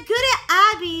 but I'm good at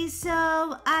obbies,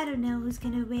 so I don't know who's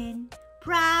gonna win.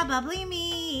 Probably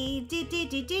me.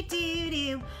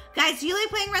 Guys, do you like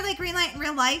playing red light, green light in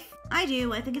real life? I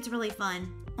do. I think it's really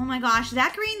fun. Oh my gosh,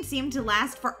 that green seemed to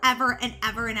last forever and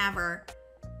ever and ever.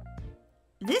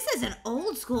 This is an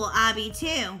old school obby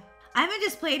too. I haven't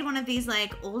just played one of these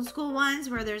like old school ones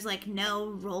where there's like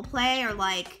no role play or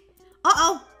like,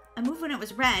 uh-oh, I moved when it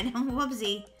was red.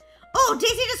 Whoopsie. Oh,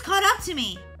 Daisy just caught up to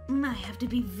me. I have to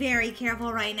be very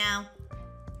careful right now.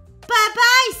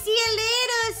 Bye-bye, see you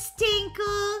later,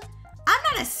 stinker. I'm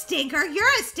not a stinker,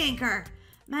 you're a stinker.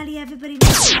 Molly, everybody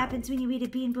knows what happens when you eat a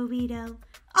bean burrito.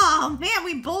 Oh man,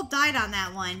 we both died on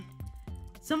that one.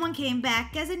 Someone came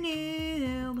back as a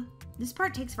noob. This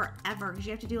part takes forever because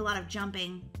you have to do a lot of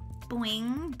jumping.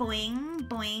 Boing, boing,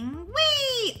 boing,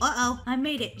 whee! Uh-oh, I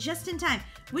made it just in time.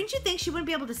 Wouldn't you think she wouldn't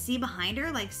be able to see behind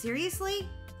her? Like, seriously?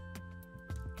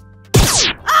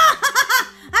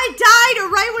 I died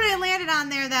right when I landed on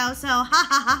there, though, so ha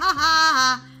ha ha ha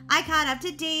ha. I caught up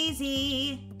to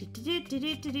Daisy.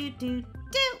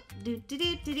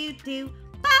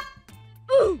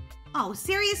 Oh,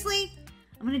 seriously?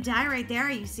 I'm gonna die right there.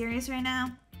 Are you serious right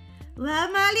now?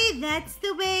 Well, Molly, that's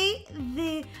the way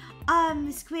the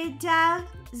squid doll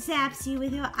zaps you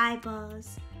with her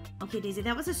eyeballs. Okay, Daisy,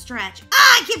 that was a stretch.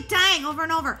 Ah, I keep dying over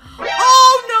and over.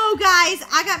 Oh no, guys,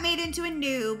 I got made into a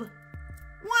noob.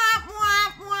 Wah,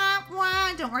 wah, wah,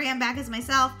 wah. Don't worry, I'm back as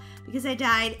myself because I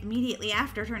died immediately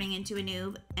after turning into a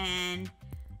noob. And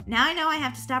now I know I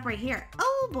have to stop right here.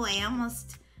 Oh boy, I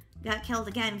almost got killed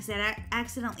again because I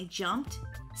accidentally jumped.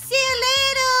 See you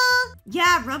later.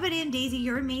 Yeah, rub it in, Daisy.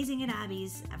 You're amazing at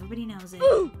obbies. Everybody knows it.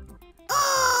 Ooh.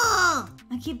 Oh,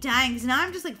 I keep dying because now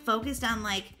I'm just like focused on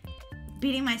like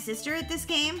beating my sister at this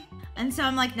game. And so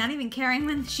I'm like not even caring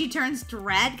when she turns to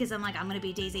red because I'm like, I'm going to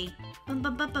beat Daisy. Bum,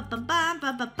 bum, bum, bum, bum, bum,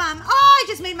 bum, bum, bum. Oh, I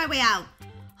just made my way out.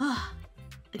 Oh,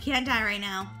 I can't die right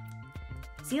now.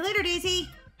 See you later, Daisy.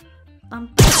 Bum,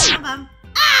 bum, bum, bum.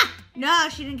 Ah! No,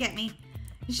 she didn't get me.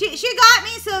 She got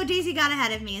me, so Daisy got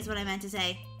ahead of me is what I meant to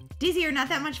say. Daisy, you're not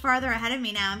that much farther ahead of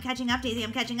me now. I'm catching up, Daisy.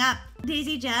 I'm catching up.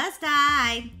 Daisy just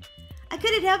died. I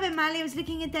couldn't help it, Molly. I was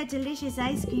looking at that delicious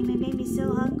ice cream. It made me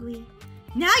so hungry.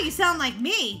 Now you sound like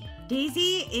me.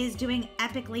 Daisy is doing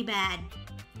epically bad.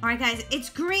 All right, guys, it's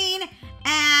green, and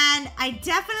I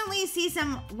definitely see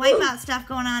some wipeout stuff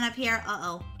going on up here.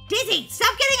 Uh-oh. Daisy,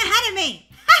 stop getting ahead of me.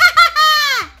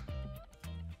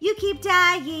 You keep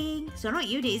dying. So don't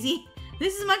you, Daisy.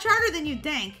 This is much harder than you'd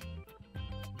think.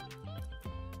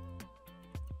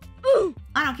 Ooh.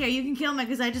 I don't care. You can kill me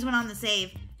because I just went on the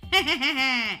save.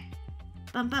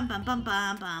 Bum, bum, bum, bum,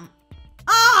 bum, bum.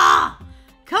 Oh!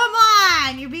 Come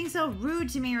on! You're being so rude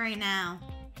to me right now.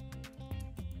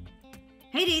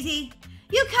 Hey, Daisy.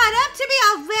 You caught up to me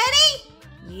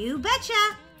already? You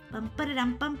betcha. Bum,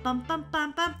 ba-da-dum, bum, bum, bum,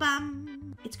 bum, bum,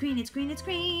 bum. It's green, it's green, it's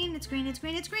green. It's green, it's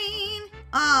green, it's green.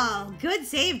 Oh, good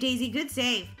save, Daisy. Good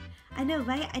save. I know,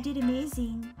 right? I did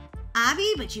amazing.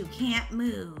 Obby, but you can't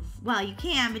move. Well, you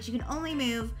can, but you can only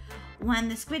move when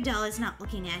the squid doll is not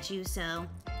looking at you, so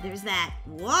there's that.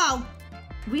 Whoa!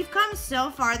 We've come so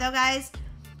far, though, guys.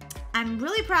 I'm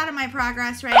really proud of my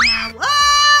progress right now.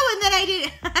 Whoa! And then I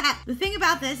did... The thing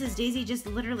about this is Daisy just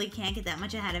literally can't get that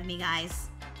much ahead of me, guys.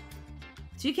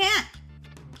 So you can't.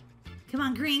 Come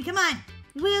on, green, come on.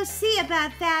 We'll see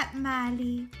about that,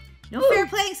 Molly. No fair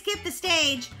playing, skip the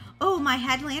stage. Oh, my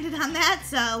head landed on that,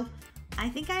 so I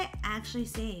think I actually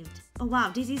saved. Oh wow,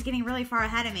 Daisy's getting really far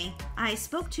ahead of me. I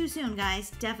spoke too soon,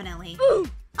 guys, definitely. Ooh.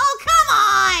 Oh, come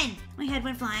on! My head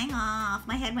went flying off.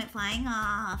 My head went flying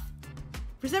off.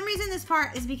 For some reason, this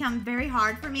part has become very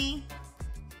hard for me.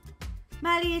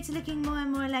 Molly, it's looking more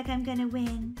and more like I'm gonna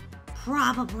win.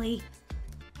 Probably.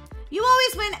 You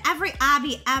always win every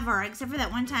obby ever, except for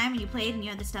that one time when you played and you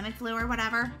had the stomach flu or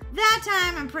whatever. That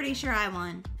time, I'm pretty sure I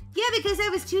won. Yeah, because I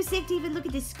was too sick to even look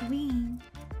at the screen.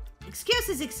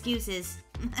 Excuses, excuses.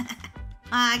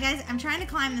 Guys, I'm trying to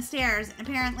climb the stairs.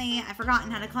 Apparently, I've forgotten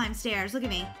how to climb stairs. Look at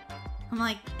me. I'm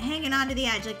like hanging onto the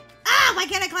edge, like, why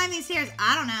can't I climb these stairs?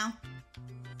 I don't know.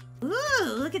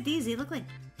 Ooh, look at these. They look like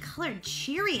colored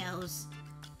Cheerios.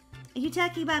 Are you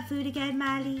talking about food again,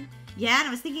 Molly? Yeah, and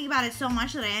I was thinking about it so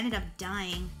much that I ended up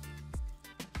dying.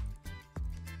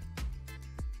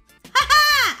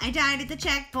 Ha-ha! I died at the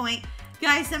checkpoint.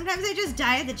 Guys, sometimes I just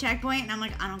die at the checkpoint and I'm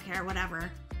like, I don't care, whatever.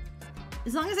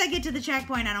 As long as I get to the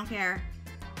checkpoint, I don't care.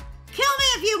 Kill me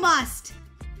if you must!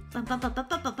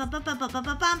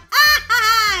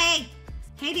 Hey!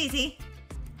 Hey, Daisy.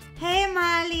 Hey,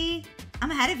 Molly.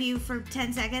 I'm ahead of you for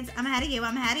 10 seconds. I'm ahead of you.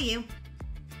 I'm ahead of you.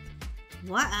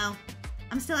 Uh-oh.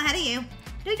 I'm still ahead of you.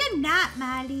 No, you're not,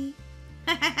 Molly.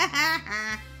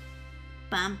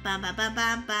 Bum, bum, bum, bum,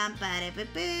 bum, bum,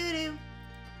 ba-da-ba-boo-doo.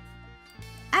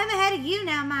 I'm ahead of you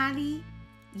now, Molly.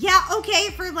 Yeah, okay,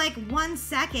 for like 1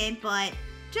 second, but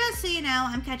just so you know,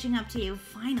 I'm catching up to you,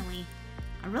 finally.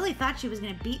 I really thought she was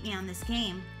gonna beat me on this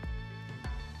game.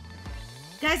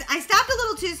 Guys, I stopped a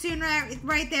little too soon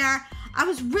right there. I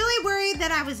was really worried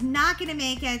that I was not gonna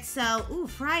make it, so, ooh,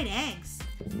 fried eggs.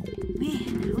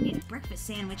 Man, I need a breakfast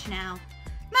sandwich now.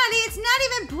 Molly, it's not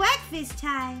even breakfast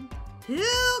time. Who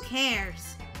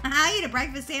cares? I'll eat a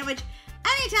breakfast sandwich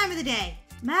any time of the day.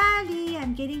 Molly,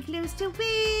 I'm getting close to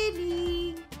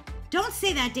winning. Don't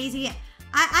say that, Daisy.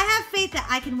 I have faith that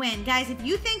I can win. Guys, if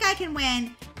you think I can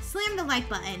win, slam the like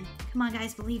button. Come on,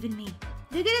 guys, believe in me.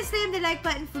 They're gonna slam the like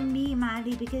button for me,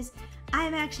 Molly, because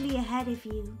I'm actually ahead of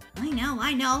you. I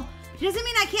know. It doesn't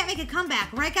mean I can't make a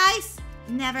comeback, right, guys?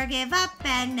 Never give up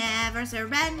and never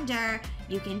surrender.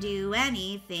 You can do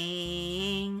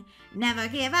anything. Never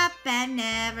give up and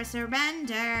never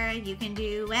surrender. You can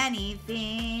do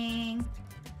anything.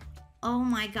 Oh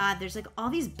my god, there's like all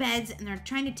these beds and they're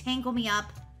trying to tangle me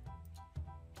up.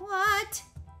 What?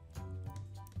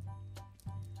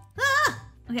 Ah!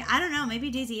 Okay, I don't know. Maybe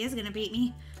Daisy is gonna beat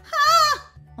me. Ah!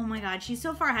 Oh my god, she's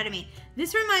so far ahead of me.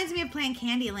 This reminds me of playing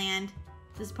Candyland.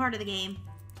 This is part of the game.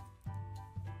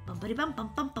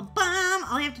 Bum-ba-de-bum-bum-bum-bum-bum.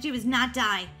 All I have to do is not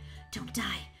die. Don't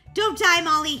die. Don't die,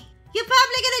 Molly. You're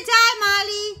probably gonna die,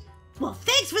 Molly. Well,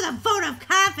 thanks for the vote of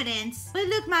confidence. But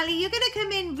look, Molly, you're gonna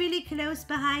come in really close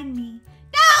behind me.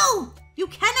 No! You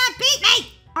cannot beat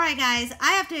me! All right, guys,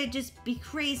 I have to just be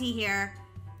crazy here.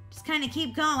 Just kind of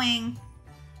keep going.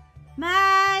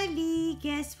 Molly,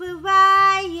 guess where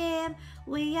I am?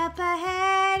 Way up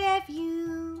ahead of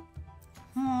you.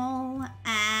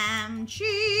 OMG.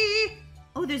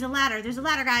 Oh, there's a ladder. There's a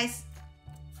ladder, guys.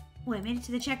 Oh, I made it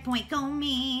to the checkpoint. Go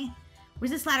me.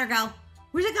 Where's this ladder go?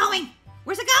 Where's it going?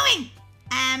 Where's it going?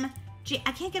 MG.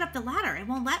 I can't get up the ladder. It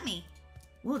won't let me.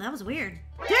 Whoa, that was weird.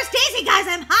 There's Daisy, guys.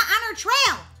 I'm hot on her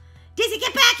trail. Daisy,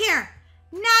 get back here.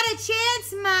 Not a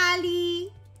chance,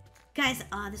 Molly. Guys,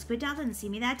 the squid doll didn't see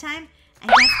me that time. And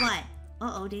guess what?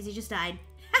 Uh-oh, Daisy just died.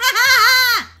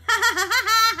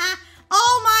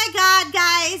 Oh my god,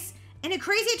 guys. In a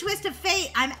crazy twist of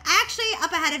fate, I'm actually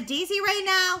up ahead of Daisy right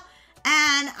now.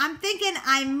 And I'm thinking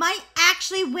I might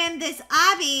actually win this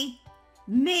obby.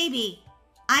 Maybe.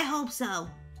 I hope so.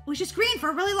 Was just green for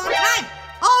a really long time.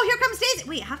 Oh, here comes Daisy.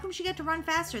 Wait, how come she got to run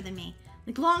faster than me?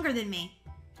 Like longer than me?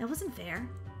 That wasn't fair.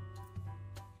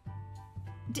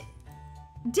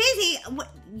 Daisy,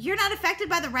 you're not affected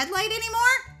by the red light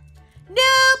anymore?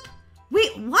 Nope.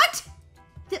 Wait, what?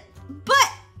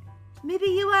 But maybe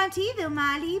you aren't either,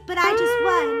 Molly, but I just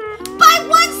won. By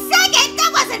 1 second?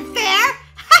 That wasn't fair.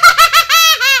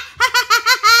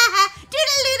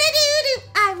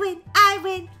 I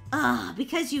win. Oh,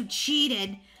 because you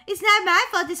cheated. It's not my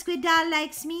fault the squid doll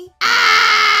likes me.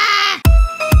 Ah!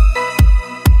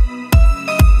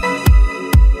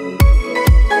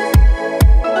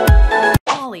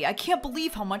 Molly, I can't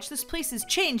believe how much this place has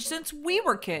changed since we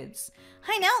were kids.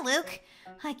 I know, Luke.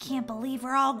 I can't believe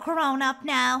we're all grown up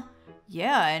now.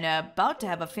 Yeah, and about to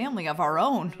have a family of our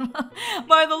own.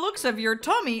 By the looks of your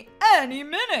tummy, any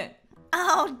minute.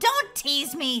 Oh, don't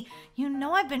tease me. You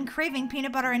know I've been craving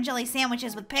peanut butter and jelly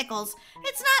sandwiches with pickles.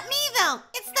 It's not me, though.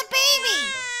 It's the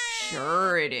baby.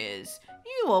 Sure it is.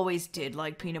 You always did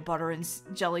like peanut butter and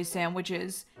jelly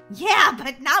sandwiches. Yeah,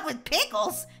 but not with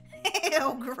pickles.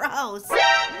 Ew, gross.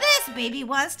 This baby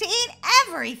wants to eat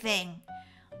everything.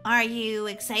 Are you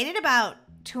excited about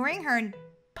touring her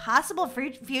possible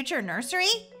future nursery?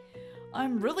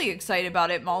 I'm really excited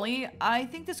about it, Molly. I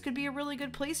think this could be a really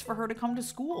good place for her to come to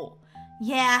school.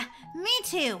 Yeah, me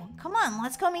too. Come on,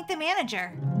 let's go meet the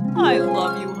manager. I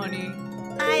love you, honey.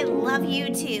 I love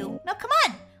you too. No, come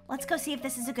on. Let's go see if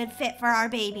this is a good fit for our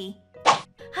baby.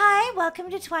 Hi, welcome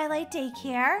to Twilight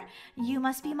Daycare. You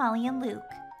must be Molly and Luke.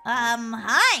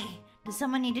 Hi. Does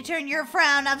someone need to turn your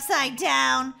frown upside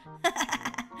down?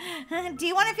 Do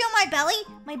you want to feel my belly?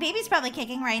 My baby's probably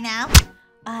kicking right now.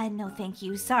 No thank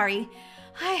you, sorry.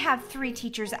 I have 3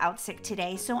 teachers out sick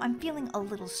today, so I'm feeling a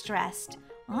little stressed.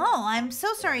 Oh, I'm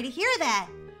so sorry to hear that.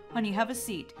 Honey, have a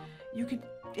seat. You could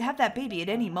have that baby at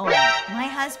any moment. My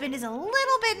husband is a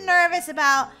little bit nervous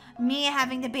about me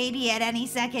having the baby at any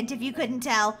second, if you couldn't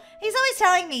tell. He's always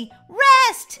telling me,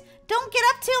 rest! Don't get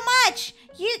up too much!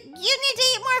 You need to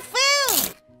eat more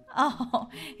food! Oh,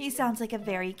 he sounds like a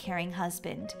very caring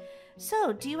husband.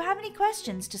 So, do you have any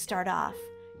questions to start off?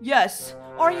 Yes.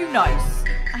 Are you nice?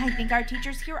 I think our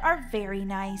teachers here are very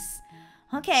nice.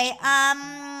 Okay,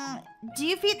 do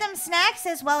you feed them snacks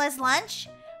as well as lunch?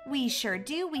 We sure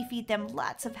do. We feed them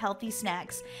lots of healthy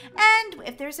snacks. And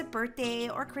if there's a birthday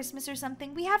or Christmas or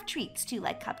something, we have treats too,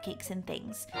 like cupcakes and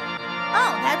things.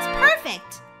 Oh, that's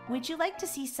perfect. Would you like to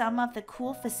see some of the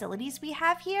cool facilities we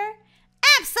have here?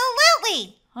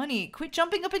 Absolutely! Honey, quit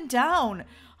jumping up and down.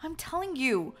 I'm telling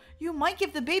you, you might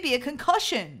give the baby a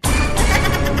concussion.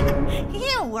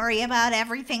 You worry about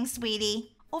everything, sweetie.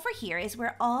 Over here is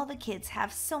where all the kids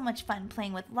have so much fun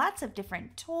playing with lots of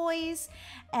different toys.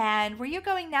 And where you're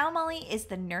going now, Molly, is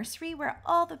the nursery where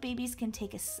all the babies can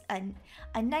take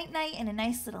a night-night and a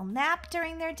nice little nap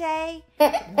during their day.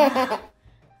 Wow,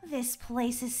 this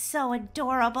place is so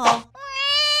adorable.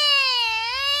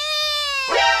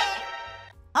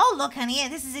 Oh, look, honey,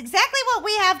 this is exactly what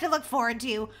we have to look forward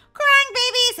to. Crying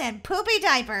babies and poopy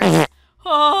diapers.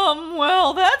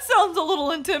 Well, that sounds a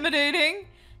little intimidating.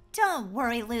 Don't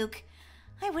worry, Luke.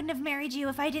 I wouldn't have married you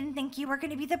if I didn't think you were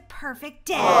going to be the perfect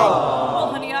dad.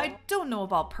 Well, honey, I don't know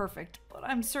about perfect, but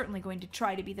I'm certainly going to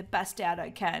try to be the best dad I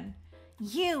can.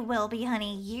 You will be,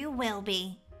 honey. You will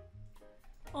be.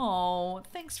 Oh,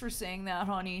 thanks for saying that,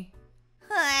 honey.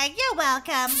 You're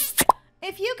welcome.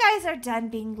 If you guys are done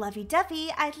being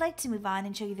lovey-dovey, I'd like to move on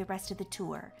and show you the rest of the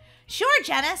tour. Sure,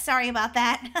 Jenna. Sorry about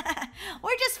that.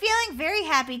 We're just feeling very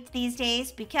happy these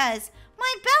days because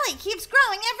my belly keeps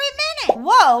growing every minute.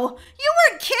 Whoa, you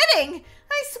weren't kidding.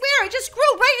 I swear it just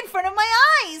grew right in front of my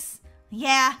eyes.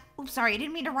 Yeah. Oops, sorry. I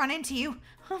didn't mean to run into you.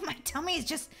 Oh, my tummy is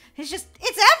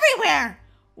it's everywhere.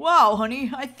 Wow,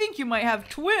 honey, I think you might have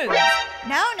twins.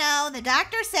 No, the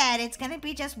doctor said it's going to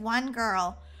be just one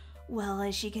girl. Well,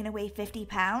 is she going to weigh 50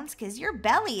 pounds? Because your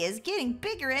belly is getting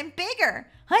bigger and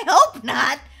bigger. I hope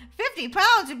not. 50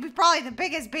 pounds would be probably the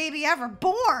biggest baby ever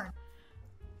born.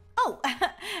 Oh,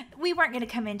 we weren't going to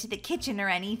come into the kitchen or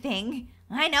anything.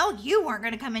 I know you weren't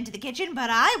going to come into the kitchen, but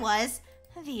I was.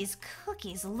 These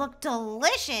cookies look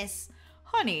delicious.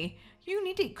 Honey, you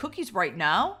need to eat cookies right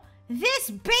now? This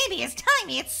baby is telling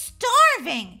me it's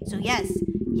starving. So yes,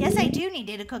 I do need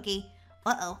to eat a cookie.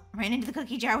 Uh-oh, ran into the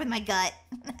cookie jar with my gut.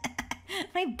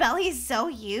 My belly is so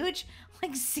huge.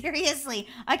 Like, seriously,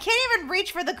 I can't even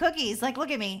reach for the cookies. Like,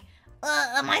 look at me.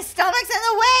 My stomach's in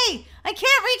the way. I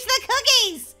can't reach the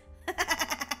cookies.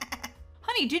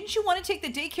 Honey, didn't you want to take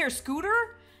the daycare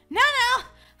scooter? No.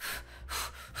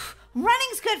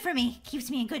 Running's good for me. Keeps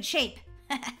me in good shape.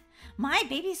 My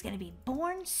baby's going to be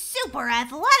born super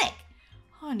athletic.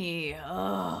 Honey,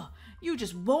 you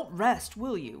just won't rest,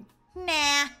 will you?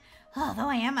 Nah. Although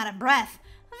I am out of breath.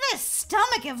 This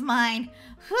stomach of mine,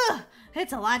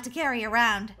 it's a lot to carry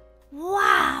around.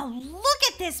 Wow, look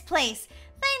at this place.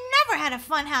 They never had a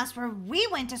fun house where we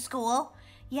went to school.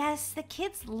 Yes, the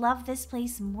kids love this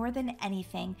place more than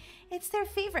anything. It's their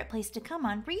favorite place to come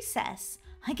on recess.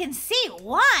 I can see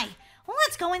why.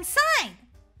 Let's go inside.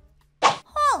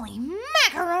 Holy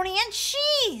macaroni and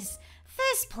cheese.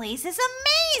 This place is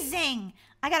amazing.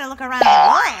 I gotta look around.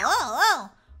 Whoa.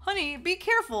 Honey, be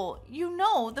careful. You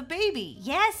know, the baby.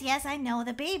 Yes, I know,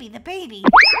 the baby. Whee! The baby's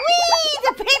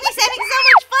having so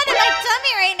much fun in my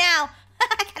tummy right now.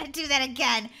 I gotta do that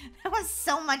again. That was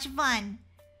so much fun.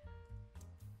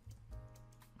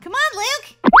 Come on,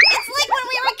 Luke. It's like when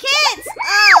we were kids.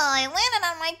 Oh, I landed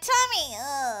on my tummy.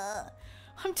 Ugh.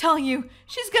 I'm telling you,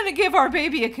 she's gonna give our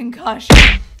baby a concussion.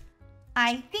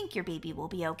 I think your baby will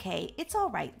be okay. It's all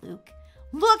right, Luke.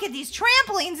 Look at these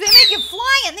trampolines. They make you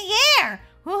fly in the air.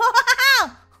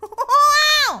 Wow!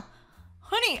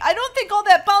 Honey, I don't think all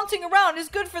that bouncing around is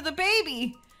good for the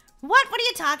baby. What? What are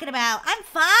you talking about? I'm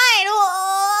fine. Oh.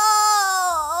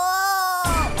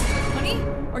 Honey,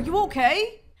 are you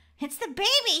okay? It's the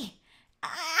baby.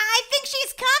 I think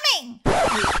she's coming.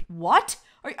 What?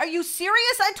 Are you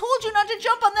serious? I told you not to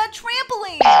jump on that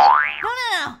trampoline.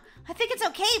 No. I think it's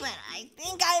okay, but I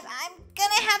think I'm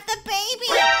gonna have the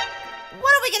baby.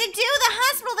 What are we gonna do? The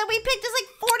hospital that we picked is like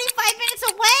 45 minutes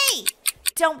away.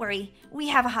 Don't worry. We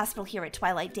have a hospital here at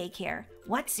Twilight Daycare.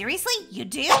 What? Seriously? You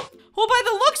do? Well, by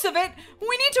the looks of it,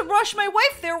 we need to rush my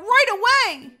wife there right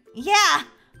away. Yeah.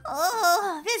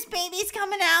 Oh, this baby's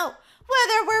coming out,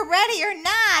 whether we're ready or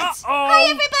not. Uh-oh. Hi,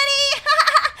 everybody.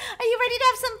 Are you ready to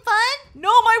have some fun?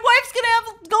 No, my wife's she's gonna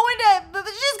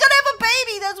have a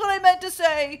baby. That's what I meant to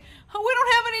say. We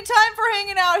don't have any time for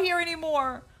hanging out here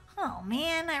anymore. Oh,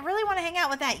 man. I really want to hang out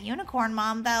with that unicorn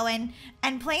mom, though, and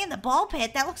play in the ball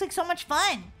pit. That looks like so much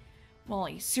fun.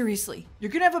 Molly, seriously, you're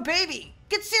gonna have a baby.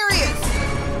 Get serious.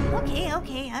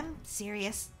 Okay. I'm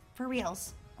serious. For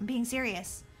reals. I'm being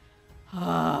serious.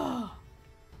 No,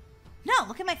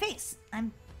 look at my face.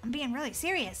 I'm being really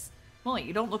serious. Molly,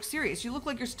 you don't look serious. You look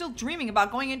like you're still dreaming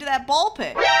about going into that ball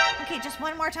pit. Okay, just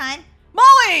one more time.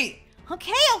 Molly!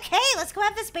 Okay, let's go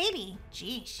have this baby.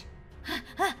 Jeez.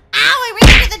 Ow, I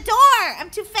ran into the door. I'm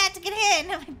too fat to get in.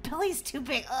 My belly's too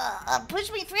big.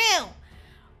 Push me through.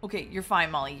 Okay, you're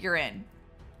fine, Molly. You're in.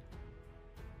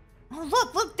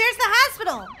 Oh, look, there's the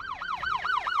hospital.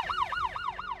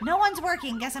 No one's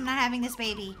working. Guess I'm not having this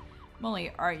baby.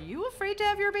 Molly, are you afraid to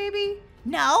have your baby?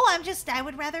 No, I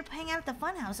would rather hang out at the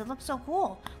fun house. It looks so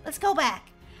cool. Let's go back.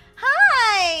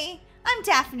 Hi, I'm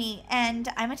Daphne, and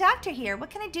I'm a doctor here. What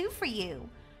can I do for you?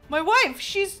 My wife,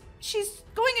 she's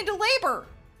going into labor.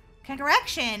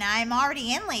 Correction, I'm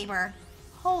already in labor.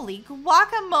 Holy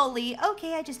guacamole.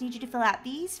 Okay, I just need you to fill out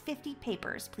these 50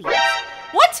 papers, please.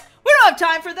 What? We don't have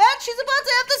time for that. She's about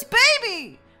to have this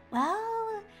baby.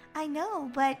 Well, I know,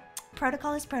 but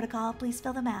protocol is protocol. Please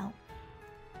fill them out.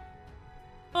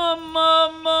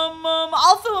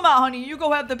 I'll fill them out, honey. You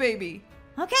go have the baby.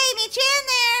 Okay, meet you in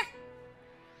there.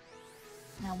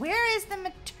 Now, where is the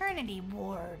maternity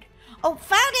ward? Oh,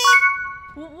 found it.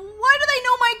 Why do they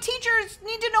know my teachers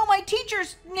need to know my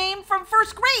teacher's name from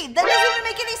first grade? That doesn't even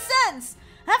make any sense.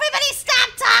 Everybody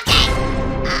stop talking.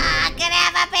 Gonna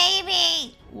have a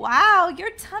baby. Wow,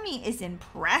 your tummy is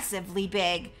impressively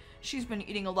big. She's been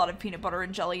eating a lot of peanut butter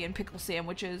and jelly and pickle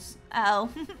sandwiches. Oh,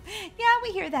 yeah, we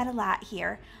hear that a lot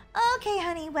here. Okay,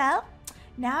 honey, well,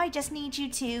 now I just need you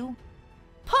to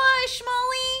push,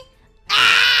 Molly.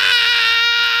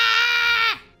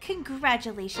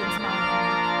 Congratulations,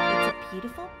 Molly. It's a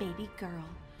beautiful baby girl.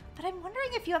 But I'm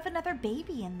wondering if you have another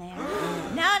baby in there.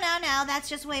 No. That's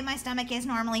just the way my stomach is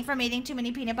normally from eating too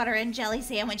many peanut butter and jelly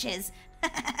sandwiches.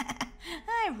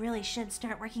 I really should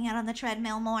start working out on the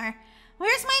treadmill more.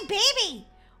 Where's my baby?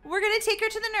 We're going to take her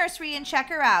to the nursery and check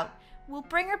her out. We'll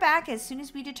bring her back as soon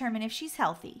as we determine if she's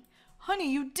healthy.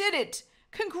 Honey, you did it!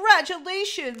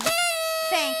 Congratulations!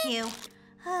 Thank you.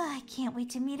 I can't wait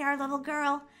to meet our little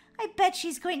girl. I bet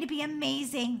she's going to be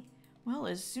amazing. Well,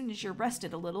 as soon as you're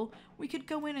rested a little, we could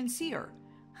go in and see her.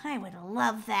 I would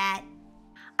love that.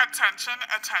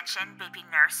 Attention, baby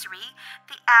nursery.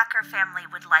 The Acker family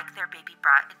would like their baby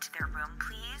brought into their room,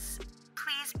 please.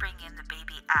 Please bring in the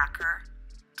baby Acker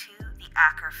to the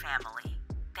Acker family.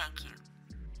 Thank you.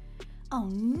 Oh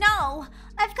no!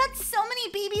 I've got so many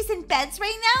babies in beds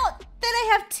right now that I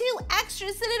have 2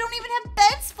 extras that I don't even have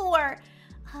beds for.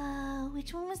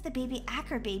 Which one was the baby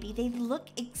Acker baby? They look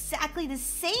exactly the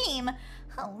same.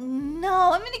 Oh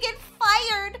no, I'm gonna get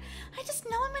fired. I just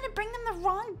know I'm gonna bring them the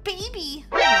wrong baby.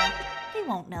 Well, they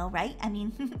won't know, right? I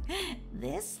mean,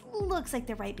 this looks like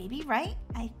the right baby, right?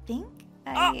 I think.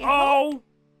 Uh-oh!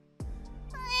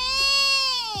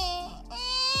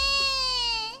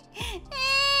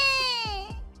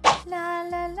 La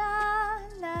la la,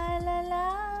 la la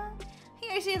la.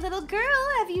 Here's your little girl.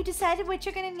 Have you decided what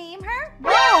you're gonna name her?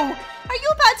 Whoa! Are you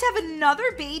about to have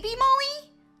another baby, Molly?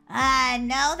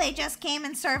 No, they just came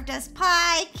and served us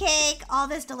pie, cake, all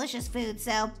this delicious food,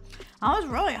 so I was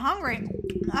really hungry.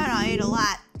 And I ate a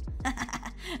lot.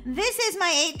 This is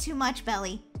my ate too much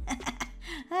belly.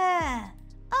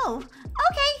 Oh,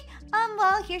 okay.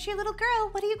 Well, here's your little girl.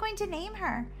 What are you going to name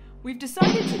her? We've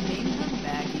decided to name her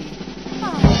Maggie.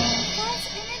 Oh, that's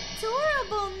an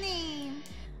adorable name.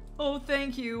 Oh,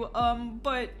 thank you.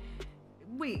 But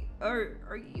wait, are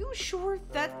you sure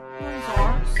that one's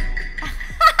ours?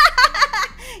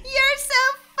 You're so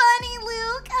funny,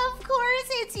 Luke. Of course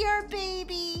it's your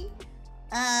baby.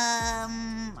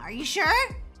 Are you sure?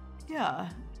 Yeah.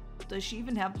 Does she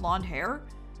even have blonde hair?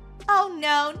 Oh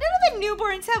no, none of the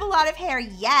newborns have a lot of hair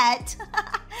yet.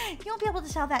 You won't be able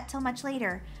to tell that till much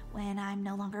later when I'm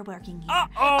no longer working here.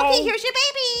 Uh-oh. Okay, here's your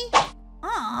baby.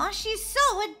 Aw, she's so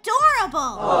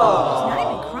adorable. She's not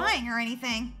even crying or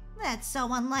anything. That's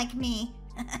so unlike me.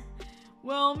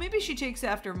 Well, maybe she takes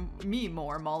after me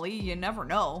more, Molly. You never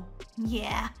know.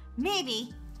 Yeah,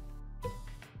 maybe.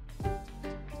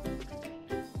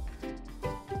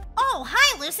 Oh,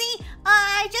 hi, Lucy.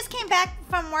 I just came back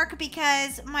from work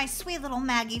because my sweet little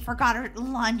Maggie forgot her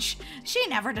lunch. She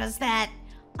never does that.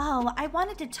 Oh, I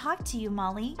wanted to talk to you,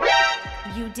 Molly.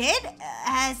 You did?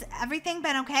 Has everything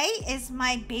been okay? Is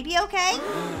my baby okay?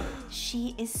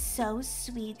 She is so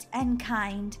sweet and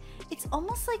kind. It's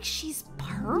almost like she's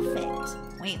perfect.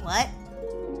 Wait, what?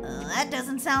 That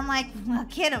doesn't sound like a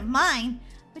kid of mine.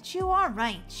 But you are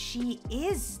right. She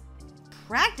is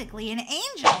practically an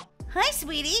angel. Hi,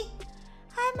 sweetie.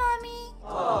 Hi, Mommy.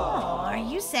 Oh, are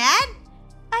you sad?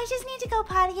 I just need to go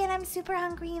potty and I'm super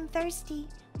hungry and thirsty.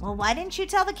 Well, why didn't you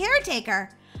tell the caretaker?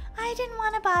 I didn't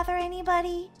want to bother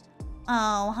anybody.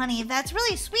 Oh, honey, that's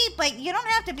really sweet, but you don't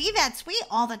have to be that sweet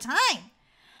all the time.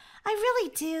 I really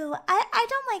do. I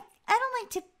don't like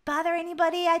to bother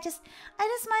anybody. I just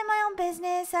mind my own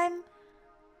business.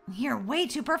 You're way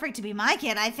too perfect to be my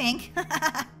kid, I think.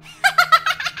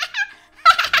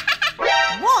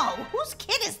 Whoa, whose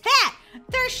kid is that?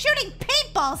 They're shooting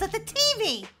paintballs at the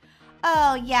TV.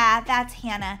 Oh, yeah, that's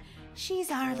Hannah.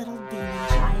 She's our little demon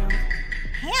child.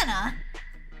 Hannah?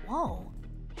 Whoa,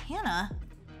 Hannah,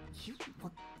 you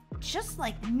look just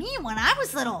like me when I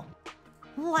was little.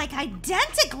 Like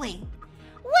identically.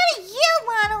 What do you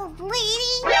want, old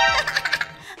lady?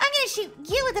 I'm gonna shoot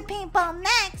you with a paintball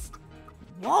next.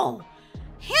 Whoa,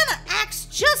 Hannah acts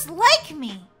just like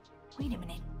me. Wait a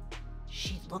minute.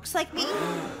 She looks like me?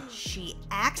 She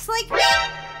acts like me?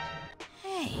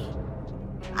 Hey,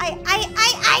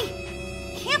 I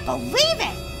can't believe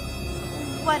it.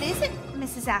 What is it,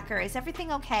 Mrs. Acker? Is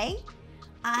everything okay?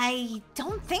 I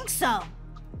don't think so.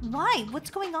 Why?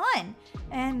 What's going on?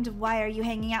 And why are you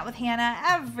hanging out with Hannah?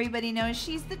 Everybody knows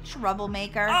she's the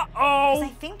troublemaker. Uh-oh. 'Cause I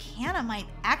think Hannah might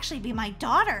actually be my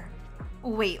daughter.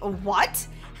 Wait, what?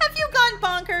 Have you gone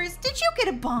bonkers? Did you get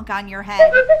a bonk on your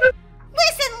head?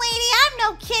 Listen, lady, I'm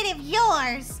no kid of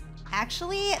yours.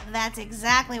 Actually, that's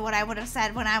exactly what I would have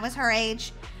said when I was her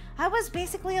age. I was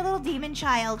basically a little demon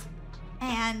child.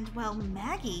 And, well,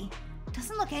 Maggie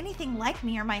doesn't look anything like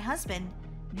me or my husband,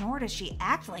 nor does she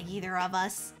act like either of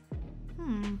us.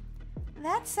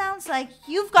 That sounds like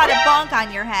you've got a bonk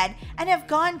on your head and have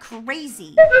gone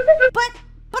crazy. But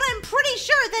I'm pretty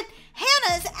sure that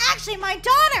Hannah is actually my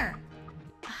daughter.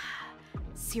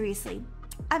 Seriously,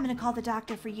 I'm gonna call the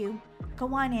doctor for you.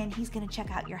 Go on in, he's gonna check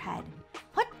out your head.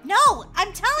 What? No,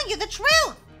 I'm telling you the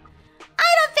truth.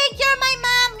 I don't think you're my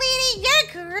mom, lady. You're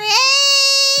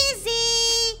crazy.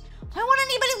 Why won't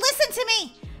anybody listen to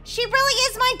me? She really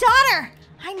is my daughter.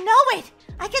 I know it.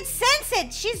 I can sense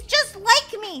it. She's just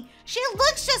like me. She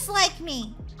looks just like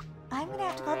me. I'm gonna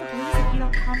have to call the police if you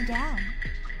don't calm down.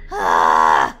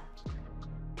 Ah!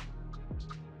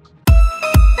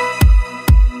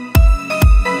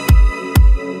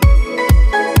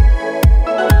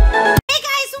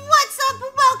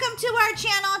 To our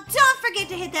channel. Don't forget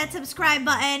to hit that subscribe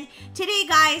button. Today,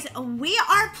 guys, we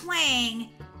are playing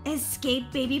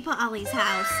Escape Baby Polly's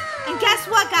house. And guess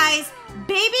what, guys?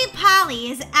 Baby Polly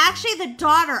is actually the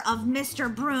daughter of Mr.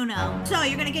 Bruno. So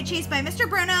you're gonna get chased by Mr.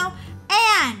 Bruno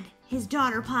and his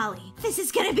daughter Polly. This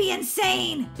is gonna be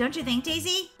insane. Don't you think,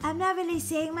 Daisy? I'm not really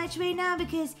saying much right now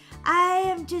because I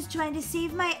am just trying to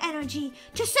save my energy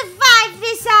to survive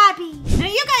this obby. Now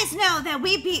you guys know that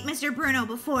we beat Mr. Bruno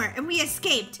before and we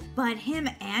escaped, but him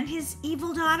and his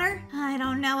evil daughter? I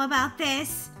don't know about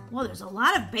this. Well, there's a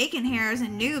lot of bacon hairs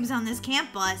and noobs on this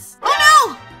camp bus. Oh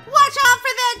no! Watch out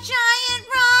for that giant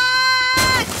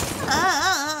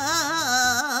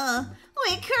rock!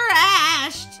 We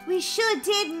crashed. We sure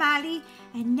did, Molly.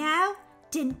 And now,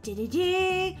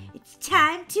 it's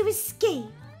time to escape.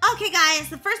 Okay, guys,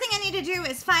 the first thing I need to do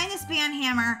is find this band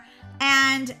hammer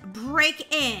and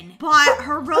break in. But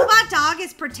her robot dog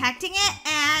is protecting it,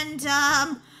 and, you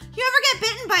ever get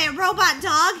bitten by a robot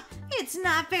dog? It's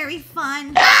not very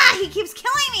fun. Ah, he keeps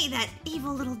killing me, that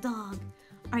evil little dog.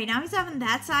 All right, now he's on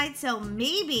that side, so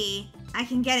maybe I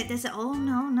can get it this. Oh,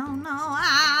 no.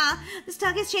 Ah, this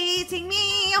dog is chasing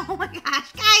me. Oh my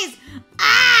gosh, guys.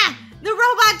 Ah, the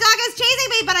robot dog is chasing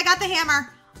me, but I got the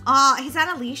hammer. He's on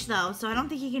a leash though, so I don't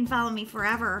think he can follow me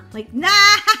forever. Like, nah.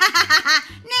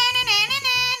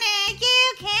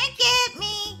 You can't get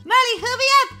me. Molly, hurry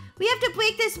up. We have to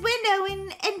break this window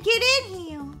and get in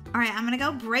here. All right, I'm gonna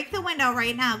go break the window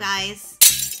right now, guys.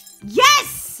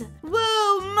 Yes!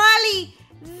 Whoa, Molly,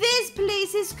 This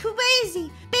place is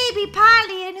crazy. Baby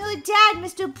Polly and her dad,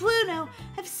 Mr. Bruno,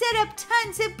 have set up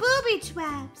tons of booby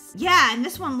traps. Yeah, and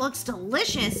this one looks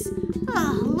delicious.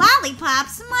 Oh,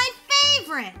 lollipops, my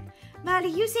favorite. Molly,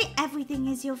 you say everything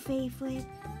is your favorite.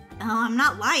 Oh, I'm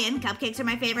not lying. Cupcakes are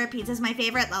my favorite. Pizza's my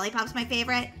favorite. Lollipop's my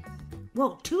favorite.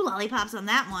 Whoa, 2 lollipops on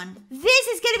that one. This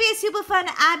is gonna be a super fun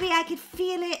Abby. I could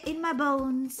feel it in my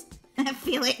bones.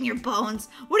 Feel it in your bones.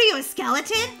 What are you, a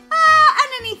skeleton?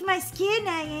 Underneath my skin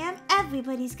I am.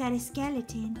 Everybody's got a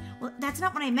skeleton. Well, that's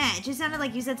not what I meant. It just sounded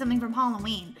like you said something from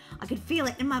Halloween. I could feel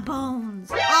it in my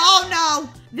bones. Oh no!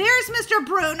 There's Mr.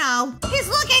 Bruno. He's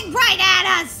looking right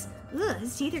at us. Ugh,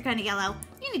 his teeth are kind of yellow.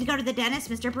 You need to go to the dentist,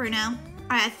 Mr. Bruno.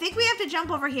 All right, I think we have to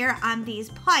jump over here on these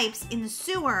pipes in the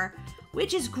sewer,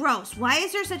 which is gross. Why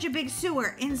is there such a big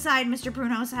sewer inside Mr.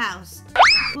 Bruno's house?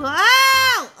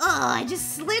 Whoa! Ugh, I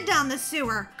just slid down the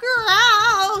sewer.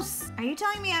 Gross! Are you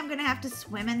telling me I'm gonna have to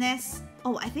swim in this?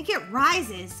 Oh, I think it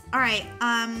rises. All right,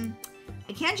 I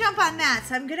can't jump on that,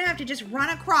 so I'm gonna have to just run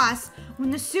across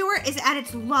when the sewer is at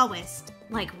its lowest.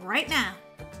 Like right now.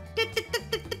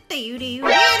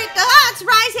 Oh, it's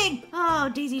rising! Oh,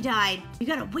 Daisy died. You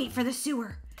gotta wait for the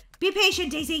sewer. Be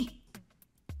patient, Daisy.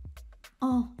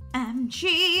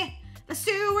 OMG, the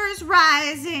sewer's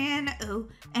rising.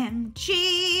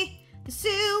 OMG, the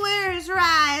sewer's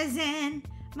rising.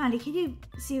 Molly, can you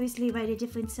seriously write a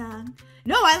different song?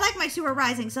 No, I like my sewer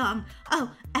rising song.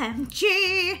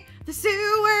 OMG, the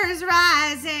sewer's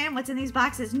rising. What's in these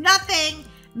boxes? Nothing.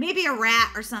 Maybe a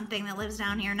rat or something that lives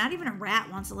down here. Not even a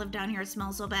rat wants to live down here. It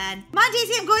smells so bad. Come on,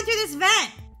 Daisy, I'm going through this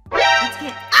vent. Let's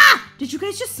get... Ah! Did you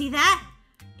guys just see that?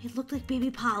 It looked like Baby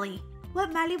Polly.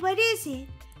 What, Molly? What is it?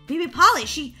 Baby Polly,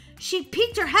 she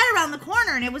peeked her head around the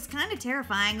corner and it was kind of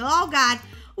terrifying. Oh, God.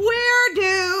 We're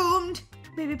doomed.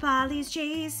 Baby Polly's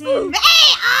chasing me.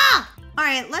 Ah! All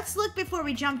right, let's look before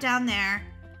we jump down there.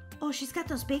 Oh, she's got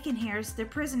those bacon hairs. They're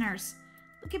prisoners.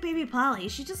 Look at Baby Polly.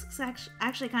 She just looks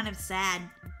actually kind of sad.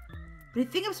 But I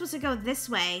think I'm supposed to go this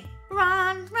way.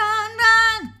 Run, run,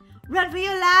 run. Run for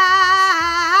your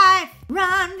life.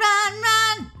 Run, run,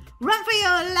 run. Run for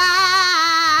your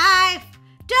life.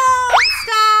 Don't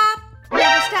stop.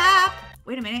 Never stop.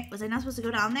 Wait a minute. Was I not supposed to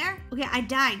go down there? Okay, I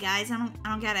died, guys. I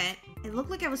don't get it. It looked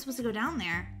like I was supposed to go down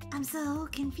there. I'm so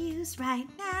confused right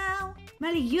now.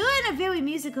 Molly, you're in a very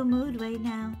musical mood right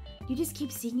now. You just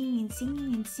keep singing and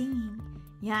singing and singing.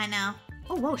 Yeah, I know.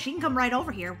 Oh, whoa, she can come right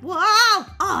over here. Whoa! Oh,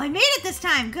 I made it this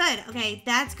time. Good. Okay,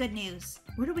 that's good news.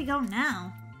 Where do we go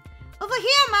now? Over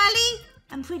here, Molly.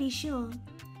 I'm pretty sure.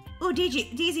 Oh,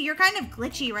 Daisy, you're kind of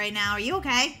glitchy right now. Are you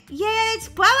okay? Yeah, it's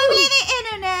probably the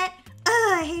internet.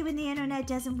 Oh, I hate when the internet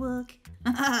doesn't work.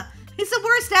 It's the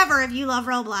worst ever if you love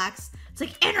Roblox. It's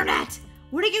like, internet,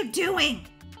 what are you doing?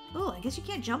 Oh, I guess you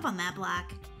can't jump on that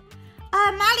block.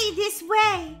 Molly, this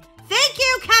way. Thank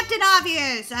you, Captain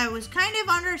Obvious. I was kind of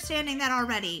understanding that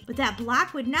already, but that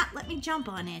block would not let me jump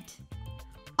on it.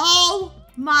 Oh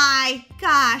my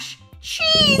gosh.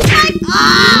 Cheese!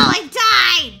 Oh, I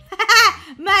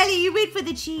died! Molly, you wait for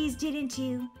the cheese, didn't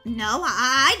you? No,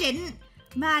 I didn't.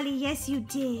 Molly, yes, you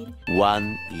did.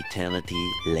 1 eternity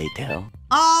later.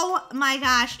 Oh my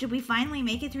gosh, did we finally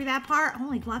make it through that part?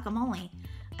 Holy guacamole.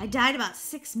 I died about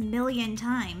 6 million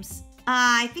times.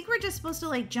 I think we're just supposed to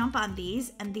like jump on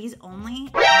these and these only.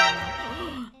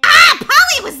 Ah,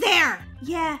 Polly was there!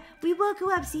 Yeah, we woke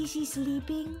her up. See, she's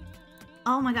sleeping.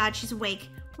 Oh my god, she's awake.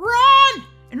 Run!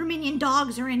 And her minion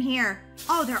dogs are in here.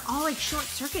 Oh, they're all like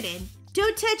short-circuited.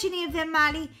 Don't touch any of them,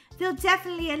 Molly. They'll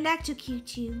definitely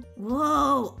electrocute you.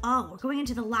 Whoa. Oh, we're going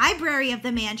into the library of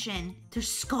the mansion.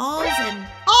 There's skulls and...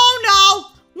 Oh no!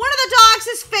 One of the dogs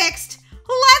is fixed.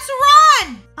 Let's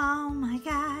run! Oh my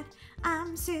god.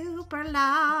 I'm super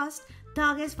lost.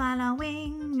 Dog is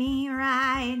following me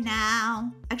right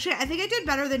now. Actually, I think I did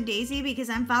better than Daisy because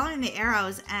I'm following the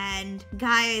arrows. And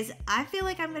guys, I feel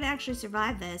like I'm gonna actually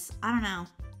survive this. I don't know.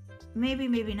 Maybe,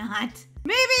 maybe not.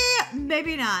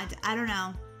 Maybe not. I don't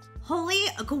know. Holy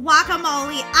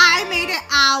guacamole, I made it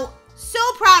out. So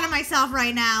proud of myself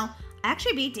right now. I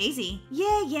actually beat Daisy.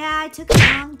 Yeah, I took a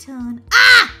long turn.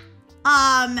 Ah!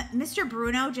 Mr.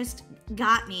 Bruno just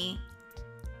got me.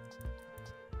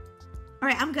 All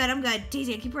right, I'm good.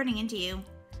 Daisy, I keep running into you.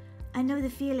 I know the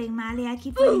feeling, Molly. I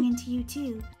keep running into you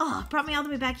too. Oh, brought me all the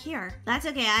way back here. That's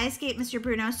okay. I escaped Mr.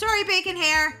 Bruno. Sorry, bacon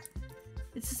hair.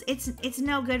 It's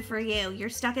no good for you. You're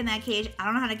stuck in that cage. I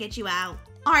don't know how to get you out.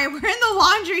 All right, we're in the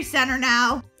laundry center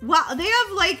now. Wow, they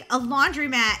have like a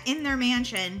laundromat in their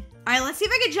mansion. All right, let's see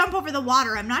if I can jump over the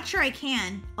water. I'm not sure I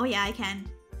can. Oh yeah, I can.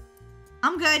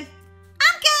 I'm good.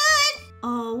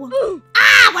 Oh.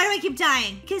 Ah, why do I keep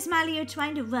dying? Because, Molly, you're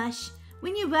trying to rush.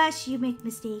 When you rush, you make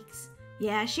mistakes.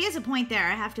 Yeah, she has a point there,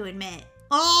 I have to admit.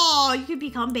 Oh, you could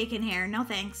become bacon hair. No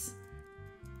thanks.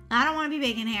 I don't want to be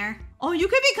bacon hair. Oh, you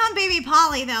could become baby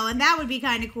Polly though, and that would be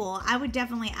kind of cool. I would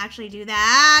definitely actually do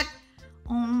that.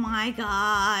 Oh my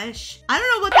gosh. I don't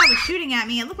know what that was shooting at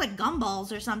me. It looked like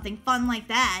gumballs or something fun like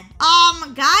that.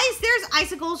 Guys, there's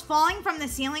icicles falling from the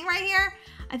ceiling right here.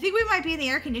 I think we might be in the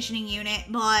air conditioning unit,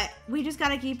 but we just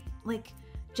gotta keep, like,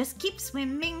 just keep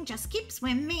swimming, just keep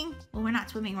swimming. Well, we're not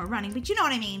swimming, we're running, but you know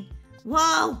what I mean.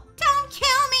 Whoa, don't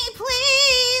kill me,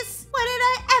 please. What did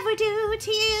I ever do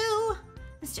to you,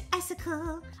 Mr.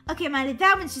 Icicle? Okay, Miley,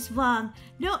 that one's just wrong.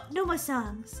 No more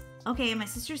songs. Okay, my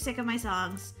sister's sick of my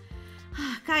songs.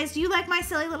 Guys, do you like my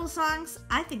silly little songs?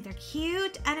 I think they're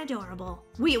cute and adorable.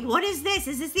 Wait, what is this?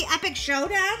 Is this the epic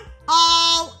showdown?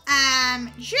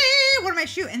 OMG! What am I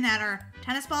shooting at her?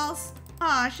 Tennis balls?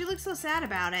 Oh, she looks so sad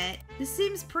about it. This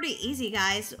seems pretty easy,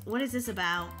 guys. What is this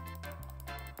about?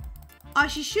 Oh,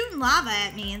 she's shooting lava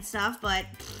at me and stuff, but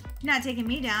not taking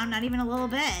me down, not even a little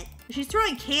bit. She's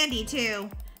throwing candy, too.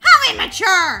 How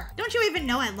immature! Don't you even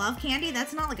know I love candy?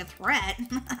 That's not like a threat.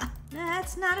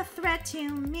 That's not a threat to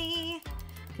me,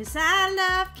 'cause I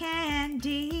love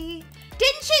candy.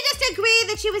 Didn't she just agree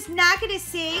that she was not gonna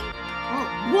sing? Oh,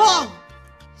 whoa!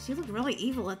 She looked really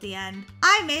evil at the end.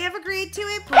 I may have agreed to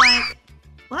it, but...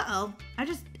 Uh-oh. I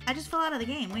just fell out of the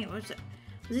game. Wait, what was it?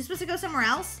 Was he supposed to go somewhere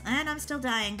else? And I'm still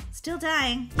dying. Still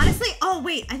dying. Honestly, oh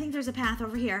wait, I think there's a path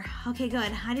over here. Okay,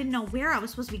 good. I didn't know where I was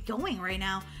supposed to be going right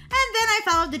now. And then I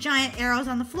followed the giant arrows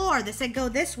on the floor that said go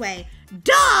this way.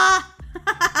 Duh!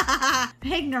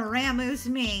 Ignoramus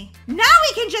me. Now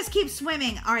we can just keep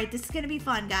swimming. All right, this is gonna be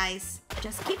fun, guys.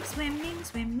 Just keep swimming,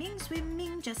 swimming,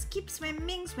 swimming. Just keep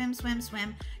swimming, swim, swim,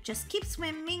 swim. Just keep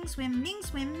swimming, swimming,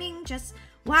 swimming. Just,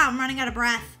 wow, I'm running out of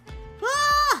breath.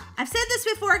 Ah! I've said this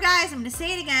before, guys. I'm gonna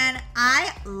say it again.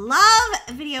 I love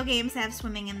video games that have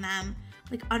swimming in them.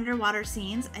 Like underwater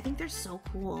scenes. I think they're so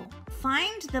cool.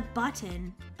 Find the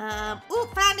button. Ooh,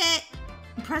 found it.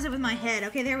 Press it with my head.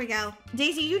 Okay, there we go.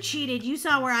 Daisy, you cheated. You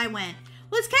saw where I went.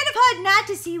 Well, it's kind of hard not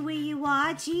to see where you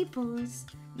are, jeepers.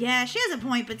 Yeah, she has a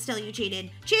point, but still you cheated.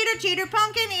 Cheater, cheater,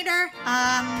 pumpkin eater.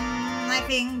 I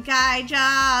think I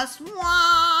just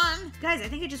won. Guys, I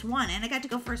think I just won, and I got to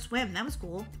go for a swim. That was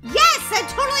cool. Yes, I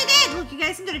totally did. Look, you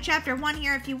guys can go to chapter 1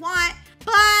 here if you want,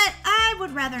 but I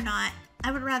would rather not.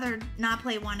 I would rather not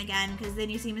play 1 again, because then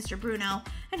you see Mr. Bruno,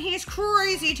 and he's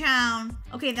crazy town.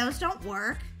 Okay, those don't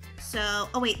work. So,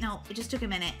 oh wait, no, it just took a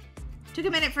minute. Took a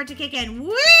minute for it to kick in.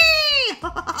 Whee!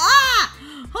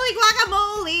 Holy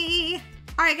guacamole!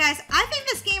 All right, guys, I think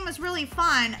this game was really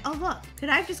fun. Oh, look, could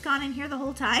I have just gone in here the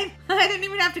whole time? I didn't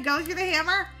even have to go through the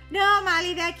hammer. No,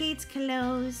 Molly, that gate's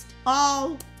closed.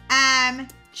 OMG,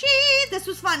 this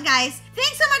was fun, guys.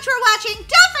 Thanks so much for watching.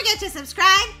 Don't forget to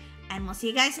subscribe, and we'll see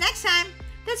you guys next time.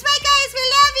 That's right, guys, we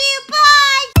love you.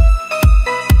 Bye!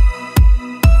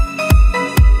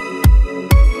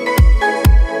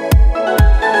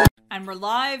 And we're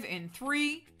live in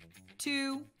 3,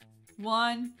 2,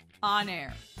 1, on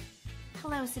air.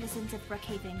 Hello, citizens of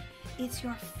Brookhaven. It's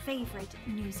your favorite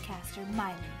newscaster,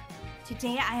 Miley.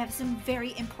 Today, I have some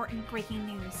very important breaking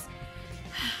news.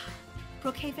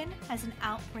 Brookhaven has an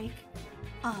outbreak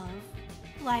of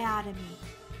liotomy.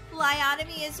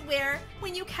 Liotomy is where,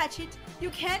 when you catch it, you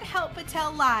can't help but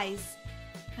tell lies.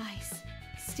 Guys,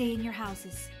 stay in your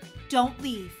houses. Don't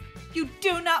leave. You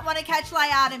do not want to catch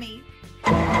liotomy.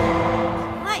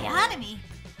 Liotomy?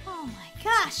 Oh my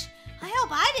gosh. I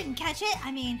hope I didn't catch it.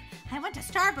 I mean, I went to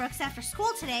Starbucks after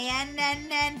school today and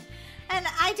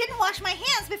I didn't wash my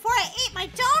hands before I ate my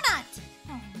donut.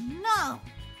 Oh no.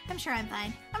 I'm sure I'm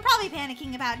fine. I'm probably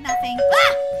panicking about nothing.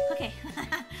 Ah! Okay.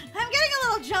 I'm getting a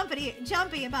little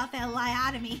jumpy about that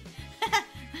liotomy.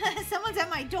 Someone's at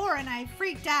my door and I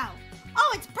freaked out.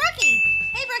 Oh, it's Brookie.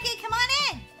 Hey Brookie, come on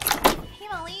in. Hey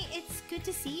Molly, it's good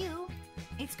to see you.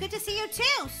 It's good to see you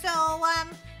too. So,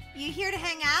 you here to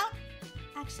hang out?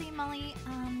 Actually, Molly,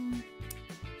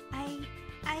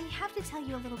 I have to tell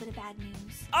you a little bit of bad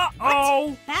news. Uh-oh!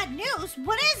 What? Bad news?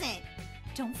 What is it?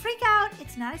 Don't freak out.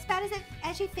 It's not as bad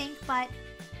as you think, but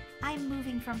I'm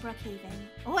moving from Brookhaven.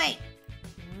 Wait,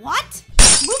 what?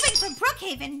 Moving from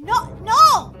Brookhaven?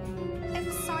 No!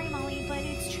 I'm sorry, Molly, but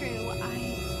it's true.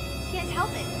 I can't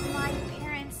help it. My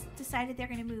parents decided they're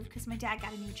gonna move because my dad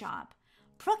got a new job.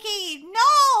 Brookie,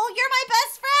 no! You're my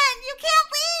best friend! You can't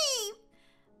leave!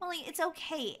 Molly, it's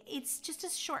okay. It's just a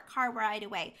short car ride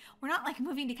away. We're not like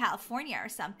moving to California or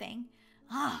something.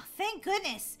 Oh, thank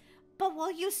goodness. But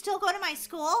will you still go to my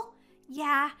school?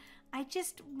 Yeah, I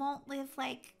just won't live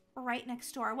like right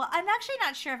next door. Well, I'm actually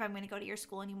not sure if I'm going to go to your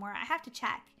school anymore. I have to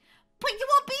check. But you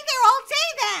won't be there all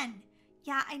day then.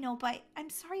 Yeah, I know, but I'm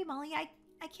sorry, Molly. I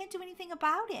can't do anything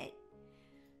about it.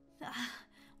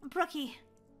 Brookie,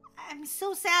 I'm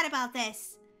so sad about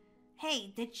this.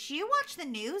 Hey, did you watch the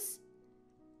news?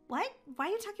 What? Why are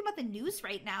you talking about the news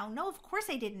right now? No, of course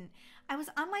I didn't. I was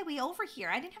on my way over here.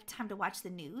 I didn't have time to watch the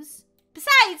news.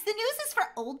 Besides, the news is for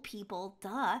old people.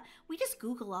 Duh. We just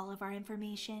Google all of our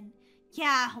information.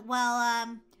 Yeah,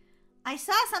 well, I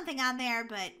saw something on there,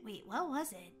 but wait, what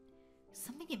was it?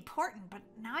 Something important, but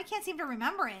now I can't seem to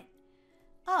remember it.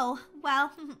 Oh,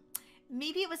 well,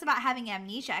 maybe it was about having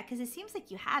amnesia, because it seems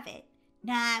like you have it.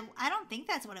 Nah, I don't think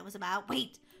that's what it was about.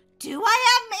 Wait, do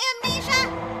I have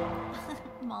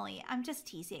amnesia? Molly, I'm just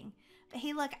teasing. But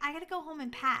hey, look, I gotta go home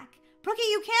and pack. Brookie,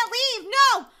 you can't leave!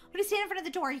 No! I'm gonna stand in front of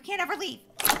the door. You can't ever leave.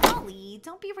 Molly,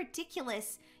 don't be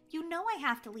ridiculous. You know I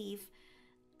have to leave.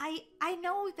 I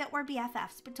know that we're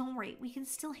BFFs, but don't worry. We can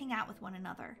still hang out with one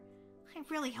another. I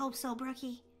really hope so,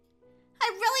 Brookie. I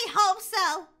really hope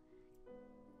so.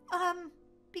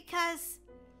 Because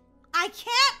I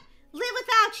can't live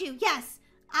without you. Yes,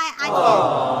 I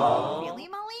can't. Really,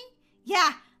 Molly?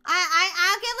 Yeah,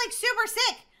 I'll get like super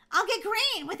sick. I'll get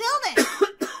green with illness.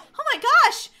 Oh my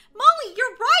gosh, Molly,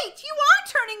 you're right. You are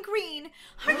turning green.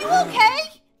 Are you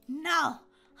okay? No,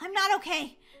 I'm not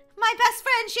okay. My best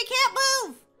friend, she can't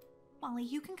move. Molly,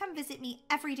 you can come visit me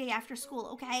every day after school,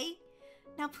 okay?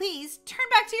 Now please, turn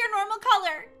back to your normal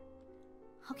color.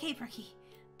 Okay, Brookie,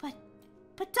 but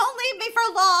don't leave me for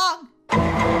long.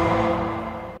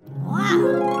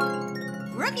 Wow,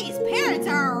 Brookie's parents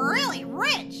are really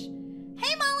rich.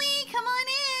 Hey, Molly, come on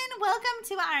in. Welcome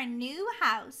to our new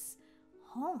house.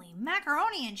 Holy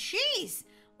macaroni and cheese.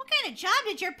 What kind of job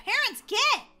did your parents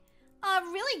get? A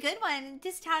really good one.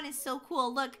 This town is so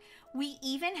cool. Look, we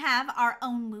even have our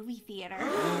own movie theater.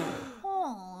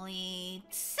 Holy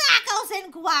tacos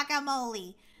and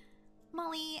guacamole.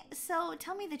 Molly, so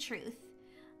tell me the truth.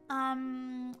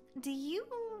 Do you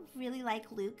really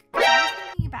like Luke? 'Cause I was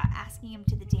thinking about asking him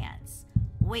to the dance.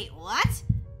 Wait, what?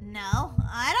 No,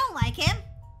 I don't like him.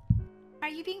 Are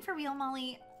you being for real,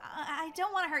 Molly? I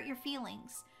don't want to hurt your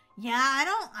feelings. Yeah, I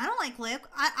don't like Luke.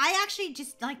 I actually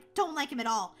just don't like him at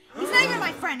all. He's not even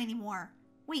my friend anymore.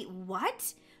 Wait,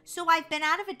 what? So I've been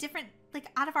out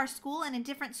of our school and a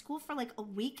different school for like a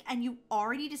week, and you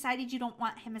already decided you don't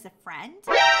want him as a friend?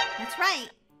 That's right.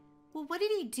 Well, what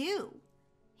did he do?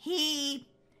 He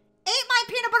ate my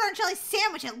peanut butter and jelly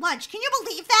sandwich at lunch. Can you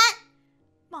believe that?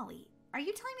 Molly, are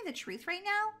you telling me the truth right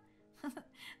now?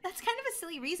 That's kind of a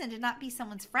silly reason to not be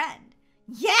someone's friend.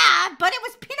 Yeah, but it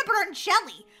was peanut butter and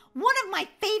jelly. One of my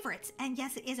favorites. And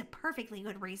yes, it is a perfectly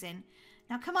good reason.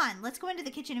 Now, come on. Let's go into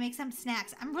the kitchen and make some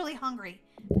snacks. I'm really hungry.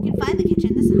 If we can find the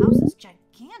kitchen. This house is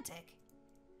gigantic.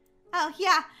 Oh,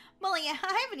 yeah. Molly, I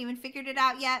haven't even figured it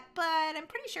out yet, but I'm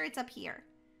pretty sure it's up here.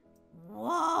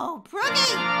 Whoa,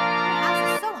 Brookie! Your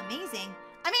house is so amazing.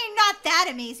 I mean, not that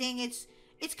amazing. It's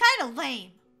kind of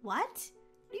lame. What?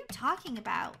 What are you talking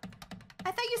about?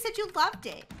 I thought you said you loved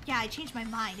it. Yeah, I changed my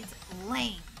mind. It's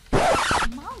lame.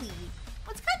 Molly,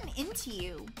 what's gotten into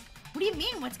you? What do you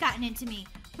mean, what's gotten into me?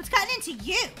 What's gotten into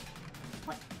you?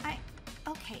 What?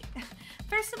 Okay.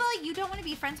 First of all, you don't want to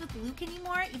be friends with Luke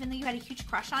anymore, even though you had a huge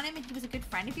crush on him and he was a good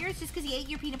friend of yours just because he ate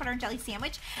your peanut butter and jelly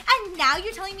sandwich. And now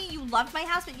you're telling me you loved my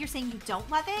house, but you're saying you don't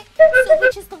love it? So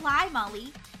which is the lie,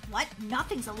 Molly? What?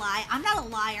 Nothing's a lie. I'm not a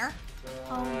liar.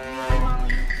 Oh, really,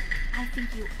 Molly? I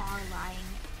think you are lying.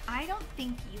 I don't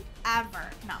think you ever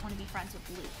not want to be friends with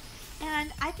Luke.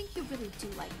 And I think you really do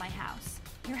like my house.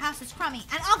 Your house is crummy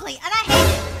and ugly, and I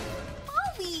hate it.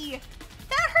 Molly,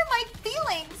 that hurt my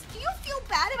feelings. Do you feel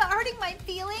bad about hurting my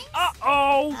feelings?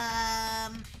 Uh-oh.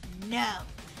 No.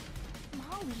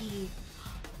 Molly,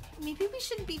 maybe we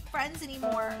shouldn't be friends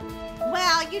anymore.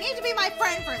 Well, you need to be my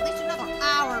friend for at least another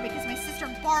hour because my sister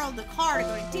borrowed the car to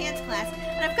go to dance class,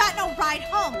 and I've got no ride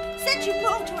home since you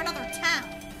moved to another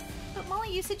town. But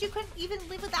Molly, you said you couldn't even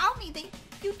live without me.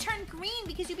 You turned green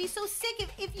because you'd be so sick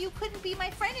if you couldn't be my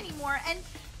friend anymore.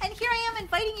 And here I am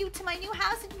inviting you to my new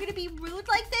house and you're gonna be rude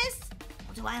like this?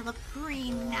 Well, do I look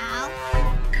green now?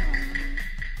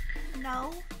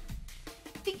 No.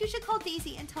 I think you should call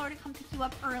Daisy and tell her to come pick you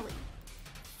up early.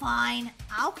 Fine,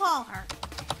 I'll call her.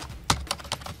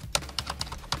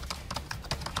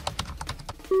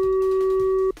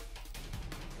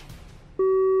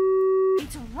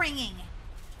 It's ringing.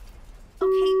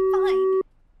 Okay, fine.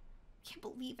 Can't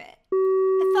believe it.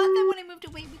 I thought that when I moved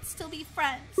away, we'd still be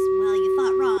friends. Well, you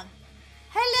thought wrong.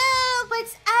 Hello,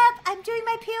 what's up? I'm doing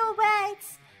my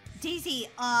pirouettes. Daisy,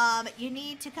 you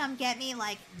need to come get me,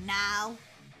 like, now.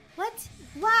 What?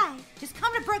 Why? Just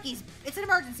come to Brookie's. It's an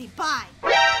emergency. Bye.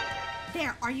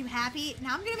 There, are you happy?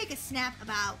 Now I'm gonna make a snap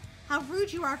about how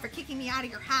rude you are for kicking me out of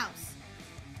your house.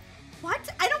 What?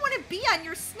 I don't want to be on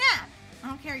your Snap. I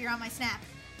don't care, you're on my Snap.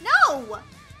 No!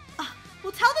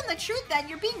 Well, tell them the truth then,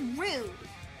 you're being rude.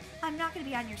 I'm not going to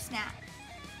be on your Snap.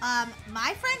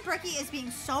 My friend Brookie is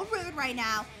being so rude right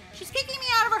now. She's kicking me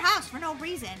out of her house for no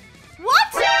reason.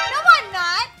 What? No, I'm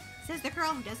not, says the girl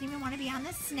who doesn't even want to be on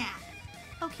this Snap.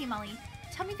 Okay, Molly,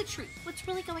 tell me the truth. What's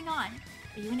really going on?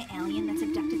 Are you an alien that's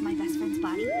abducted my best friend's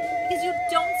body? Because you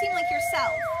don't seem like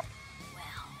yourself.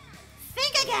 Well,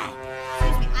 think again.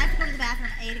 Excuse me, I have to go to the bathroom.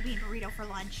 I ate a bean burrito for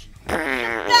lunch. The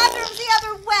bathroom's the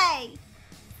other way.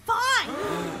 Fine.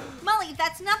 Molly,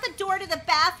 that's not the door to the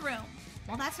bathroom.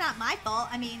 Well, that's not my fault.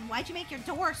 I mean, why'd you make your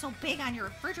door so big on your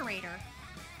refrigerator?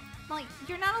 Molly,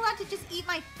 you're not allowed to just eat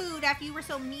my food after you were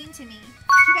so mean to me.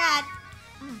 Too bad.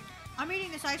 I'm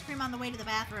eating this ice cream on the way to the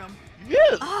bathroom.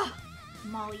 Yes. Ugh.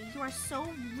 Molly, you are so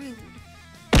rude.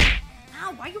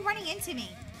 Ow, why are you running into me?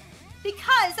 Because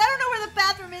I don't know where the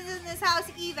bathroom is in this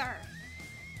house either.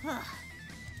 Ugh.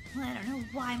 Well, I don't know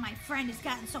why my friend has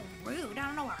gotten so rude. I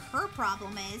don't know what her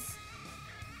problem is.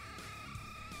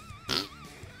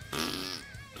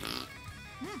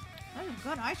 That is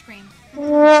good ice cream.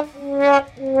 La, la,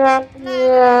 la.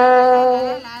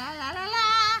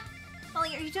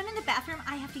 Molly, are you done in the bathroom?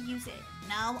 I have to use it.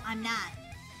 No, I'm not.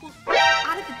 Well,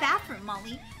 out of the bathroom,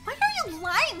 Molly. Why are you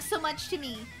lying so much to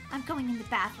me? I'm going in the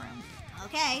bathroom.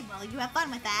 Okay, well, you have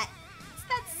fun with that. What's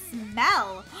that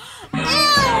smell?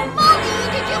 Ew,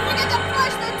 Molly, did you forget to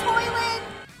flush the toilet?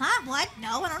 Huh? What?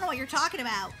 No, I don't know what you're talking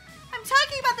about. I'm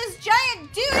talking about this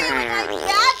giant dude in my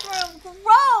bathroom.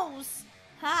 Gross.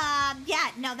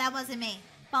 Yeah, no, that wasn't me.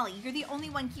 Molly, you're the only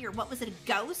one here. What, was it a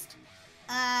ghost?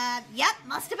 Yep,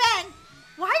 must have been.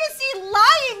 Why is he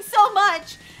lying so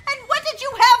much? And what did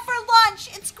you have for lunch?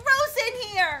 It's gross in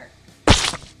here.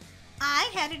 I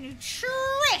had a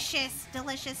nutritious,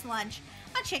 delicious lunch.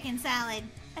 A chicken salad.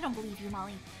 I don't believe you,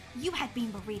 Molly. You had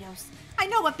bean burritos. I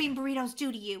know what bean burritos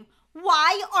do to you.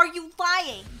 Why are you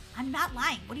lying? I'm not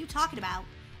lying. What are you talking about?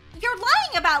 You're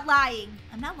lying about lying.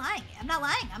 I'm not lying. I'm not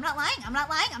lying. I'm not lying. I'm not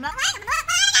lying. I'm not lying. I'm not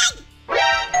lying.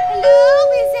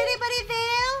 Hello? Is anybody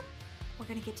there? We're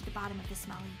going to get to the bottom of this,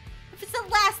 Molly. If it's the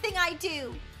last thing I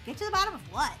do. Get to the bottom of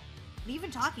what? What are you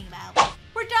even talking about?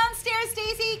 We're downstairs,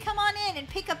 Daisy. Come on in and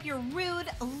pick up your rude,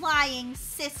 lying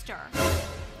sister.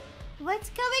 What's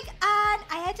going on?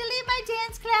 I had to leave my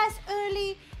dance class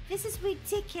early. This is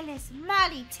ridiculous.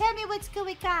 Molly, tell me what's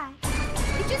going on.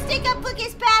 Did you stink up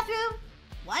Bookie's bathroom?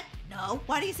 What? No.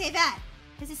 Why do you say that?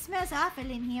 Because it smells awful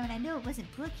in here and I know it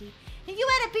wasn't Brookie. And you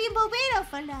had a bean burrito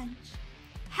for lunch.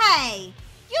 Hey,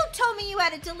 you told me you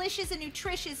had a delicious and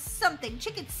nutritious something,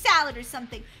 chicken salad or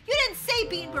something. You didn't say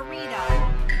bean burrito.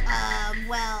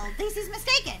 Well, Daisy's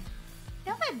mistaken.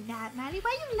 No, I'm not, Molly.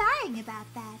 Why are you lying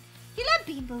about that? You love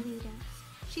bean burritos.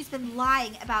 She's been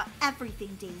lying about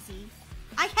everything, Daisy.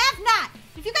 I have not.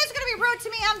 If you guys are going to be rude to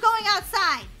me, I'm going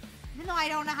outside. Even though I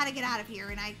don't know how to get out of here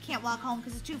and I can't walk home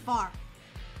because it's too far.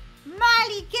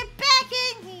 Molly, get back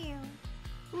in here.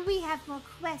 We have more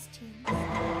questions.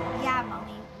 Yeah,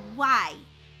 Molly. Why?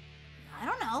 I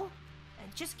don't know.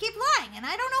 Just keep lying and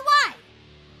I don't know why.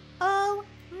 Oh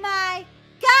my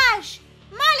gosh.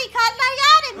 Molly caught lie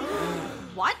out of me.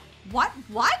 What? What?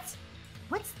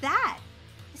 What's that?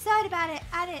 I saw it about it.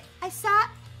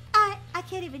 I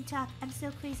can't even talk. I'm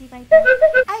so crazy right now.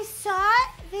 I saw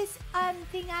this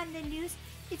thing on the news.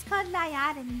 It's called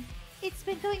Liotomy. It's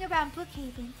been going around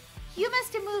Brookhaven. You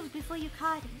must have moved before you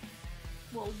caught it.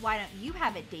 Well, why don't you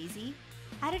have it, Daisy?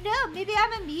 I don't know. Maybe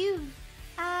I'm immune.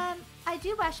 I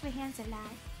do wash my hands a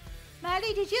lot.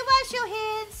 Molly, did you wash your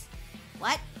hands?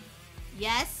 What?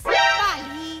 Yes.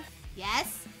 Molly.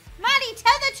 Yes. Molly,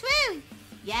 tell the truth.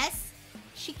 Yes.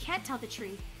 She can't tell the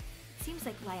truth. It seems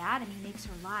like Liotomy makes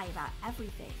her lie about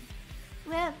everything.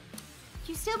 Well,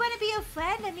 you still want to be her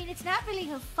friend? I mean, it's not really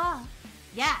her fault.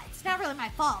 Yeah, it's not really my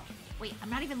fault. Wait, I'm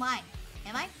not even lying.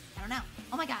 Am I? I don't know.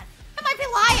 Oh my god. I might be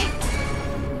lying!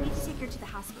 We need to take her to the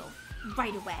hospital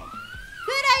right away.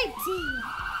 Good idea.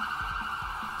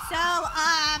 So,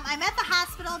 I'm at the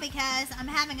hospital because I'm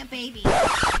having a baby.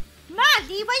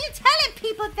 Molly, why are you telling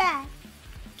people that?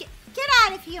 Get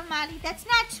out of here, Molly. That's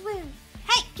not true.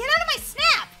 Hey, get out of my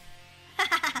Snap!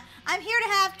 I'm here to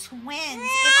have twins.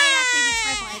 It might actually be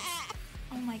triplets.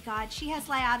 Oh my god, she has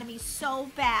Liotomy so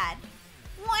bad.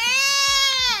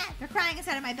 Wah! They're crying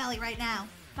inside of my belly right now.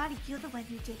 Molly, you're the one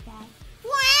who did that.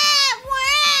 Wah!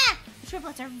 Wah! The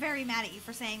triplets are very mad at you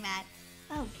for saying that.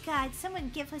 Oh god,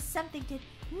 someone give her something to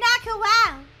knock her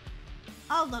out.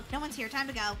 Oh look, no one's here. Time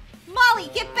to go. Molly,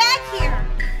 get back here!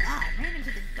 Ah, I ran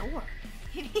into the door.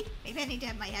 Maybe I need to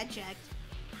have my head checked.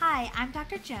 Hi, I'm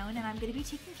Dr. Joan, and I'm going to be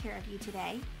taking care of you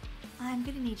today. I'm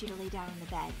gonna need you to lay down in the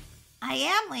bed. I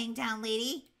am laying down,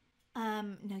 lady.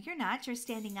 No, you're not. You're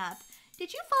standing up.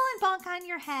 Did you fall and bonk on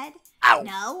your head? Ow.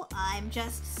 No, I'm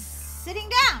just sitting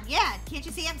down. Yeah, can't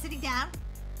you see I'm sitting down?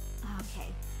 Okay.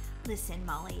 Listen,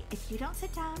 Molly, if you don't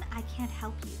sit down, I can't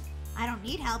help you. I don't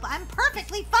need help. I'm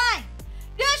perfectly fine.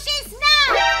 No, she's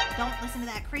not! Don't listen to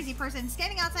that crazy person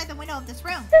standing outside the window of this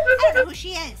room. I don't know who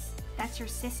she is. That's your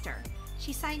sister.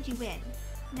 She signed you in.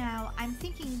 Now, I'm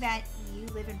thinking that you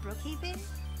live in Brookhaven?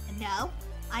 No,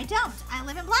 I don't. I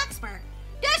live in Blacksburg.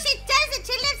 No, she doesn't.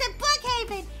 She lives in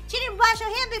Brookhaven. She didn't wash her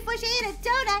hands before she ate a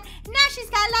donut. Now she's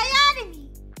got lyotomy.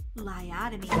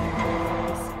 Lyotomy?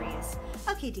 Very serious.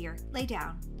 Okay, dear. Lay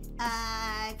down.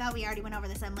 I thought we already went over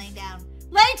this. I'm laying down.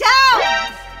 Lay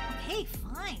down! Okay,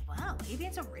 fine. Wow, why are you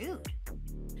being so rude?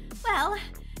 Well,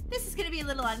 this is going to be a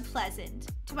little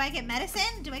unpleasant. Do I get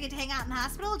medicine? Do I get to hang out in the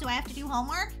hospital? Do I have to do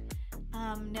homework?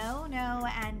 No,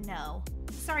 and no.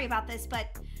 Sorry about this,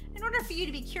 but in order for you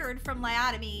to be cured from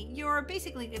lyotomy, you're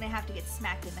basically going to have to get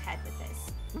smacked in the head with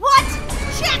this. What?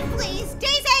 Check, please!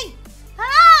 Daisy!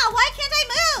 Ah, why can't I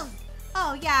move?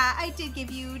 Oh, yeah, I did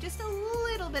give you just a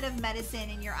little bit of medicine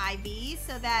in your IV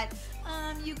so that,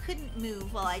 you couldn't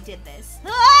move while I did this.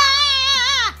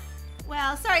 Ah!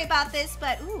 Well, sorry about this,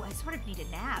 but, ooh, I sort of need a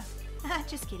nap.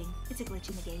 Just kidding. It's a glitch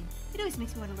in the game. It always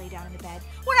makes me want to lay down in the bed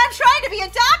when I'm trying to be a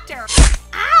doctor.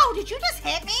 Ow, did you just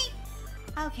hit me?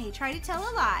 Okay, try to tell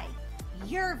a lie.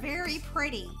 You're very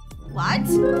pretty. What? I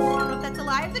don't know if that's a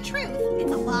lie or the truth.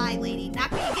 It's a lie, lady.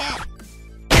 Knock me again.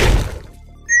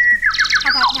 How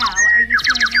about now? Are you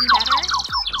feeling any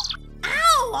better?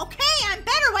 Ow! Okay, I'm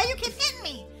better. Why you keep hitting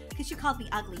me? Because you called me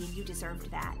ugly and you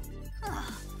deserved that.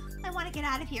 Ugh, I want to get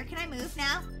out of here. Can I move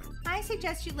now? I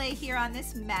suggest you lay here on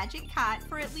this magic cot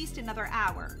for at least another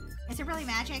hour. Is it really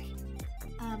magic?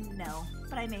 No,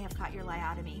 but I may have caught your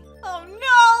lyotomy. Oh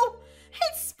no!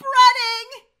 It's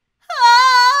spreading!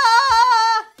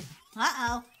 Ah!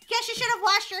 Uh-oh. Guess you should have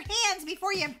washed your hands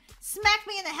before you smacked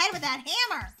me in the head with that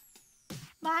hammer.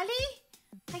 Molly?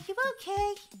 Are you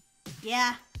okay?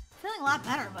 Yeah, feeling a lot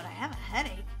better, but I have a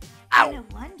headache. Ow. No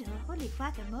wonder. Holy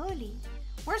guacamole.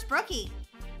 Where's Brookie?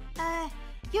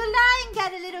 Your lying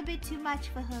got a little bit too much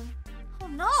for her. Oh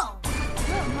no.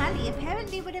 Well, Molly,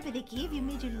 apparently whatever they gave you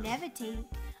made you levitate.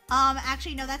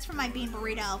 Actually, no, that's from my bean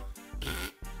burrito.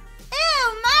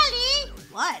 Ew, Molly!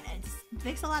 What? It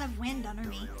makes a lot of wind under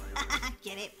me.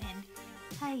 Get it, wind.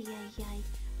 Ay, ay, ay.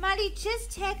 Molly,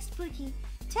 just text Brookie.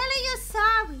 Tell her you're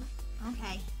sorry.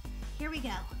 Okay, here we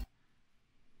go.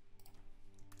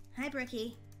 Hi,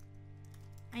 Brookie.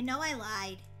 I know I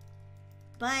lied,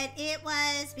 but it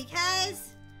was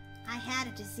because I had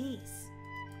a disease.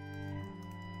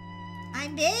 I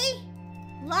may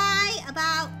lie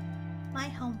about my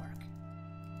homework.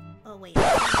 Oh, wait, I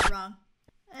got it wrong.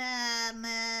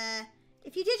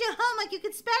 If you did your homework, you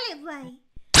could spell it right.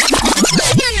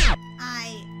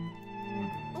 I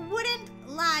wouldn't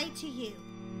lie to you.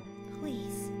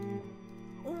 Please.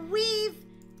 We've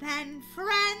been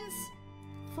friends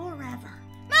forever.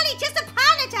 Molly, just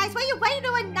apologize. Why are you writing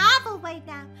to a novel right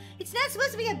now? It's not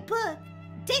supposed to be a book.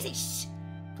 Daisy, shh.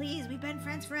 Please, we've been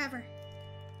friends forever.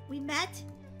 We met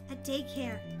at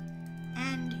daycare.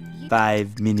 And you...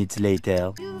 5 minutes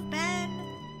later. You've been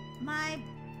my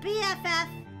BFF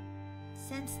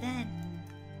since then.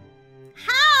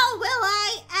 How will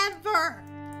I ever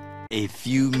A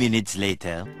few minutes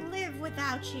later. live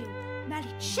without you? Molly,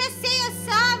 just say you're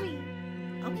sorry.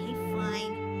 Okay,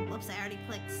 fine. Whoops, I already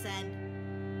clicked send.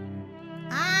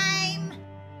 I'm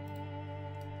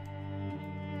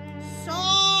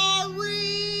sorry.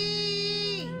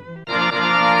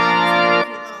 That was a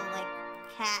cute little, like,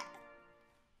 cat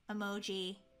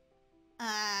emoji.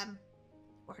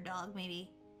 Or dog, maybe.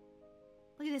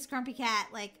 Look at this grumpy cat.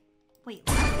 Like, wait,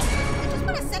 what? I just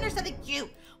want to send her something cute.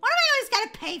 Why do I always gotta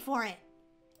pay for it?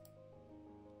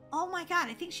 Oh my god,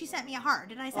 I think she sent me a heart.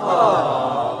 Did I send that?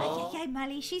 Oh, yeah,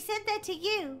 Molly, she sent that to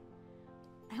you.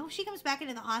 I hope she comes back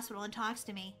into the hospital and talks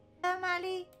to me.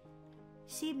 Molly?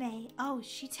 She may. Oh,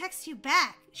 she texts you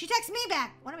back. She texts me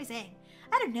back. What am I saying?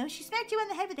 I don't know. She smacked you on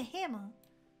the head with a hammer.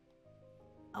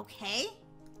 Okay.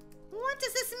 What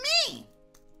does this mean?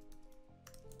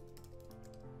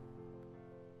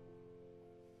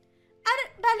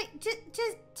 Molly,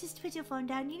 just put your phone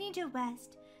down. You need to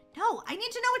rest. No, I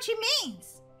need to know what she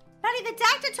means. Molly, the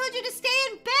doctor told you to stay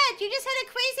in bed. You just had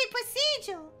a crazy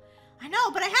procedure. I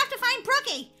know, but I have to find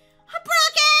Brookie. Oh,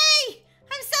 Brookie!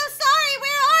 I'm so sorry.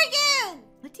 Where are you?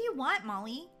 What do you want,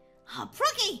 Molly? Oh,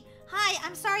 Brookie! Hi,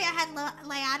 I'm sorry I had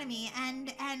lyotomy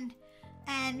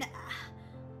and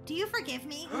do you forgive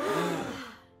me?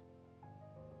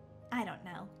 I don't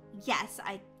know. Yes,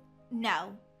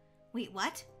 no. Wait,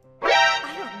 what?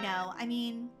 I don't know. I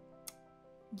mean,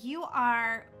 you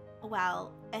are,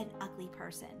 well, an ugly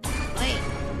person. Wait,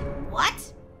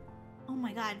 what? Oh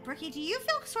my god, Brookie, do you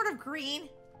feel sort of green?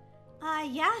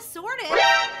 Yeah, sort of.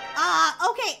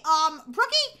 Okay,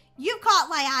 Brookie, you've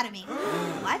caught lyotomy.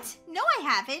 What? No, I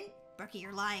haven't. Brookie,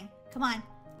 you're lying. Come on,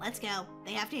 let's go.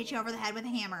 They have to hit you over the head with a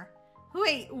hammer.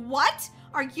 Wait, what?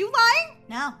 Are you lying?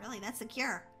 No, really, that's the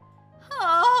cure.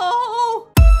 Oh.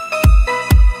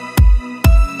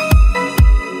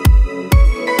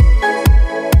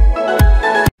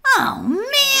 Oh,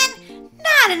 man,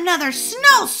 not another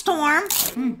snowstorm.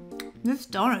 This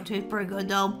donut tastes pretty good,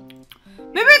 though.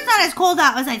 Maybe it's not as cold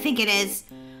out as I think it is.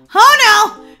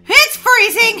 Oh, no, it's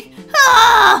freezing.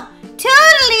 Oh,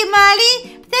 totally,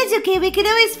 Molly. But that's okay. We can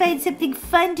always find something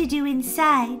fun to do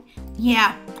inside.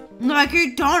 Yeah, like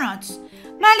eat donuts.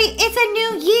 Molly, it's a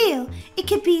new year. It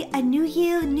could be a new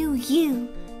year, new you.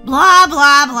 Blah,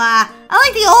 blah, blah. I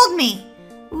like the old me.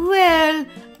 Well,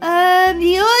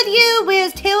 the old you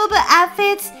wears terrible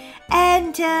outfits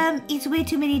and eats way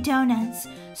too many donuts.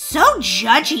 So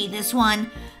judgy, this one.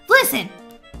 Listen,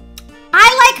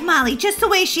 I like Molly just the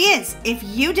way she is. If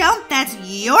you don't, that's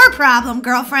your problem,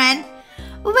 girlfriend.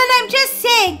 Well, I'm just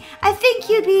saying, I think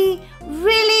you'd be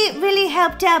really, really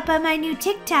helped out by my new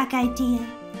TikTok idea.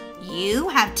 You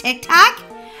have TikTok?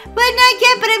 Well, not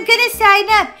yet, but I'm gonna sign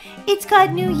up. It's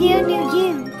called New Year, New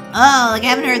You. Oh, like I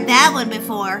haven't heard that one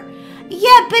before.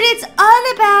 Yeah, but it's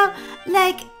all about,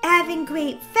 like, having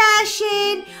great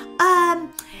fashion,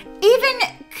 even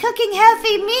cooking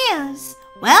healthy meals.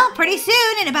 Well, pretty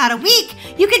soon, in about a week,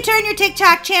 you can turn your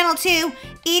TikTok channel to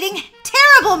eating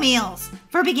terrible meals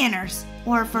for beginners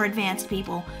or for advanced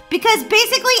people. Because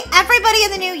basically everybody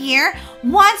in the new year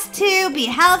wants to be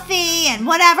healthy and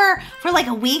whatever for like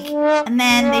a week, and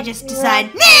then they just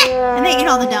decide, nah, and they eat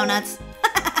all the donuts.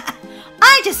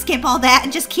 I just skip all that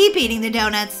and just keep eating the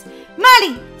donuts.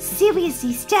 Molly,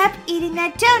 seriously, stop eating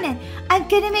that donut. I'm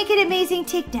gonna make an amazing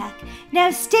TikTok. Now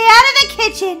stay out of the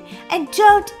kitchen and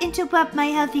don't interrupt my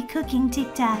healthy cooking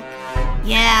TikTok.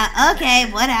 Yeah, okay,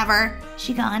 whatever.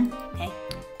 She gone. Okay.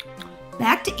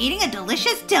 Back to eating a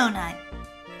delicious donut.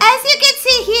 As you can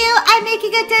see here, I'm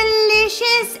making a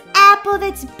delicious apple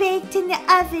that's baked in the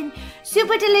oven.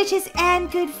 Super delicious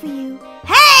and good for you.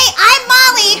 Hey, I'm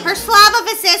Molly, her slob of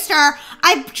a sister.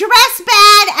 I dress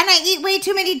bad and I eat way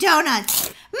too many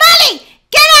donuts. Molly,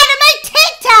 get out of my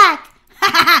TikTok!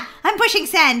 I'm pushing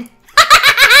send.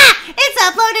 It's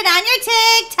uploaded on your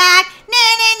TikTok.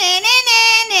 Nah, nah, nah, nah,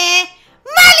 nah, nah.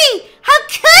 Molly, how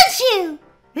could you?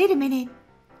 Wait a minute.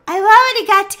 I've already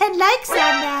got 10 likes on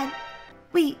that.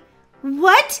 Wait,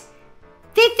 what?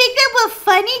 They think that we're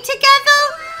funny together?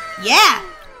 Yeah,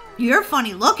 you're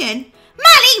funny looking.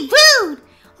 Molly, rude!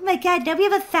 Oh my god, now we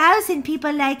have 1,000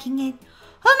 people liking it.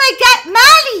 Oh my god,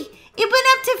 Molly! It went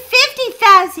up to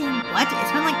 50,000. What?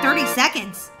 It's been like 30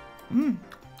 seconds.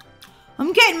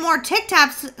 I'm getting more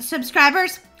TikTok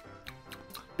subscribers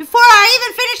before I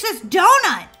even finish this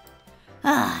donut.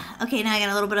 Okay, now I got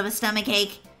a little bit of a stomach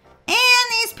ache. And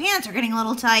these pants are getting a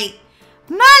little tight.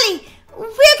 Molly,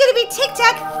 we're gonna be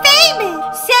TikTok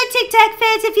famous. So TikTok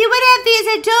fans, if you want to have these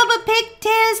adorable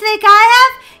pigtails like I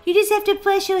have, you just have to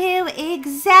brush your hair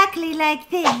exactly like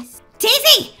this.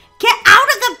 Daisy, get out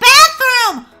of the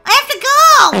bathroom. I have to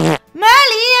go.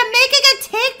 Molly, I'm making a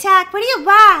TikTok. What do you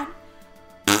want?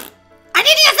 I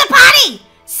need to use the potty.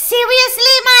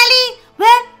 Seriously, Molly?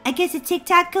 Well, I guess it's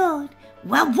TikTok gold.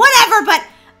 Well, whatever, but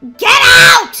get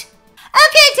out.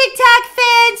 Okay, TikTok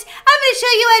fans, I'm going to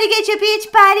show you how to get your beach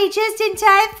potty just in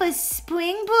time for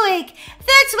spring break.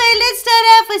 That's right, let's start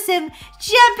off with some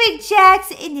jumping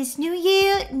jacks in this new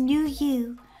year, new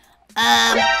you.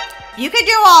 You could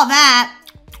do all that,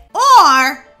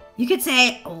 or you could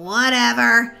say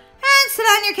whatever and sit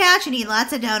on your couch and eat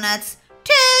lots of donuts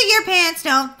till your pants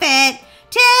don't fit,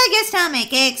 till your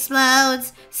stomach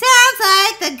explodes. Sounds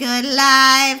like the good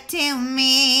life to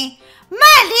me.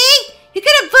 Molly! You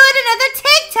could have ruined another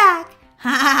TikTok.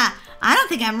 I don't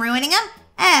think I'm ruining them.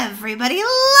 Everybody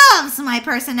loves my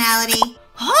personality.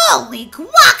 Holy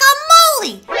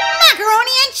guacamole!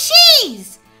 Macaroni and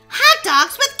cheese! Hot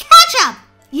dogs with ketchup!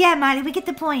 Yeah, Molly, we get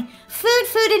the point. Food,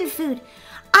 food, and food.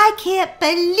 I can't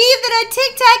believe that our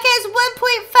TikTok has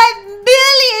 1.5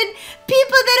 billion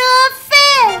people that are our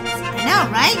fans. I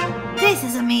know, right? This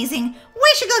is amazing.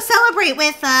 We should go celebrate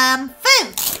with,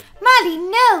 food. Molly,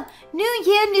 no. New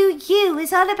Year, New You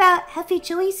is all about healthy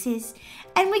choices.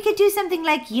 And we could do something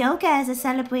like yoga as a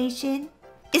celebration.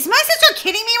 Is my sister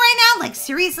kidding me right now? Like,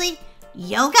 seriously?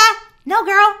 Yoga? No,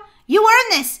 girl. You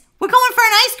earned this. We're going for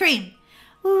an ice cream.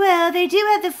 Well, they do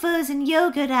have the frozen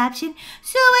yogurt option,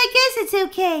 so I guess it's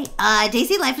okay.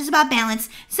 Daisy, life is about balance.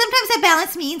 Sometimes that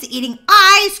balance means eating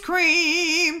ice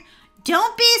cream.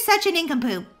 Don't be such an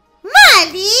nincompoop.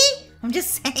 Molly! I'm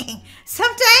just saying,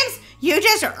 sometimes you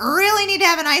just really need to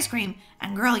have an ice cream.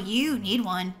 And girl, you need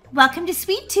one. Welcome to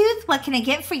Sweet Tooth. What can I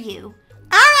get for you?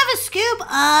 I have a scoop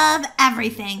of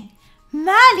everything.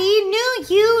 Molly, new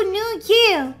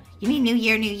you. You mean New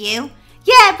Year, new you?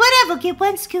 Yeah, whatever. Get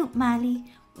one scoop, Molly.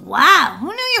 Wow, who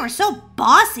knew you were so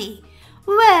bossy?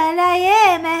 Well, I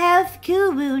am a health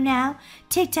guru now.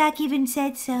 TikTok even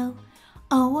said so.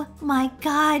 Oh my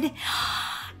God.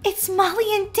 It's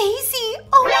Molly and Daisy.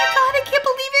 Oh my God, I can't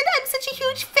believe it. I'm such a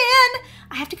huge fan.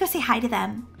 I have to go say hi to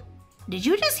them. Did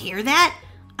you just hear that?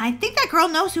 I think that girl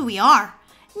knows who we are.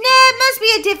 Nah, it must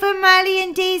be a different Molly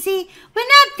and Daisy. We're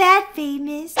not that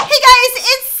famous. Hey guys,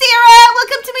 it's Sarah.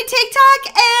 Welcome to my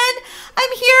TikTok, and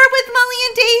I'm here with Molly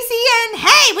and Daisy, and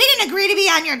hey, we didn't agree to be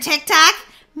on your TikTok.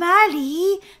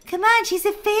 Molly, come on, she's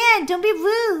a fan. Don't be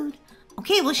rude.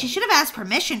 Okay, well, she should have asked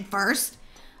permission first.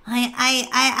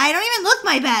 I don't even look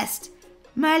my best.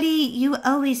 Molly, you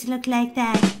always look like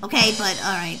that. Okay, but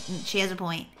all right, she has a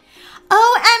point.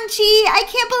 OMG, I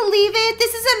can't believe it.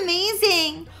 This is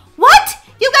amazing. What?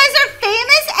 You guys are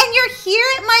famous and you're here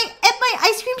at my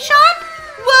ice cream shop?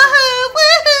 Woohoo,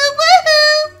 woohoo,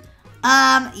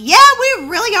 woohoo. Yeah, we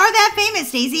really are that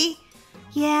famous, Daisy.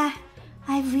 Yeah,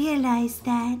 I realized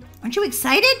that. Aren't you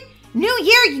excited? New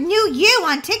Year, new you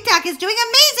on TikTok is doing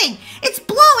amazing. It's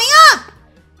blowing up.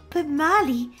 But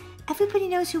Molly, everybody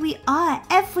knows who we are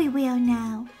everywhere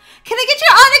now. Can I get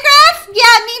your autograph?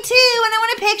 Yeah, me too. And I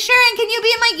want a picture. And can you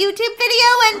be in my YouTube video?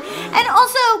 And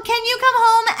also, can you come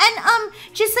home and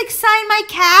just like sign my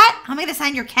cat? How am I gonna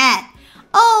sign your cat?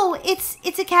 Oh, it's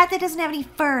a cat that doesn't have any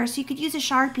fur, so you could use a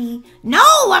Sharpie.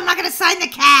 No, I'm not gonna sign the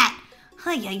cat.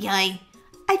 Ay.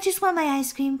 I just want my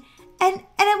ice cream, and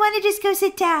I want to just go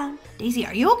sit down. Daisy,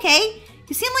 are you okay?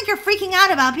 You seem like you're freaking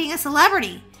out about being a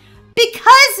celebrity.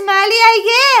 Because, Molly,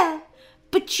 I am.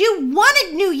 But you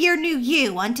wanted New Year, New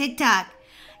You on TikTok.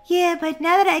 Yeah, but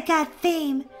now that I got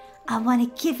fame, I want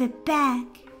to give it back.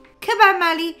 Come on,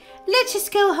 Molly. Let's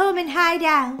just go home and hide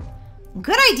out.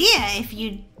 Good idea if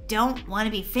you don't want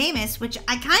to be famous, which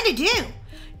I kind of do.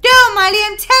 No, Molly,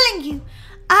 I'm telling you.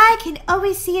 I can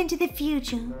always see into the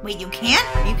future. Wait, you can't?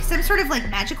 Are you some sort of like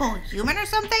magical human or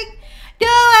something?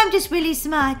 No, I'm just really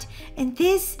smart. And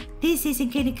this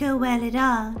isn't going to go well at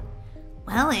all.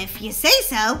 Well, if you say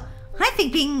so. I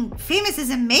think being famous is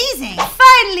amazing.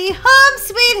 Finally, home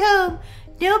sweet home.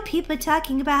 No people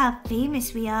talking about how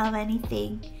famous we are or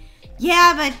anything.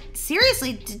 Yeah, but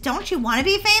seriously, don't you want to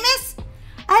be famous?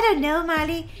 I don't know,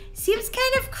 Molly. Seems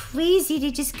kind of crazy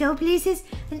to just go places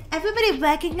and everybody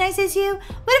recognizes you. What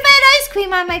if I had ice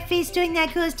cream on my face during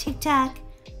that girl's TikTok?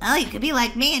 Well, you could be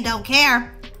like me and don't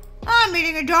care. I'm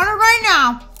eating a donut right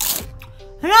now.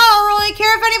 And I don't really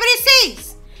care if anybody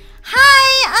sees.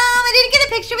 Hi, I didn't get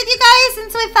a picture with you guys,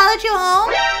 and so I followed you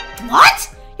home.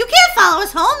 What? You can't follow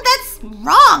us home. That's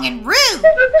wrong and rude.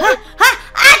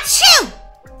 Achoo!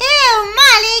 Ew,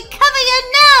 Molly, cover your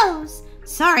nose.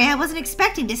 Sorry, I wasn't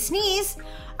expecting to sneeze.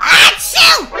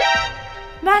 Achoo!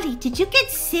 Molly, did you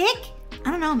get sick? I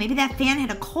don't know, maybe that fan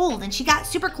had a cold and she got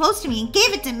super close to me and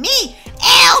gave it to me.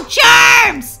 Ew,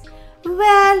 germs!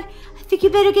 Well, I think you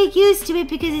better get used to it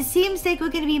because it seems like we're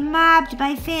going to be mobbed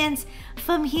by fans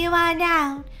from here on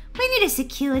out. We need a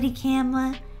security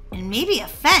camera and maybe a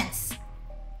fence.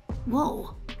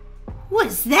 Whoa, what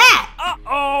is that?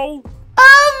 Uh-oh.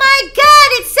 Oh my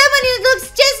God, it's someone who looks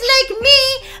just like me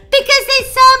because they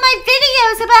saw my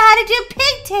videos about how to do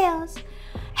pigtails.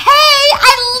 Hey,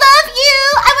 I love you.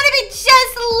 I want to be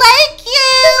just like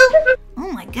you.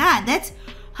 Oh my God, that's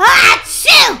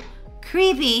achoo!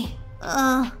 Creepy.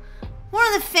 One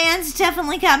of the fans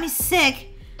definitely got me sick.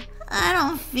 I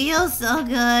don't feel so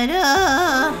good.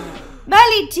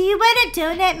 Molly, do you want a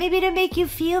donut? Maybe to make you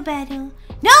feel better.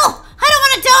 No, I don't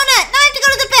want a donut. Now I have to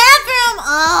go to the bathroom.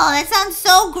 Oh, that sounds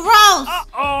so gross.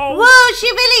 Uh-oh. Whoa,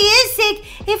 she really is sick.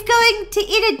 If going to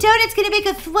eat a donut's gonna make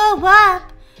her throw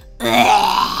up.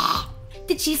 Ugh.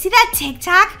 Did you see that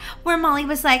TikTok where Molly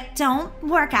was like, don't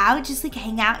work out, just like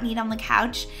hang out and eat on the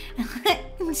couch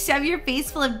and shove your face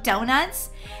full of donuts?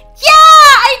 Yeah,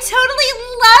 I totally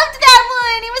loved that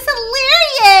one. It was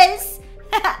hilarious.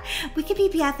 We could be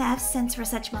BFFs since we're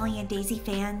such Molly and Daisy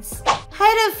fans.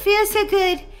 I don't feel so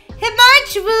good. Am I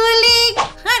drooling?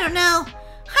 I don't know.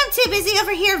 I'm too busy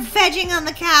over here vegging on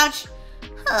the couch.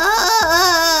 Who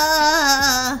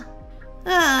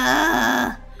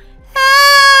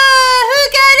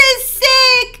got us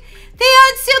sick? They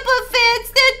aren't super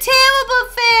fans. They're terrible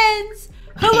fans.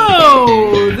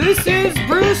 Hello!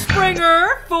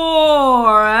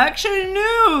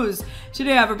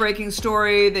 Today I have a breaking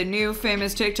story. The new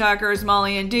famous TikTokers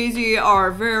Molly and Daisy are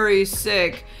very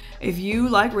sick. If you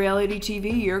like reality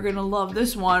TV, you're gonna love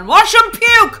this one. Watch them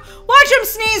puke! Watch them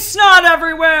sneeze snot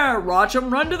everywhere! Watch them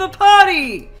run to the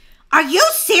potty! Are you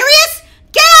serious?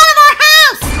 Get out of our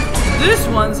house! This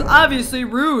one's obviously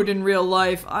rude in real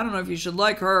life. I don't know if you should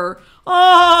like her.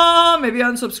 Maybe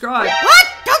unsubscribe. What?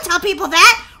 Don't tell people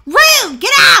that! Rude!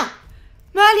 Get out!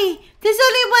 Molly, there's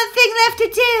only one thing left to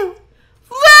do.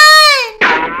 Run!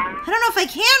 I don't know if I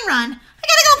can run. I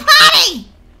gotta go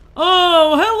potty!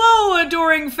 Oh, hello,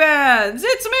 adoring fans.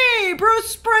 It's me,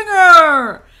 Bruce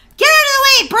Springer. Get out of the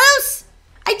way, Bruce!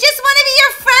 I just want to be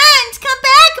your friend! Come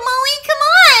back, Molly! Come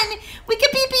on! We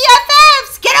could be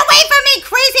BFFs! Get away from me,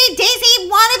 crazy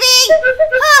Daisy wannabe!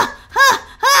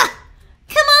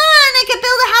 Come on! I could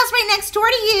build a house right next door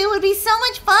to you. It would be so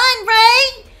much fun,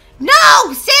 right?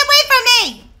 No! Stay away from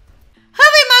me!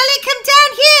 Hurry, Molly! Come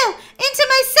down here! Into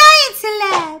my science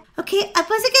lab! Okay, I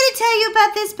wasn't going to tell you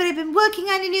about this, but I've been working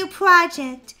on a new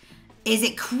project. Is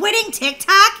it quitting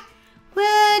TikTok?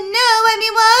 Well, no. I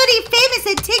mean, we're already famous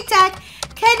at TikTok.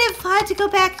 Kind of hard to go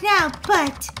back now,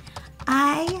 but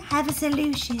I have a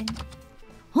solution.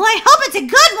 Well, I hope it's a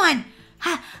good one.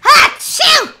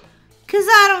 Achoo! Because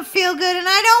I don't feel good, and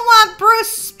I don't want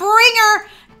Bruce Springer,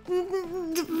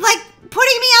 like,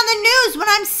 putting me on the news when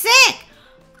I'm sick.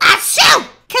 Achoo!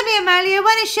 Come here, Molly. I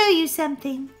want to show you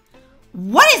something.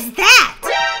 What is that?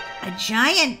 A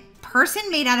giant person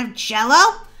made out of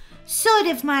Jell-O? Sort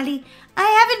of, Molly. I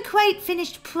haven't quite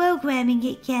finished programming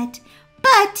it yet,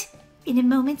 but in a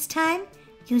moment's time,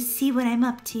 you'll see what I'm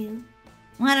up to.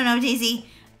 I don't know, Daisy.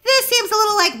 This seems a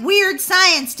little like weird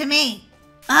science to me.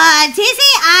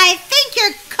 Daisy, I think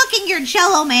you're cooking your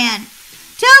Jell-O man.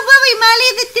 Don't worry,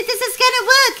 Molly. This is gonna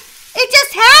work. It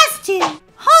just has to.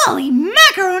 Holy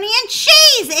macaroni and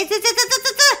cheese! It's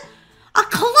a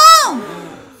clone!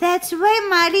 That's right,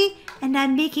 Molly. And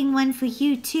I'm making one for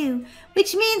you, too.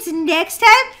 Which means next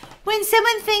time, when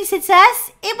someone thinks it's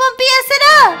us, it won't be us at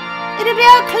all. It'll be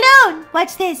our clone.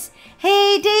 Watch this.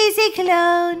 Hey, Daisy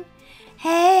clone.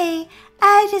 Hey,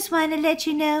 I just want to let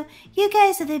you know, you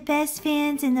guys are the best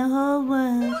fans in the whole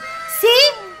world.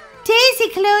 See? Daisy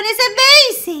clone is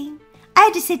amazing. I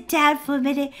had to sit down for a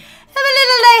minute. I'm a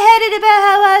little lightheaded about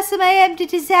how awesome I am to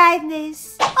design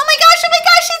this. Oh my gosh,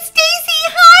 it's Daisy!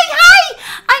 Hi!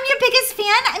 I'm your biggest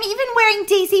fan. I'm even wearing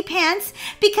Daisy pants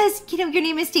because, you know, your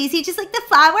name is Daisy, just like the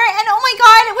flower. And oh my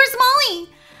god, where's Molly?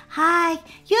 Hi,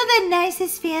 you're the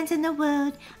nicest fans in the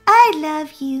world. I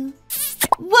love you.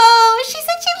 Whoa, she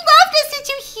said she loved us. Did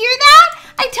you hear that?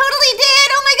 I totally did.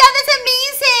 Oh my god, that's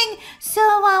amazing. So,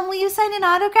 will you sign an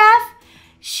autograph?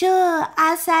 Sure,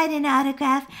 I'll sign an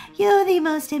autograph. You're the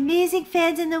most amazing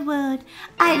fans in the world.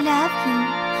 I love you.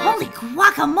 Holy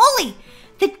guacamole!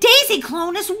 The Daisy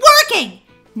clone is working!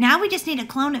 Now we just need a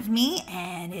clone of me,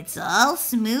 and it's all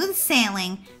smooth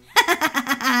sailing.